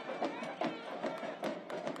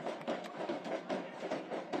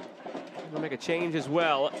 They'll make a change as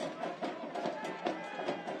well.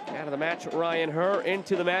 Out of the match, Ryan Herr.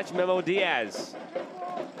 Into the match, Memo Diaz.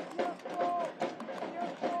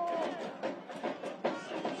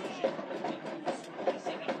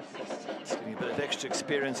 It's giving a bit of extra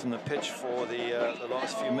experience on the pitch for the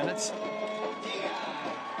last few minutes.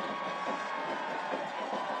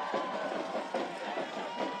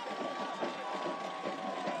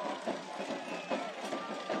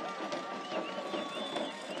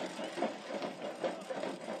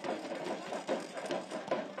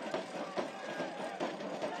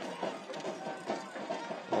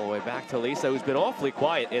 Back to Lisa, who's been awfully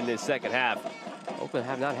quiet in this second half. Oakland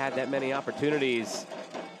have not had that many opportunities.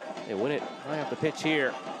 They win it high off the pitch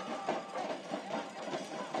here.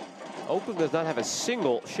 Oakland does not have a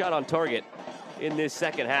single shot on target in this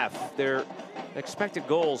second half. Their expected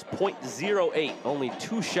goals, .08, only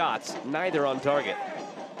 2 shots, neither on target.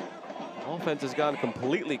 Offense has gone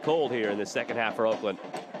completely cold here in the second half for Oakland.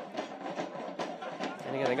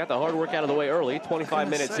 And again, they got the hard work out of the way early. 25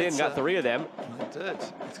 minutes in, got 3 of them. It did.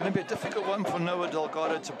 It's going to be a difficult one for Noah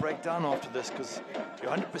Delgado to break down after this, because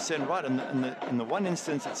you're 100% right. In the one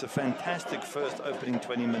instance, it's a fantastic first opening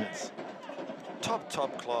 20 minutes.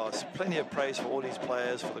 Top class. Plenty of praise for all these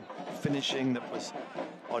players for the finishing that was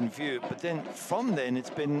on view. But then from then, it's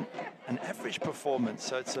been an average performance.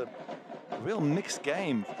 So it's a real mixed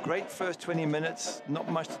game. Great first 20 minutes. Not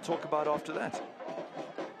much to talk about after that.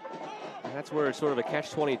 And that's where it's sort of a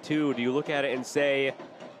catch-22. Do you look at it and say,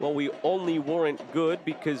 well, we only weren't good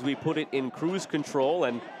because we put it in cruise control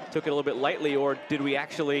and took it a little bit lightly, or did we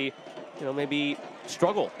actually, you know, maybe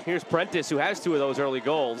struggle? Here's Prentice, who has 2 of those early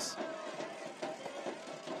goals.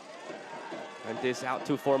 Prentice out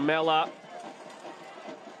to Formella.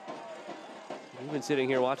 You've been sitting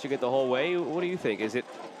here watching it the whole way. What do you think? Is it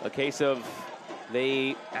a case of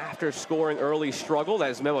they, after scoring early, struggled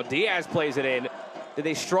as Memo Diaz plays it in? Did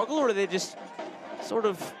they struggle, or did they just sort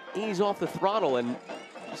of ease off the throttle and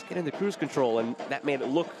just get into cruise control, and that made it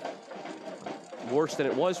look worse than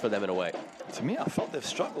it was for them in a way? To me, I felt they've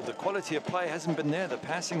struggled. The quality of play hasn't been there. The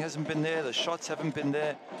passing hasn't been there. The shots haven't been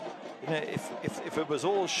there. You know, if it was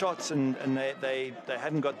all shots and they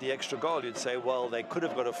hadn't got the extra goal, you'd say, well, they could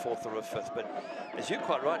have got a 4th or a 5th. But as you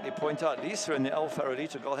quite rightly point out, Lisa and the El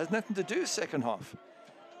Farolito goal has nothing to do second half.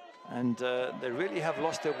 And they really have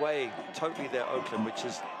lost their way totally there, Oakland, which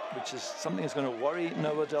is something that's going to worry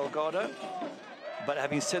Noah Delgado. But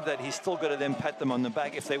having said that, he's still got to then pat them on the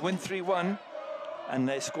back. If they win 3-1 and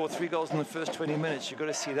they score 3 goals in the first 20 minutes, you've got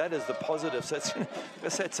to see that as the positive. So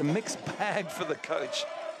it's a mixed bag for the coach.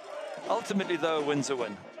 Ultimately, though, a win's a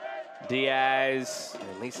win. Diaz,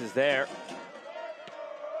 and Lisa's there.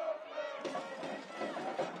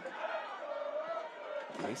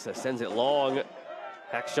 Lisa sends it long.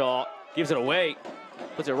 Hackshaw gives it away.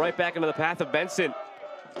 Puts it right back into the path of Benson.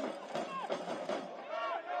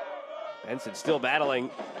 Benson still battling.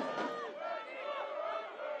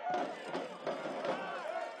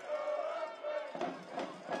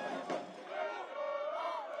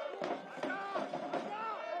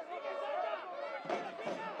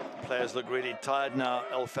 Players look really tired now,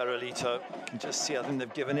 El Farolito. You can just see, I think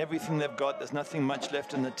they've given everything they've got. There's nothing much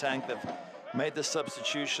left in the tank. They've made the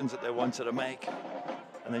substitutions that they wanted to make,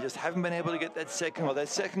 and they just haven't been able to get that second goal. That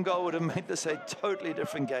second goal would have made this a totally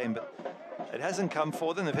different game, but it hasn't come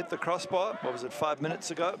for them. They've hit the crossbar. What was it, 5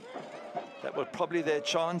 minutes ago? That was probably their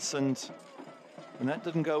chance, and when that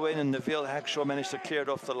didn't go in and Neville Hackshaw managed to clear it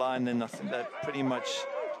off the line, then I think that pretty much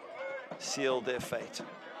sealed their fate.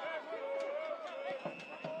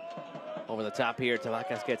 Over the top here,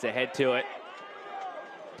 Tavakas gets ahead to it.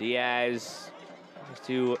 Diaz just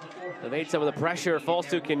to evade some of the pressure, falls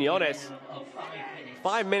to Quinones.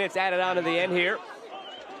 5 minutes added on to the end here.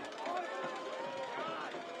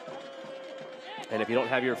 And if you don't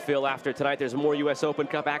have your fill after tonight, there's more U.S. Open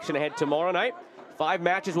Cup action ahead tomorrow night. 5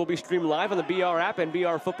 matches will be streamed live on the BR app and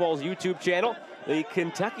BR Football's YouTube channel. The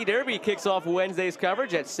Kentucky Derby kicks off Wednesday's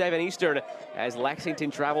coverage at 7 Eastern as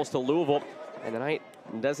Lexington travels to Louisville. And tonight,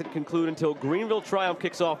 doesn't conclude until Greenville Triumph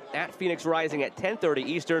kicks off at Phoenix Rising at 10:30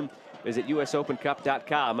 Eastern. Visit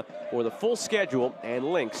usopencup.com for the full schedule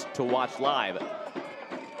and links to watch live.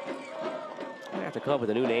 I have to come up with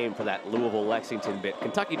a new name for that Louisville-Lexington bit.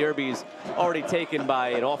 Kentucky Derby's already taken by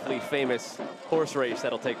an awfully famous horse race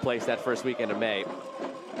that'll take place that first weekend of May.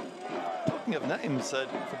 Talking of names, I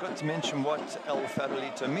forgot to mention what El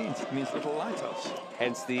Farolito means. It means little lighthouse.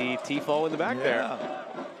 Hence the Tifo in the back there.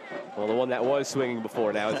 Well, the one that was swinging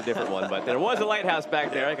before, now it's a different one, but there was a lighthouse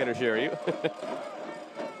back there, I can assure you.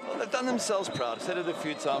 Well, they've done themselves proud. I've said it a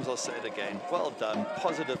few times, I'll say it again. Well done,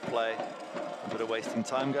 positive play. A bit of wasting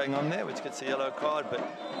time going on there, which gets a yellow card, but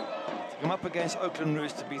to come up against Oakland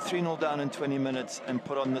Roots to be 3-0 down in 20 minutes and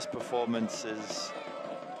put on this performance is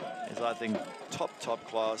I think, top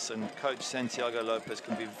class, and Coach Santiago Lopez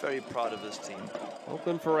can be very proud of this team.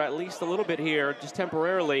 Oakland for at least a little bit here, just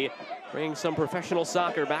temporarily, bringing some professional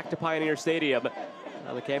soccer back to Pioneer Stadium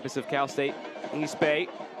on the campus of Cal State East Bay.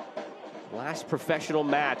 Last professional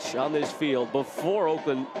match on this field before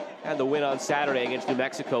Oakland had the win on Saturday against New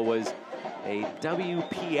Mexico was a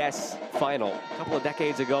WPS final a couple of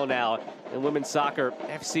decades ago now in women's soccer.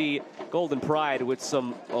 FC Golden Pride with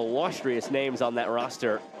some illustrious names on that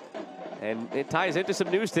roster. And it ties into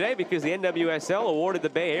some news today because the NWSL awarded the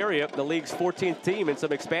Bay Area the league's 14th team in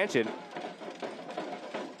some expansion.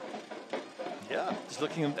 Yeah, just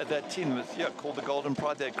looking at that team with, called the Golden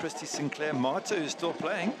Pride there. Christy Sinclair, Marta, who's still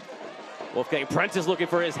playing. Wolfgang Prentice is looking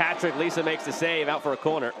for his hat trick. Lisa makes the save out for a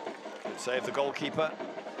corner. Good save, the goalkeeper.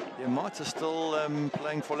 Yeah, Marta's still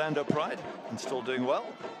playing for Orlando Pride and still doing well.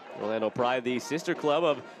 Orlando Pride, the sister club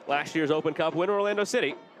of last year's Open Cup winner, Orlando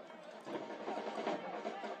City.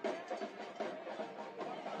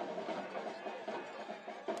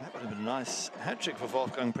 That would have been a nice hat trick for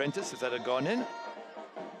Wolfgang Prentice if that had gone in.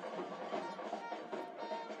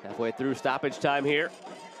 Halfway through stoppage time here.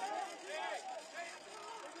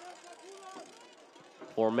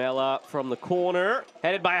 Formella from the corner,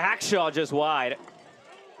 headed by Hackshaw just wide.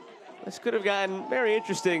 This could have gotten very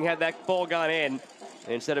interesting had that ball gone in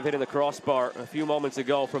instead of hitting the crossbar a few moments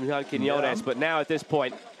ago from Jan Quinones. Yeah. But now at this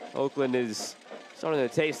point, Oakland is starting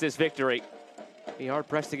to taste this victory. Be hard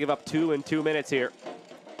pressed to give up 2 in 2 minutes here.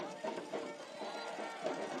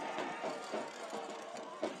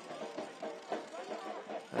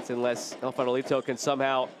 That's unless El Farolito can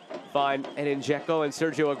somehow find Edin Dzeko and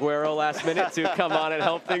Sergio Aguero last minute to come on and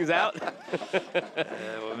help things out.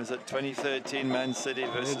 What was it, 2013 Man City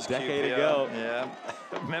versus a decade QPR. ago. Yeah,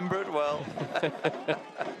 remember it well. I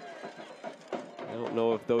don't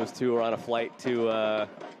know if those two are on a flight to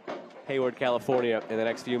Hayward, California in the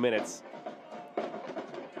next few minutes.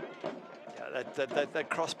 Yeah, that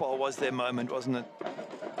crossbar was their moment, wasn't it?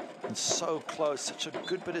 And so close, such a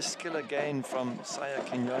good bit of skill again from Saya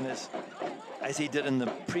Quinones, as he did in the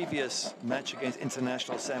previous match against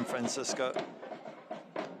International San Francisco.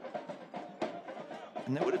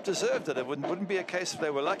 And they would have deserved it. It wouldn't be a case if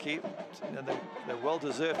they were lucky. You know, they well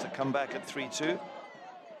deserved to come back at 3-2.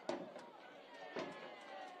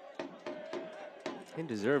 They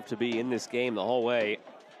deserved to be in this game the whole way.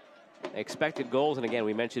 Expected goals, and again,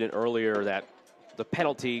 we mentioned it earlier that the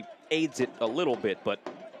penalty aids it a little bit, but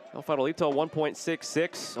El Farolito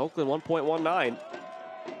 1.66, Oakland 1.19.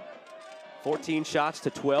 14 shots to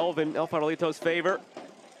 12 in El Farolito's favor.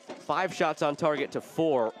 5 shots on target to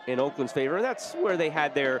 4 in Oakland's favor. And that's where they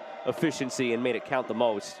had their efficiency and made it count the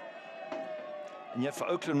most. And yet for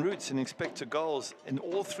Oakland Roots in expected goals, in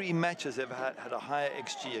all 3 matches they've had a higher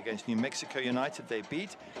XG. Against New Mexico United they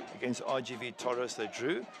beat, against RGV Toros they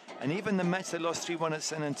drew, and even the match they lost 3-1 at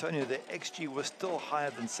San Antonio, their XG was still higher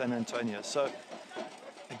than San Antonio. So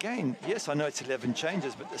again, yes, I know it's 11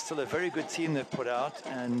 changes, but there's still a very good team they've put out,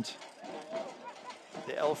 and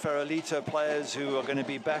the El Farolito players who are going to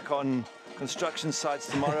be back on construction sites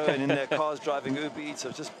tomorrow and in their cars driving Uber Eats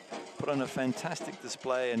have just put on a fantastic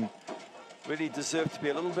display and really deserve to be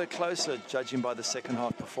a little bit closer, judging by the second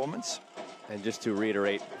half performance. And just to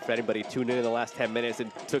reiterate, for anybody tuned in the last 10 minutes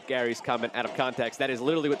and took Gary's comment out of context, that is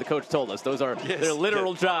literally what the coach told us. Those are their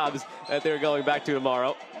literal jobs that they're going back to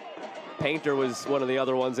tomorrow. Painter was one of the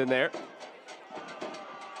other ones in there.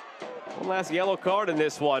 One last yellow card in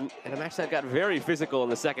this one, and a match that got very physical in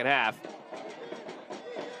the second half.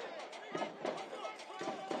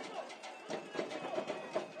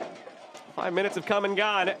 Five minutes have come and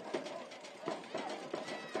gone.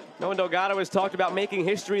 Noah Delgado has talked about making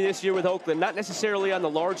history this year with Oakland, not necessarily on the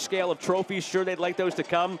large scale of trophies. Sure, they'd like those to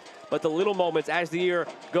come, but the little moments as the year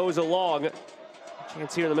goes along.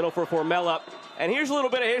 Chance here in the middle for Formella. And here's a little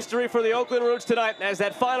bit of history for the Oakland Roots tonight as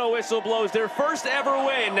that final whistle blows their first ever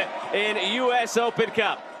win in U.S. Open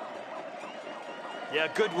Cup. Yeah,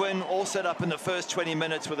 good win, all set up in the first 20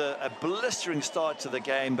 minutes with a blistering start to the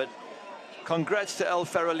game. But congrats to El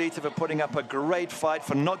Farolito for putting up a great fight,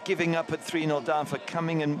 for not giving up at 3-0 down, for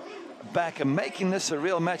coming in back and making this a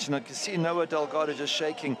real match. And I can see Noah Delgado just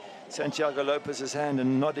shaking Santiago Lopez's hand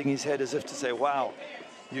and nodding his head as if to say, wow,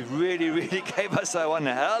 you really, really gave us one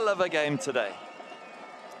hell of a game today.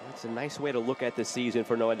 It's a nice way to look at the season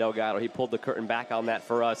for Noah Delgado. He pulled the curtain back on that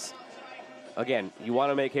for us. Again, you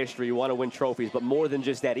want to make history, you want to win trophies, but more than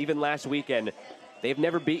just that, even last weekend, they've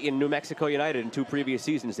never beaten New Mexico United in 2 previous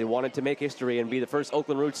seasons. They wanted to make history and be the first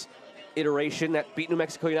Oakland Roots iteration that beat New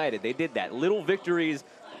Mexico United. They did that. Little victories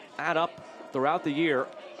add up throughout the year,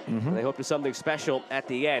 and they hope to something special at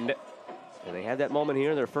the end. And they had that moment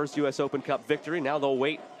here, their first U.S. Open Cup victory. Now they'll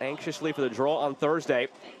wait anxiously for the draw on Thursday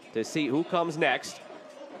to see who comes next.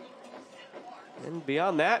 And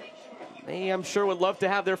beyond that, they, I'm sure, would love to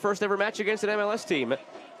have their first ever match against an MLS team,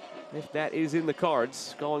 if that is in the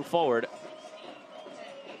cards going forward.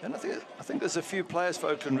 And I think there's a few players for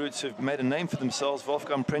Oakland Roots who've made a name for themselves.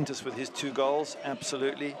 Wolfgang Prentice with his 2 goals,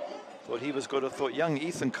 absolutely. Thought he was good. I thought young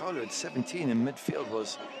Ethan Kohler at 17 in midfield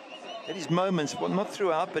was at his moments, well, not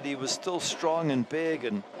throughout, but he was still strong and big.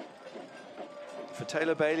 And for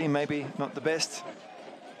Taylor Bailey, maybe not the best,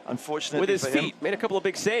 unfortunately. With his for feet, him. Made a couple of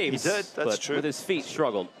big saves. He did, that's true. With his feet,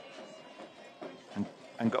 struggled.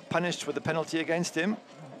 And got punished with the penalty against him,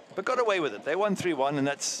 but got away with it. They won 3-1, and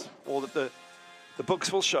that's all that the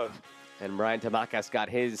books will show. And Brian Tamakas got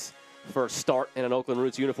his first start in an Oakland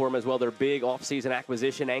Roots uniform as well. Their big offseason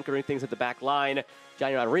acquisition, anchoring things at the back line.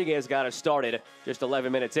 Johnny Rodriguez got us started just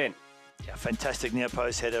 11 minutes in. Yeah, fantastic near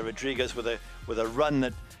post header. Rodriguez with a run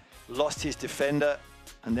that lost his defender,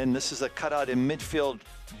 and then this is a cutout in midfield.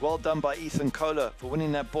 Well done by Ethan Kohler for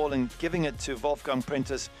winning that ball and giving it to Wolfgang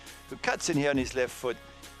Prentice, who cuts in here on his left foot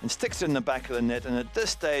and sticks it in the back of the net. And at this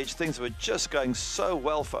stage, things were just going so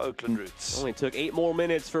well for Oakland Roots. Only took 8 more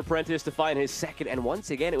minutes for Prentice to find his second, and once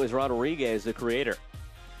again, it was Rodriguez, the creator.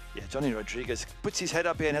 Yeah, Johnny Rodriguez puts his head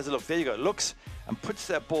up here and has a look. There you go, looks and puts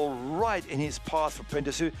that ball right in his path for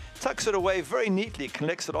Prentice, who tucks it away very neatly,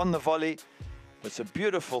 collects it on the volley. It's a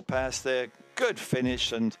beautiful pass there, good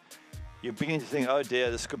finish, and you begin to think, oh dear,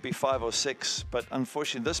 this could be 5 or 6. But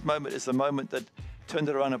unfortunately, this moment is the moment that turned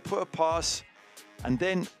it around. A poor pass, and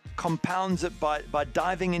then compounds it by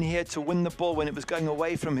diving in here to win the ball when it was going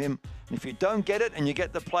away from him. And if you don't get it and you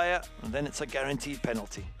get the player, then it's a guaranteed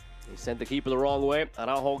penalty. He sent the keeper the wrong way.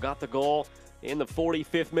 Araujo got the goal in the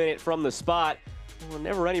 45th minute from the spot. Well,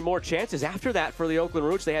 never any more chances after that for the Oakland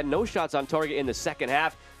Roots. They had no shots on target in the second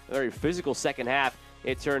half. A very physical second half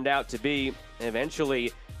it turned out to be.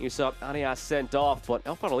 Eventually, you saw Arias sent off, but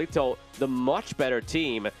El Farolito, the much better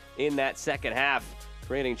team in that second half,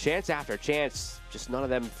 creating chance after chance. Just none of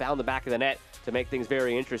them found the back of the net to make things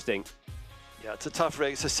very interesting. Yeah, it's a tough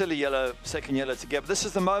rig. It's a silly yellow, second yellow to get. But this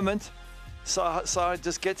is the moment. Sa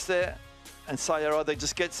just gets there, and Sayarade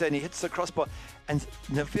just gets there, and he hits the crossbar. And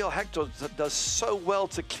Neville Hector does so well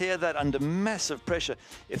to clear that under massive pressure.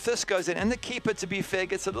 If this goes in, and the keeper, to be fair,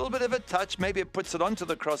 gets a little bit of a touch, maybe it puts it onto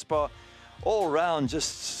the crossbar. All round,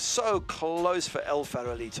 just so close for El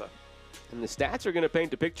Farolito. And the stats are going to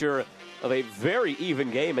paint a picture of a very even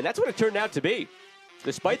game, and that's what it turned out to be,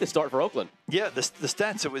 despite the start for Oakland. Yeah, the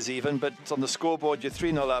stats, it was even, but on the scoreboard, you're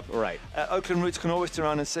 3-0 up. Right. Oakland Roots can always turn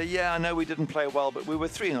around and say, yeah, I know we didn't play well, but we were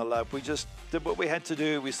 3-0 up. We just did what we had to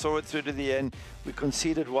do. We saw it through to the end. We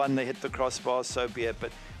conceded one. They hit the crossbar, so be it.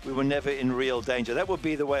 But we were never in real danger. That would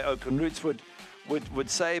be the way Oakland Roots would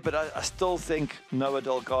say, but I still think Noah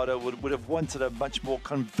Delgado would have wanted a much more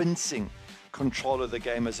convincing control of the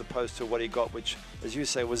game as opposed to what he got, which, as you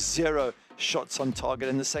say, was 0 shots on target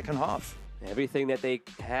in the second half. Everything that they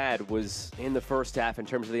had was in the first half in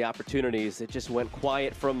terms of the opportunities. It just went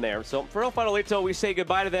quiet from there. So for El Farolito, we say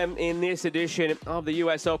goodbye to them in this edition of the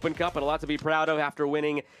U.S. Open Cup, and a lot to be proud of after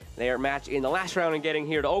winning their match in the last round and getting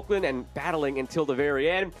here to Oakland and battling until the very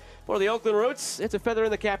end. For the Oakland Roots, it's a feather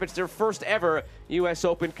in the cap. It's their first ever U.S.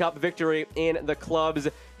 Open Cup victory in the club's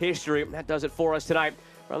history. That does it for us tonight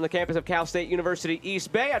from the campus of Cal State University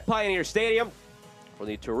East Bay at Pioneer Stadium. For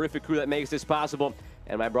the terrific crew that makes this possible,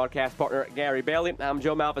 and my broadcast partner, Gary Bailey, I'm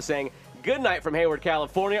Joe Malfa saying good night from Hayward,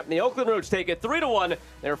 California. The Oakland Roots take it 3-1,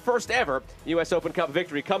 their first ever U.S. Open Cup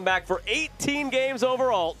victory. Come back for 18 games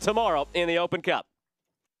overall tomorrow in the Open Cup.